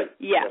 Right.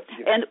 Yeah,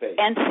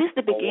 and since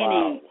the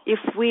beginning, if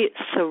we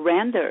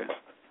surrender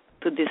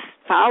to this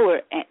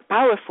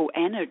powerful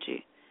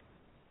energy,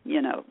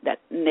 that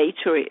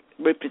nature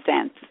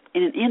represents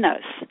in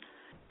us,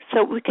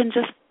 so we can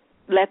just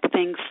let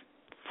things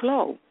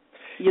flow.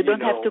 You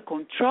don't have to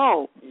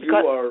control.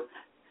 Because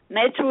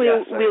nature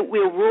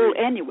will rule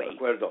anyway.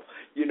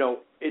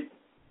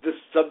 The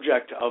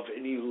subject of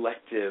an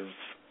elective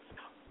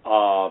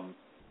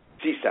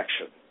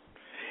C-section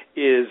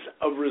is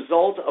a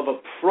result of a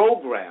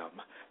program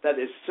that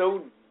is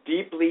so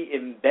deeply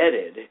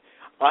embedded,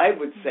 I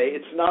would say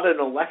it's not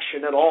an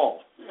election at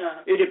all.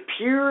 It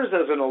appears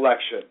as an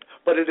election,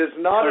 but it is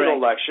not an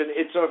election.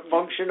 It's a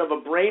function of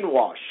a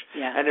brainwash.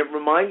 Yeah. And it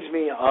reminds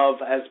me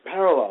of, as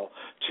parallel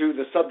to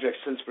the subject,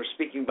 since we're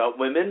speaking about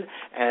women,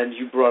 and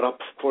you brought up,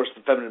 of course,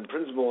 the feminine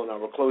principle in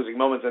our closing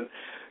moments, and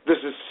This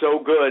is so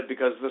good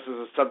because this is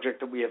a subject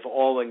that we have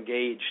all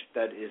engaged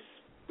that is,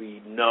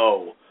 we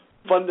know,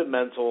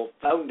 fundamental,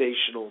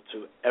 foundational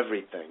to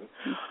everything,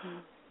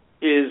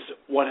 is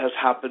what has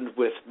happened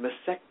with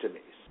mastectomies.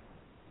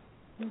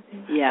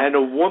 Yeah. And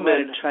a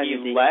woman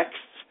elects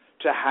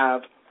to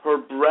have her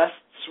breasts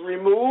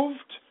removed.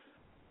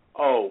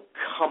 Oh,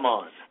 come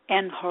on.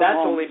 And hormones.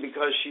 That's only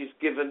because she's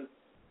given...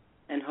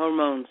 And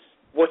hormones.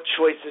 What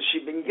choice has she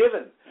been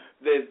given?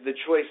 The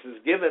choice is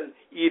given,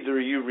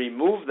 either you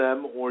remove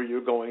them or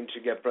you're going to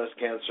get breast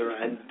cancer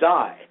and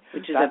die.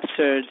 Which is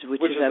absurd.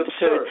 Which is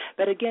absurd.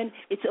 But again,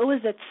 it's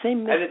always that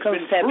same misconception.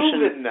 And it's been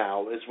proven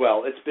now as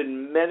well. It's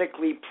been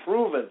medically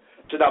proven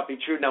to not be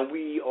true. Now,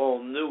 we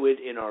all knew it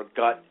in our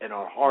gut and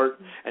our heart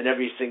and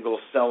every single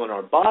cell in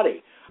our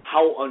body,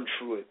 how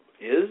untrue it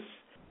is.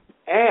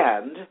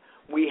 And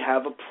we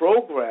have a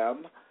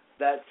program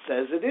that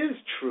says it is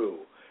true.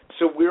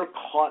 So we're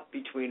caught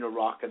between a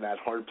rock and that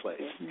hard place.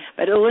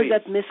 But always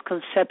that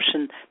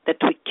misconception that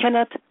we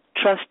cannot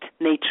trust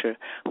nature.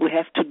 We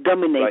have to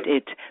dominate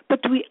it.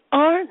 But we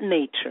are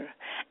nature.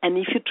 And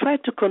if you try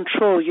to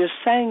control, you're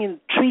signing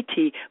a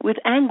treaty with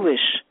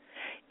anguish.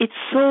 It's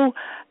so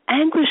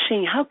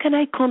anguishing. How can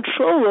I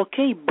control?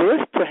 Okay,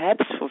 birth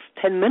perhaps for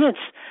 10 minutes.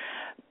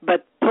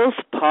 But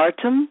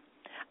postpartum,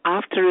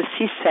 after a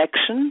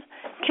C-section,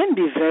 can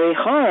be very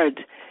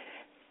hard.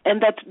 And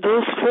that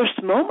those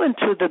first moments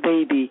with the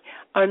baby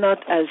are not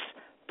as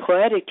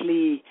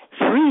poetically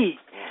free.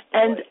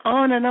 And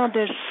on.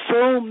 There's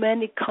so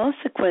many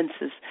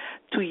consequences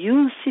to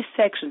use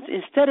C-sections.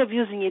 Instead of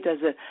using it as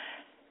an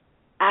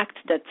act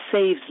that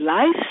saves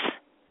lives,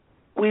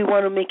 we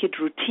want to make it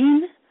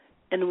routine,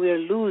 and we're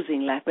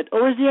losing life. But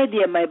always the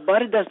idea, my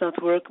body does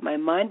not work, my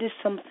mind is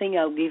something,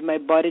 I'll give my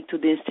body to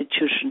the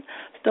institution.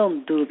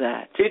 Don't do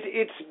that.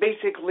 It's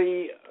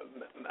basically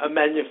a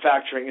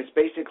manufacturing. It's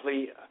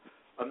basically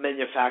a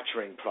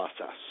manufacturing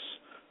process.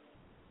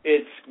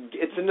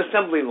 It's an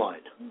assembly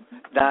line.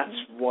 That's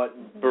what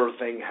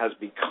birthing has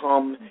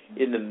become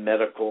in the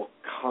medical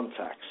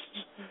context.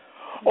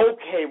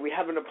 Okay, we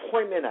have an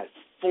appointment at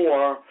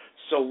 4,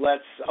 so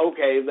let's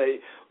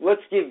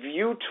give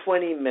you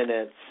 20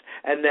 minutes,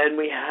 and then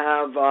we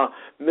have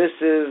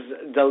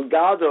Mrs.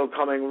 Delgado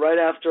coming right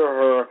after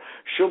her.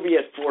 She'll be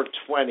at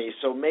 4:20,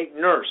 so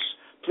nurse,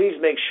 please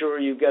make sure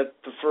you get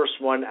the first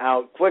one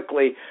out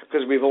quickly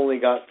because we've only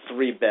got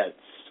 3 beds.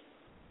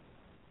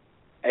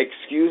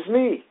 Excuse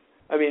me?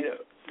 I mean,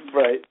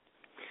 right,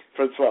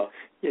 Francois?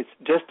 Yes,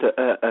 just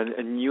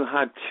a new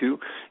hack too.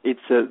 It's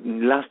a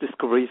last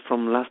discovery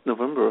from last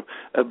November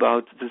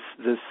about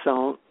the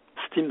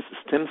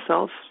stem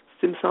cells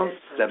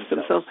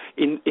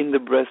in the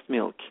breast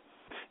milk.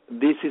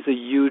 This is a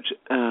huge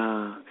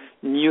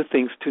new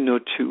things to know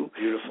too.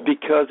 Beautiful.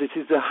 Because it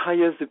is the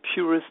highest, the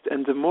purest,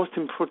 and the most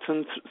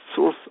important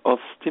source of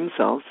stem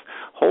cells.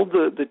 All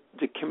the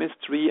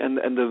chemistry and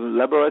the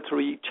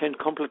laboratory change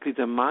completely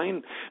their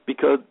mind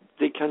because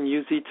they can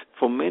use it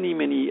for many,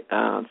 many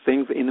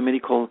things in the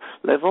medical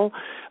level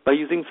by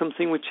using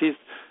something which is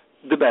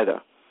the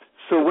better.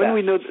 So when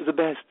we know the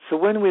best, so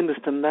when we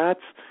understand that,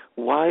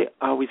 why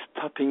are we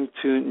stopping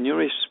to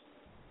nourish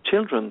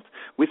children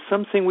with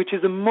something which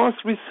is the most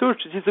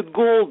researched? It is the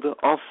gold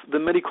of the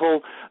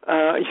medical,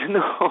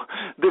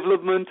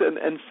 development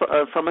and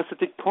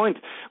pharmaceutic point.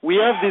 We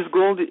have this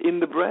gold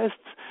in the breast,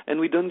 and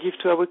we don't give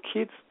to our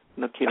kids.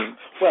 Not kidding.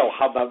 Well,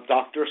 how about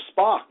Dr.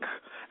 Spock?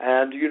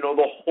 And,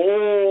 the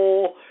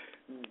whole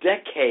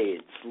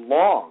decades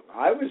long.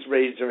 I was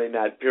raised during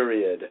that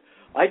period.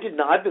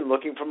 I've been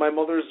looking for my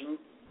mother's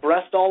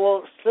breast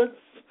all since,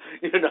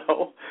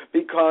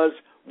 because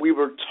we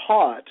were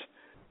taught,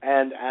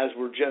 and as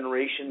were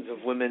generations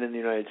of women in the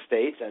United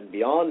States and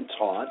beyond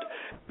taught,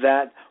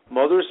 that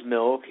mother's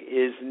milk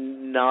is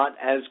not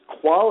as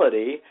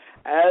quality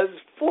as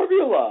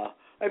formula.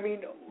 I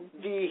mean,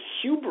 the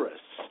hubris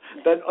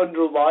that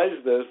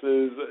underlies this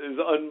is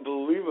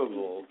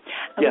unbelievable.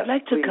 I would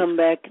like to come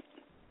back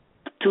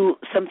to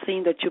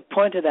something that you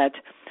pointed at.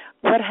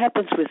 What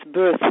happens with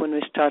birth when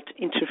we start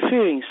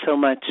interfering so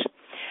much?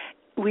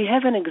 We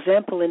have an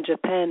example in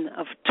Japan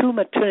of 2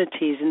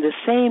 maternities in the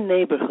same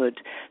neighborhood,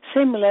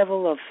 same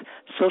level of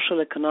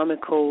social,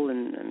 economical,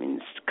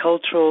 and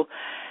cultural,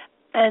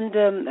 and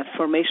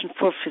formation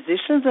for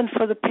physicians and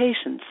for the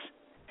patients.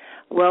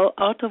 Well,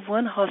 out of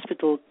one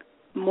hospital,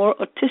 more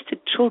autistic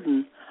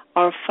children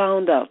are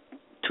found out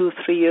 2-3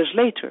 years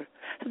later.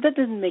 So that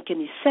doesn't make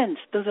any sense.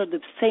 Those are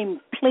the same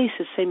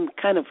places, same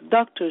kind of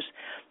doctors.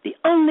 The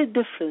only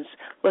difference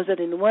was that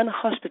in one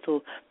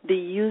hospital, they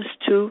used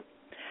to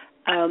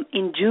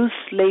induce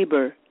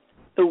labor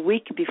a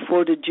week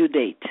before the due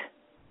date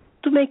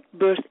to make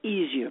birth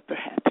easier,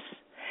 perhaps.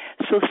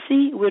 So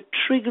see, we're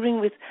triggering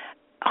with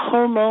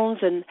hormones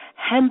and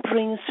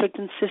hampering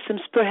certain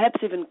systems,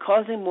 perhaps even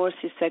causing more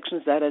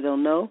C-sections, that I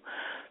don't know.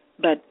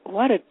 But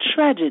what a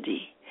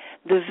tragedy.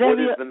 What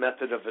is the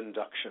method of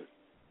inducement?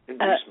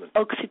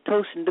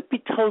 Oxytocin, the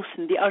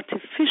Pitocin, the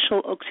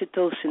artificial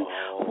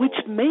oxytocin, which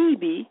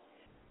maybe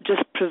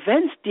just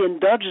prevents the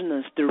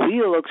endogenous, the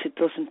real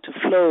oxytocin to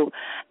flow,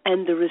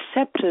 and the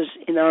receptors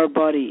in our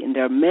body, and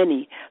there are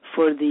many,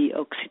 for the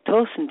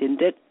oxytocin,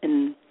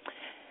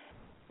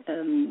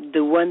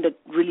 the one that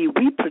really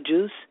we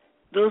produce,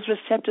 those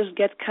receptors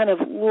get kind of,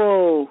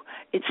 whoa,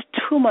 it's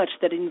too much,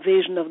 that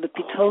invasion of the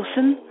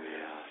pitocin,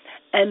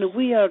 and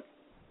we are,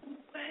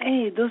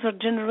 those are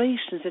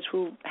generations that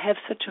will have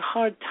such a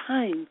hard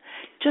time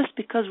just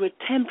because we're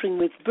tampering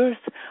with birth,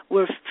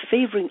 we're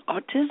favoring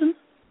autism.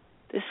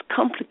 This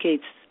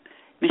complicates.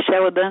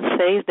 Michel Odan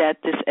says that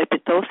this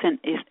epitocin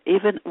is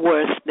even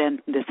worse than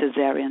the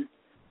cesarean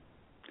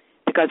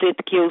because it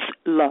kills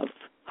love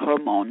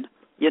hormone.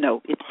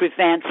 It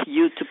prevents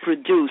you to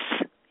produce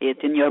it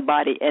in your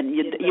body, and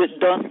you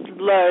don't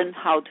learn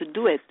how to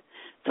do it.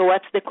 So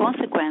what's the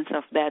consequence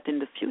of that in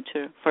the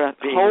future for a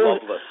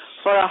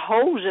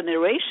whole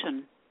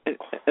generation?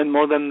 And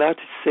more than that,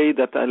 say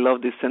that I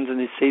love this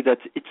sentence. Say that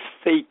it's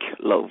fake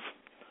love.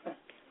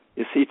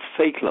 You see, it's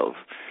fake love.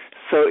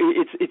 So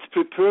it's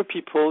prepare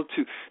people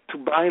to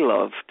buy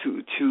love,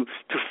 to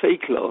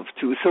fake love,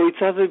 so it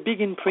has a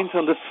big imprint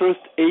on the first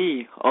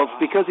A of,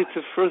 because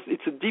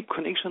it's a deep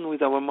connection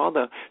with our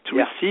mother to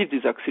receive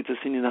this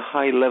oxytocin in a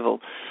high level.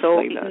 So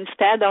like that.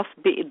 Instead of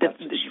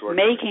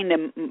making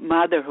the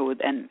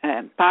motherhood and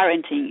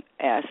parenting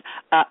as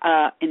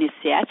an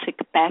initiatic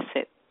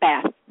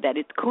path that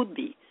it could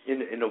be.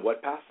 In a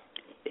what path?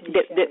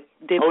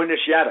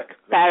 Initiatic.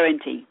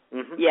 Parenting.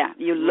 Mm-hmm. Yeah,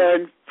 you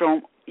learn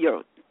from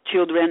your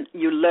children,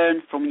 you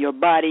learn from your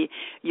body,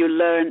 you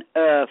learn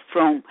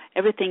from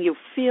everything you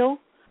feel,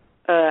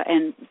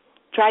 and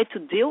try to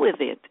deal with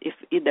it. If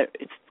either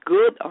it's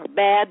good or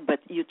bad, but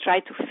you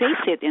try to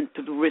face it and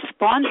to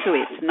respond to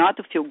it, not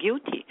to feel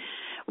guilty.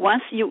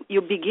 Once you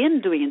begin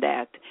doing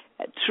that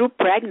through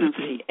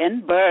pregnancy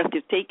and birth,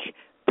 you take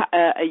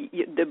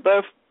the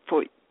birth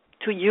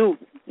to you,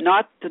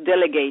 not to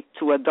delegate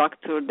to a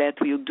doctor that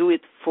will do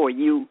it for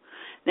you.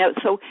 Now,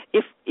 so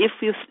if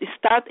you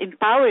start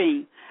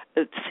empowering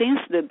since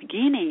the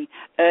beginning,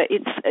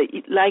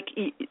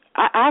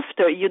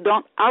 after you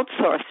don't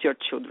outsource your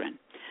children.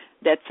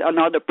 That's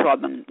another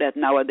problem that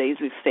nowadays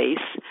we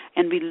face,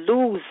 and we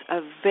lose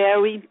a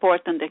very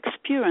important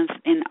experience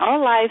in our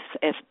lives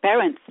as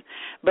parents,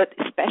 but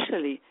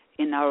especially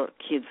in our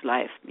kids'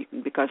 life,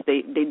 because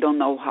they don't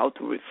know how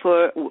to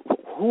refer,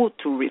 who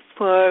to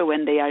refer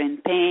when they are in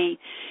pain,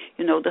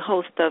 the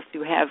whole stuff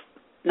you have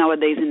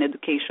nowadays in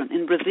education.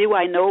 In Brazil,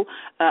 I know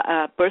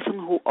a person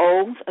who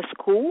owns a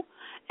school,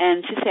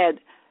 and she said,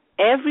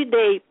 every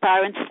day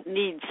parents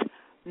need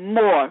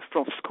more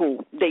from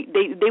school. They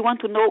want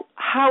to know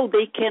how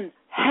they can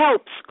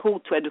help school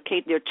to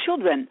educate their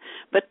children,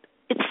 but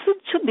it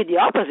should be the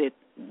opposite.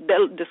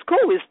 The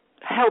school is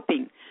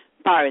helping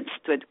parents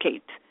to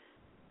educate.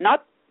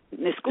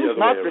 The school is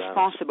not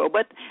responsible,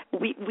 but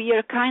we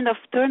are kind of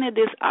turning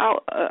this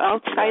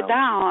upside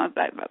down.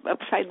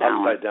 Upside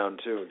down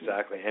too,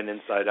 exactly, and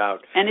inside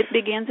out. And it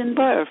begins in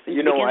birth. It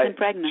begins in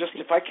pregnancy. Just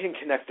if I can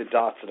connect the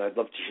dots, and I'd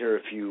love to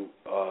hear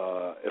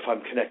if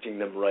I'm connecting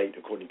them right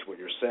according to what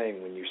you're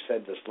saying. When you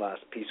said this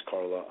last piece,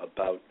 Carla,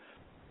 about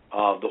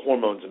the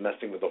hormones and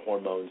messing with the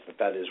hormones,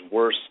 that is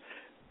worse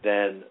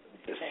than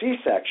the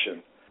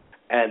C-section,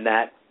 and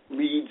that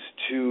leads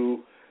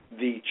to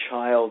the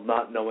child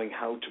not knowing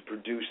how to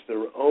produce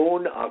their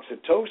own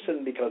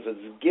oxytocin because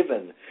it's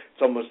given.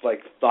 It's almost like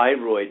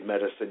thyroid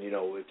medicine,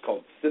 it's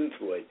called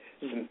Synthroid,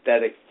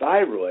 synthetic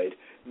thyroid.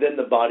 Then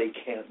the body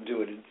can't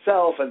do it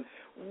itself. And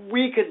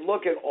we could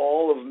look at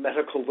all of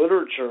medical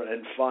literature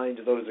and find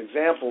those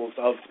examples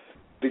of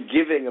the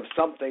giving of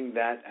something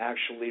that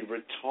actually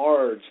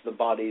retards the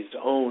body's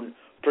own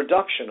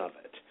production of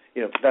it.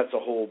 That's a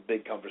whole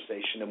big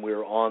conversation, and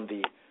we're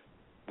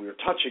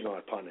touching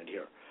upon it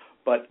here.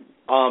 But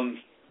I'm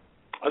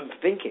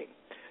thinking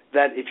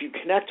that if you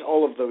connect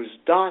all of those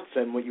dots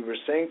and what you were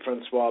saying,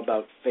 Francois,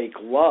 about fake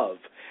love,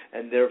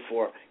 and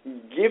therefore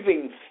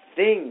giving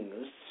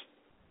things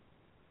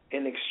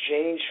in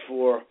exchange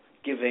for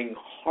giving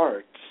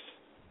hearts,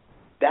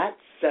 that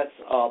sets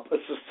up a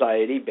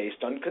society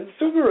based on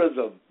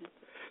consumerism.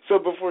 So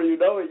before you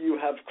know it, you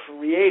have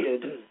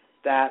created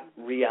that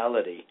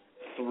reality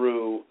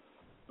through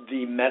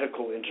the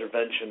medical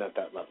intervention at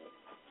that level.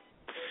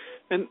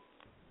 And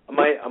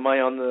Am I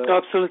on the...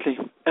 Absolutely.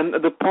 And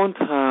the point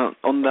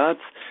on that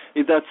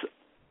is that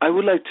I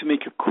would like to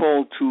make a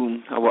call to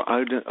our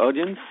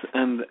audience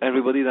and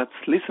everybody that's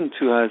listened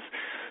to us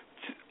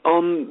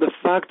on the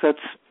fact that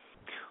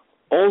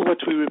all what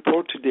we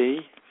report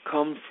today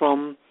come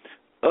from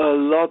a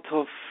lot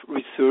of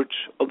research,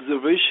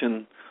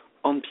 observation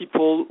on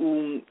people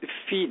who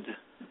feed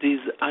this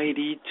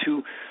idea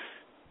to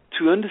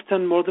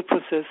understand more the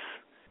process.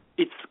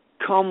 It's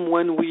come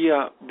when we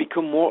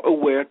become more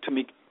aware to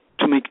make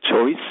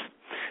choice,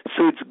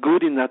 so it's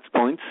good in that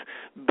point.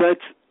 But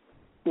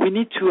we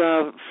need to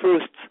have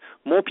first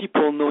more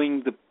people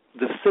knowing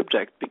the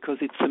subject, because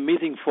it's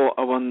amazing for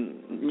our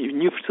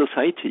new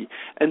society.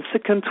 And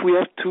second, we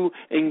have to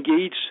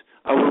engage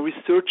our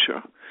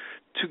researcher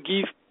to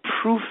give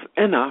proof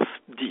enough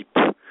deep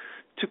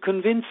to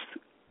convince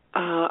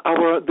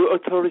the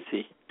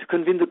authority, to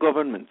convince the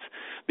government,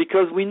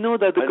 because we know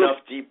that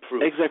deep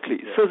proof. Exactly.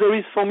 Yeah. So there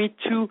is for me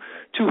two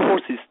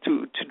horses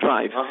to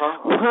drive.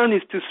 One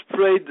is to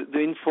spread the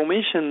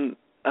information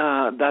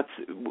that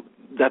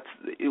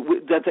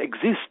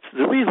exists,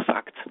 the real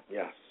fact.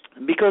 Yes.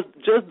 Because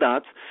just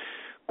that,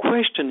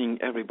 questioning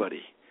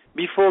everybody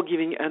before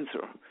giving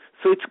answer.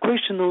 So it's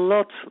question a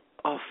lot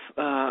of.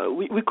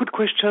 We could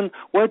question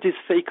what this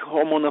fake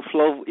hormone of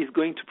love is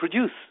going to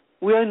produce.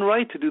 We are in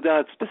right to do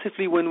that,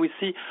 specifically when we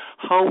see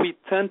how we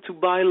tend to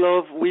buy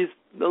love with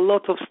a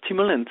lot of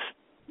stimulants,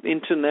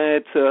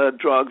 internet,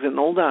 drugs, and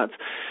all that.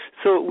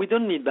 So we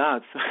don't need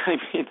that. I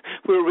mean,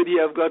 we already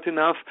have got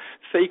enough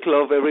fake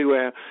love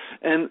everywhere.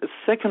 And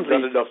secondly,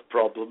 not enough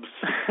problems.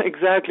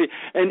 Exactly.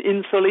 And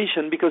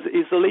isolation, because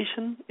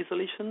isolement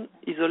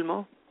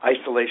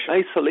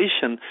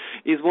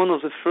is one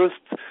of the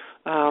first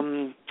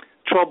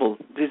trouble.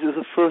 This is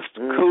the first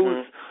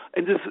cause,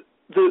 and this.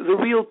 The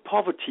real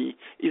poverty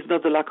is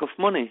not the lack of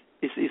money,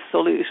 it's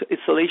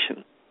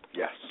isolation.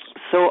 Yes.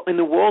 So in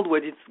a world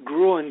where it's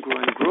grow and grow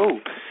and grow,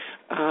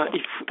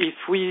 if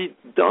we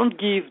don't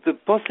give the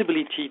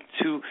possibility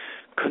to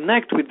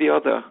connect with the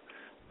other,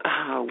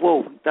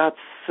 that's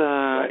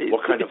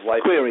what kind of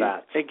life scary. is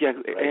that?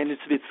 Exactly, right. And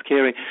it's a bit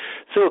scary.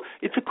 So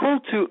it's a call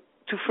to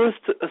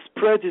first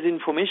spread this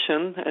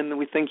information, and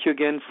we thank you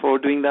again for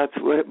doing that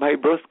by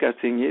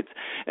broadcasting it.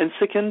 And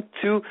second,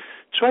 to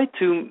try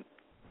to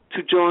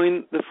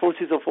join the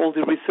forces of all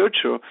the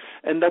researchers,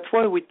 and that's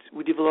why we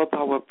develop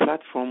our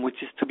platform, which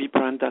is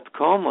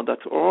tobeparent.com or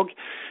 .org,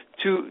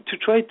 to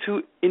try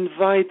to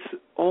invite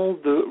all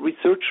the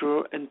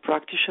researchers and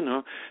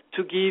practitioners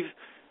to give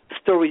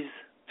stories,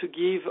 to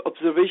give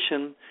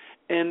observation,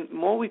 and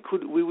more we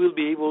will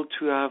be able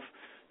to have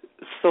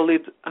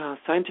solid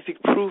scientific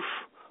proof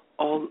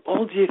on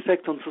all the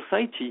effect on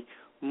society.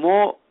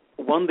 More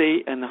one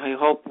day, and I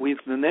hope with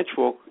the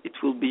network it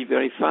will be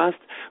very fast,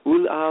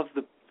 we'll have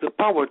the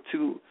power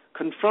to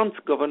confront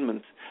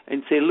governments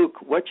and say,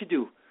 look, what you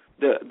do.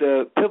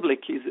 The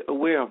public is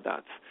aware of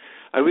that.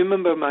 I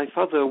remember my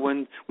father,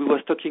 when we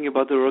was talking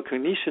about the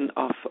recognition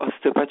of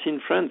osteopathy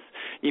in France,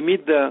 he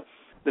met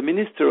the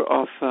Minister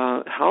of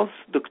Health,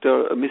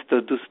 Mr.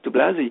 de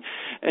Blasi,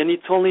 and he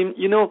told him,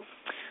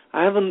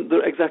 I haven't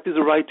exactly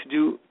the right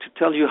to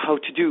tell you how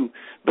to do,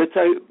 but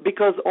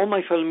because all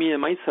my family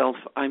and myself,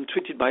 I'm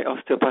treated by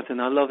osteopath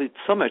and I love it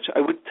so much, I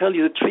would tell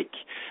you the trick.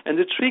 And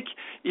the trick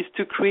is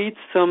to create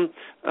some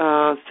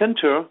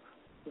center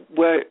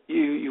where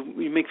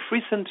you make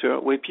free center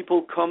where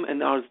people come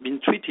and are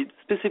being treated,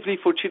 specifically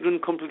for children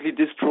completely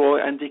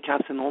destroyed,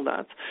 handicaps and all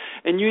that.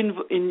 And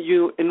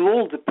you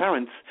enroll the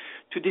parents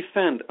to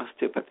defend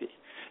osteopathy.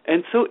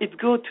 And so it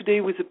goes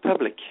today with the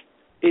public.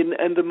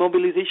 And the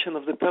mobilization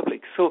of the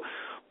public. So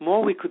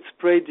more we could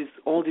spread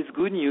all this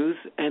good news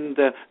and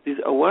this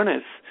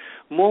awareness,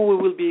 more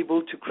we will be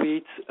able to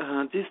create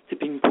this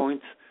tipping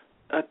point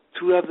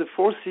to have the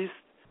forces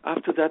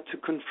after that to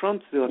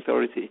confront the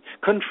authority.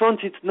 Confront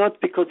it not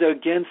because they're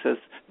against us,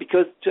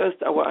 because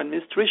just our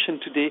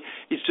administration today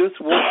is just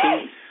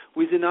working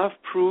with enough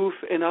proof,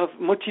 enough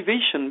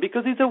motivation,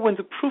 because either when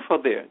the proof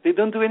are there, they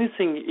don't do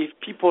anything if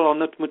people are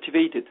not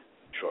motivated.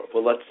 Sure.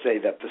 Well, let's say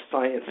that the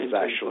science is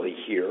actually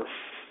here.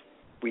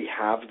 We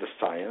have the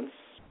science,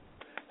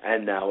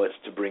 and now it's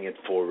to bring it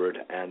forward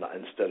and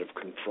instead of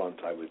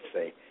confront, I would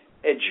say,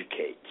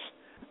 educate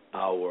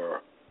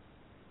our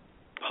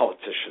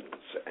politicians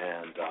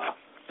and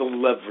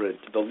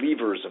the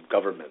levers of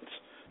government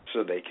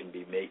so they can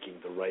be making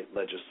the right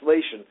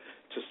legislation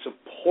to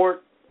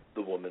support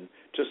the woman,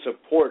 to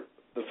support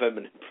the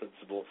feminine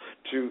principle,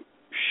 to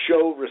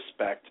show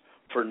respect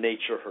for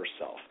nature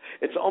herself.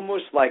 It's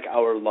almost like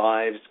our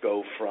lives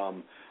go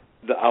from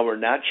our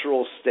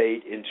natural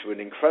state into an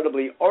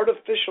incredibly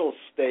artificial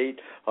state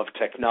of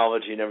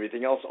technology and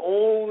everything else,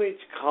 only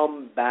to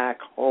come back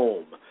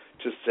home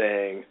to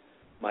saying,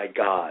 my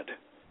God,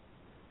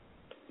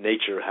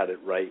 nature had it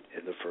right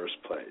in the first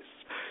place,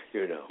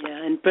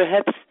 Yeah, and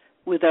perhaps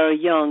with our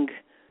young,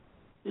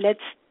 let's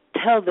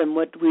tell them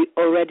what we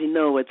already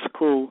know at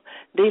school.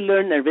 They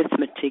learn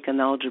arithmetic and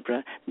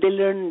algebra. They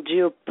learn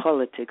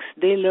geopolitics.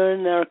 They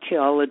learn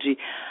archaeology,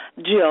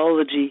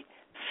 geology,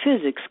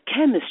 physics,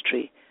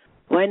 chemistry.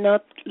 Why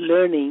not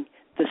learning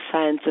the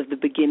science of the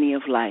beginning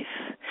of life?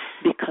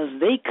 Because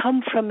they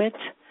come from it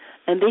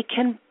and they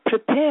can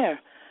prepare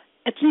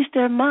at least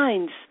their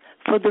minds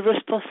for the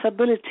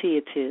responsibility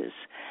it is.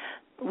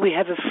 We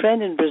have a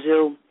friend in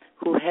Brazil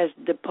who has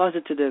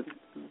deposited a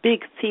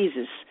big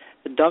thesis,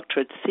 a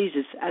doctorate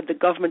thesis at the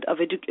government of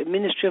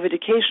Ministry of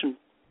Education,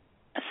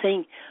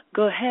 saying,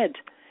 go ahead,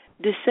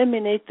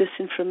 disseminate this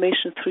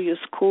information through your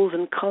schools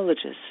and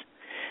colleges.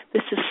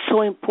 This is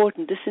so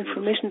important. This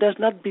information does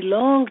not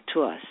belong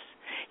to us.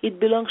 It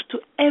belongs to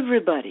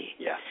everybody.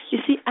 Yes. You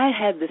see, I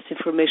had this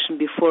information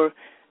before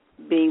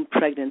being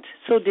pregnant.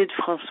 So did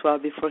Francois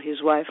before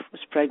his wife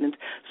was pregnant.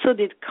 So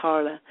did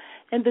Carla.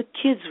 And the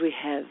kids we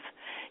have.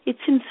 It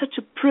seems such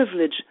a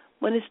privilege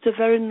when it's the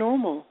very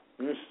normal.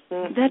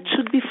 Mm-hmm. That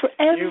should be for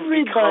everybody.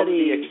 You become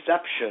the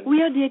exception.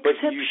 We are the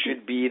exception. But you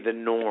should be the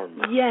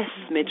norm. Yes,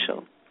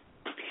 Mitchell.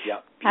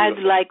 Yeah.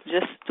 I'd like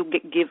just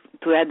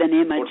to add an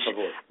image,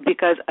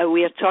 because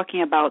we are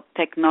talking about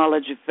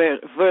technology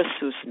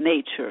versus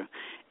nature,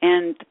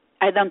 and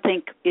I don't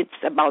think it's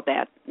about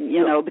that,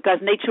 because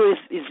nature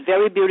is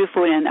very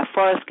beautiful, and a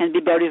forest can be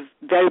very,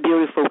 very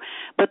beautiful.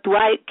 But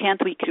why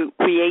can't we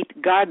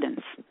create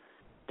gardens?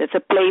 That's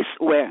a place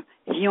where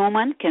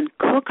human can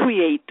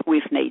co-create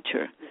with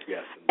nature.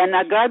 Yes. And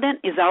a garden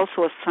is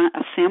also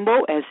a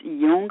symbol, as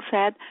Jung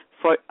said,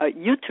 for a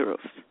uterus.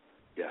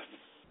 Yes.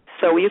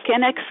 So you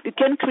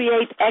can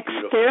create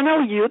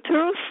external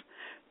uterus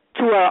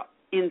to a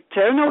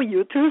internal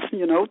uterus, to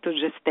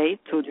gestate,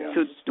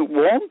 to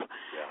womb,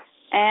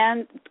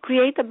 and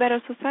create a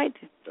better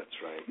society. That's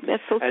right.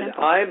 That's so and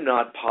simple. I'm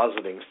not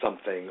positing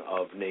something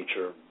of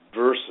nature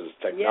versus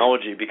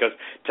technology, because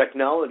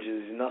technology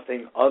is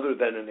nothing other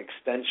than an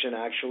extension,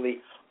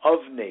 actually, of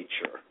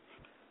nature,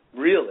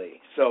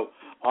 really. So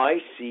I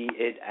see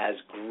it as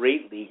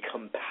greatly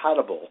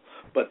compatible,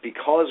 but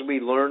because we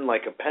learn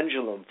like a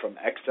pendulum from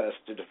excess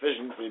to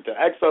deficiency to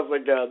excess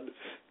again,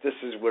 this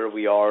is where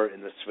we are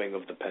in the swing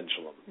of the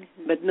pendulum.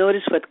 Mm-hmm. But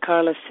notice what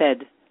Carla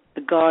said,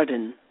 a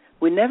garden.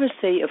 We never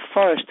say a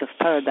forest of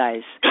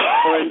paradise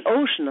or an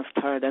ocean of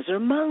paradise or a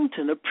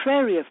mountain, a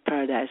prairie of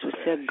paradise. We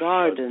say a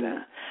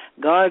garden,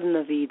 Garden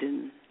of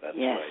Eden. That's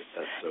yes. right.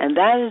 That's so and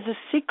true. that is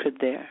the secret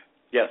there.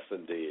 Yes,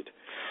 indeed.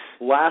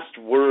 Last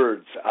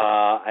words.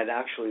 I'd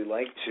actually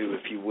like to,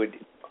 if you would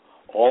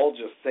all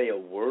just say a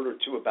word or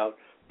two about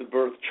the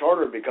Birth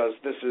Charter, because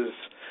this is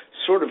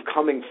sort of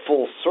coming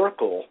full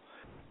circle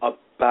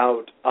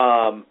about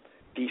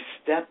the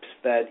steps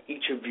that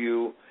each of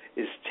you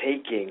is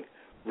taking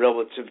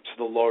relative to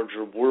the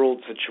larger world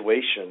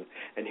situation.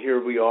 And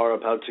here we are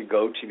about to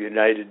go to the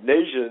United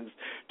Nations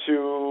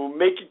to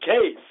make a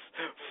case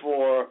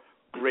for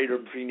greater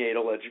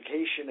prenatal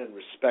education and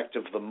respect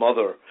of the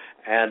mother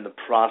and the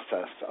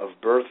process of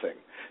birthing.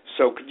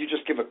 So could you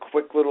just give a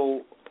quick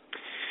little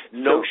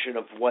notion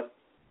of what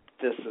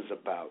this is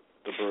about,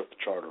 the Birth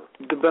Charter?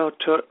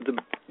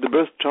 The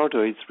Birth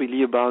Charter is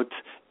really about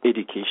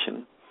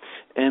education.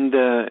 And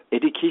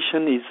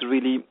education is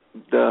really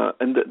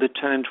the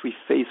challenge we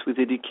face with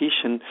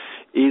education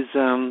is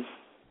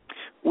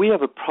we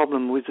have a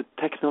problem with the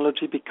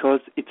technology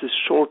because it's a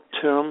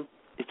short-term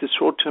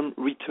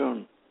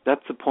return.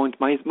 That's the point.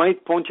 My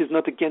point is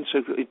not against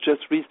it. It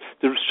just reads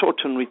the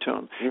short-term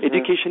return. Mm-hmm.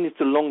 Education is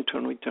the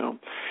long-term return.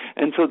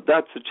 And so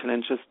that's a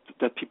challenge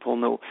that people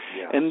know.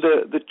 Yes. And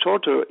the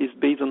Charter is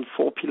based on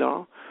 4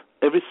 pillars.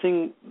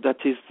 Everything that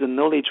is the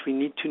knowledge we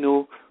need to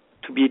know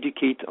to be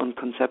educated on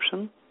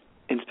conception,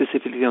 and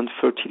specifically on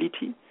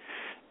fertility.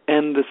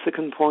 And the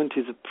second point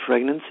is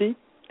pregnancy.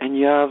 And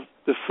you have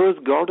the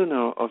first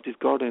gardener of this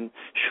garden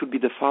should be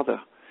the father,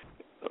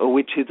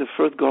 which is the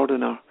first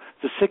gardener.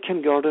 The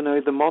second gardener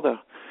is the mother.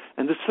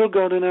 And the third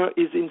gardener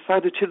is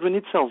inside the children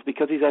itself,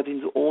 because he's at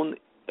his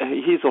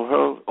or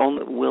her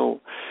own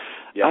will.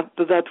 Yep.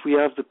 After that, we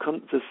have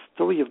the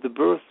story of the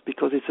birth,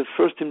 because it's the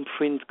first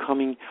imprint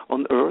coming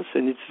on Earth,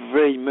 and it's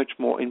very much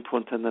more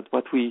important than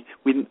what we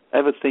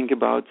ever think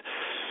about.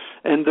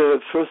 And the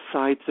first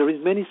sight, there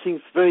is many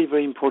things very,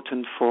 very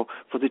important for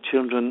the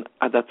children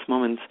at that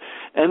moment.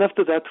 And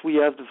after that, we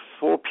have the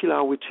 4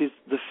 pillar, which is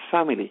the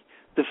family.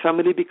 The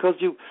family, because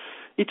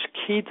each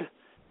kid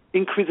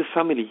increase a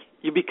family.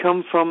 You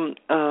become from,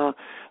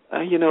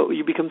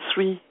 you become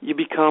 3, you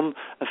become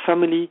a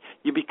family,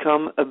 you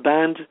become a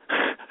band,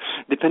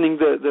 depending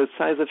the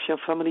size of your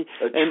family.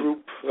 A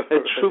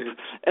troop.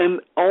 And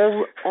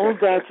all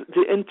that,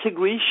 the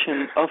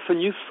integration of a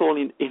new soul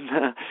in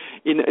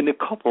a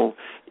couple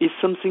is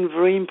something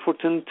very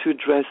important to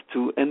address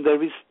too. And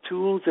there is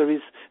tools, there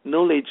is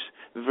knowledge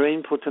very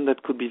important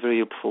that could be very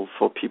helpful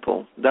for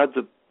people. That's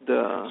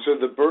So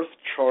the Birth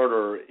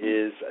Charter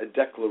is a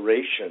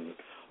declaration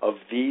of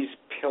these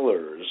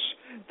pillars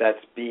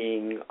that's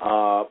being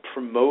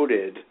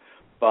promoted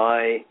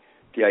by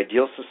the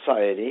Ideal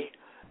Society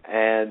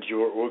and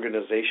your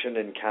organization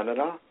in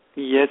Canada?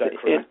 Yes,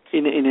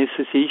 in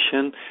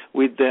association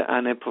with the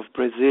ANEP of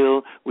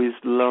Brazil, with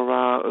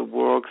Laura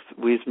Works,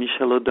 with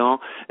Michel Audin,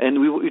 and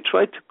we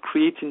try to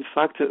create, in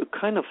fact, a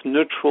kind of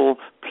neutral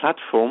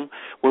platform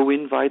where we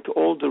invite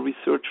all the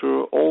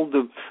researchers, all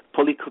the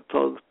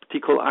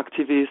political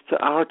activists,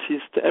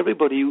 artists,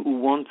 everybody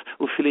who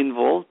feel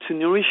involved to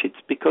nourish it,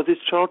 because this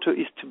charter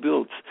is to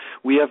build.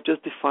 We have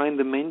just defined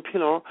the main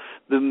pillar.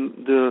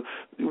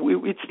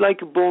 It's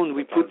like a bone.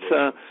 We put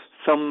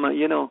some,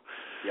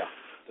 Yeah,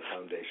 the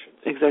foundation.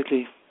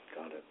 Exactly.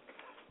 Got it.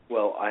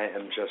 Well, I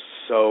am just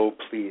so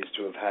pleased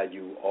to have had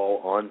you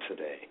all on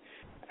today,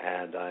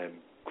 and I'm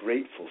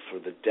grateful for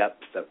the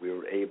depth that we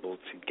were able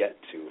to get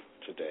to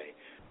today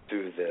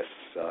through this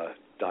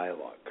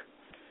dialogue.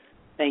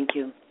 Thank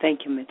you. Thank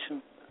you,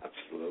 Mitchell.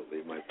 Absolutely.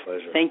 My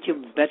pleasure. Thank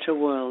you. Better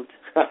world.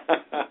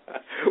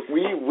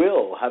 We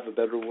will have a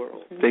better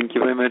world. Thank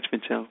you very much,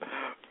 Mitchell.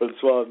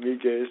 Francois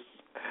Migues,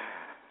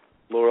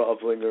 Laura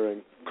Uplinger,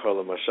 and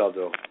Carla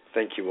Machado.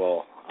 Thank you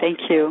all. Thank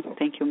you.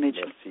 Thank you,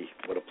 Mitchell. Merci.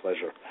 What a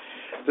pleasure.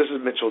 This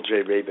is Mitchell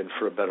J. Rabin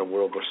for A Better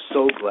World. We're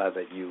so glad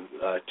that you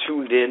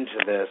tuned in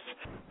to this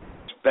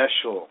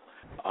special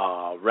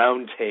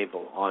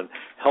roundtable on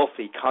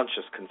healthy,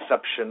 conscious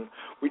conception.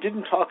 We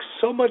didn't talk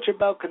so much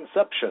about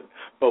conception,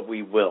 but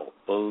we will.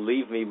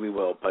 Believe me, we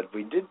will. But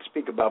we did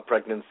speak about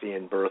pregnancy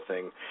and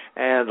birthing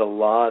and a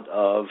lot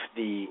of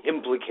the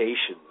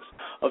implications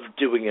of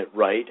doing it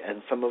right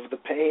and some of the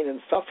pain and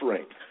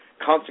suffering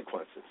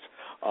consequences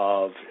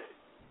of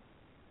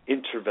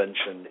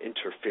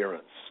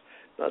interference.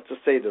 Not to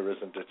say there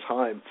isn't a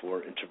time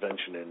for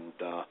intervention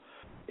and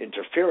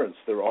interference.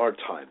 There are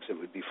times. It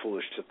would be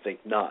foolish to think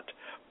not.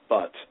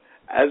 But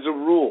as a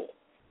rule,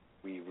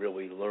 we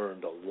really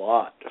learned a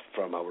lot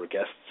from our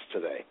guests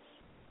today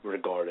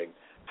regarding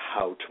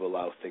how to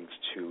allow things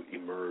to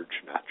emerge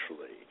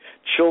naturally,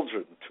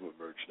 children to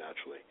emerge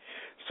naturally.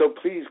 So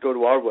please go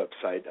to our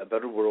website,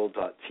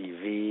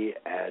 abetterworld.tv,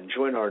 and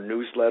join our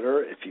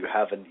newsletter if you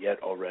haven't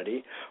yet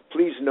already.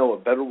 Please know A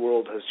Better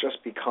World has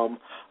just become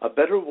A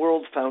Better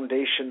World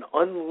Foundation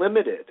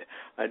Unlimited,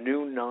 a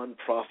new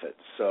nonprofit.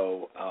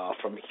 So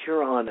from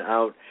here on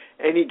out,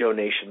 any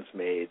donations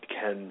made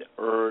can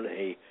earn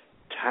a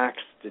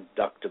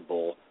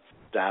tax-deductible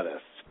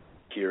status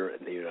here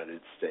in the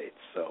United States.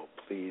 So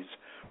please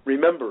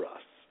remember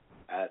us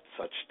at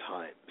such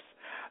times.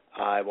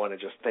 I want to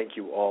just thank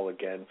you all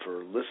again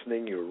for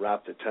listening, your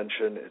rapt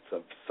attention. It's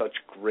of such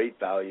great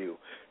value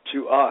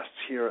to us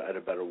here at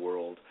A Better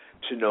World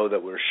to know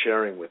that we're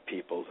sharing with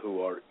people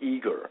who are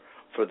eager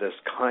for this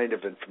kind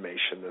of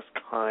information, this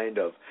kind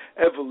of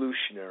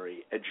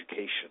evolutionary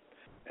education.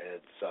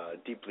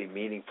 It's deeply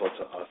meaningful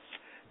to us,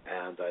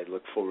 and I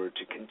look forward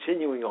to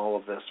continuing all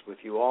of this with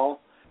you all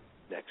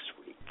next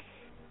week.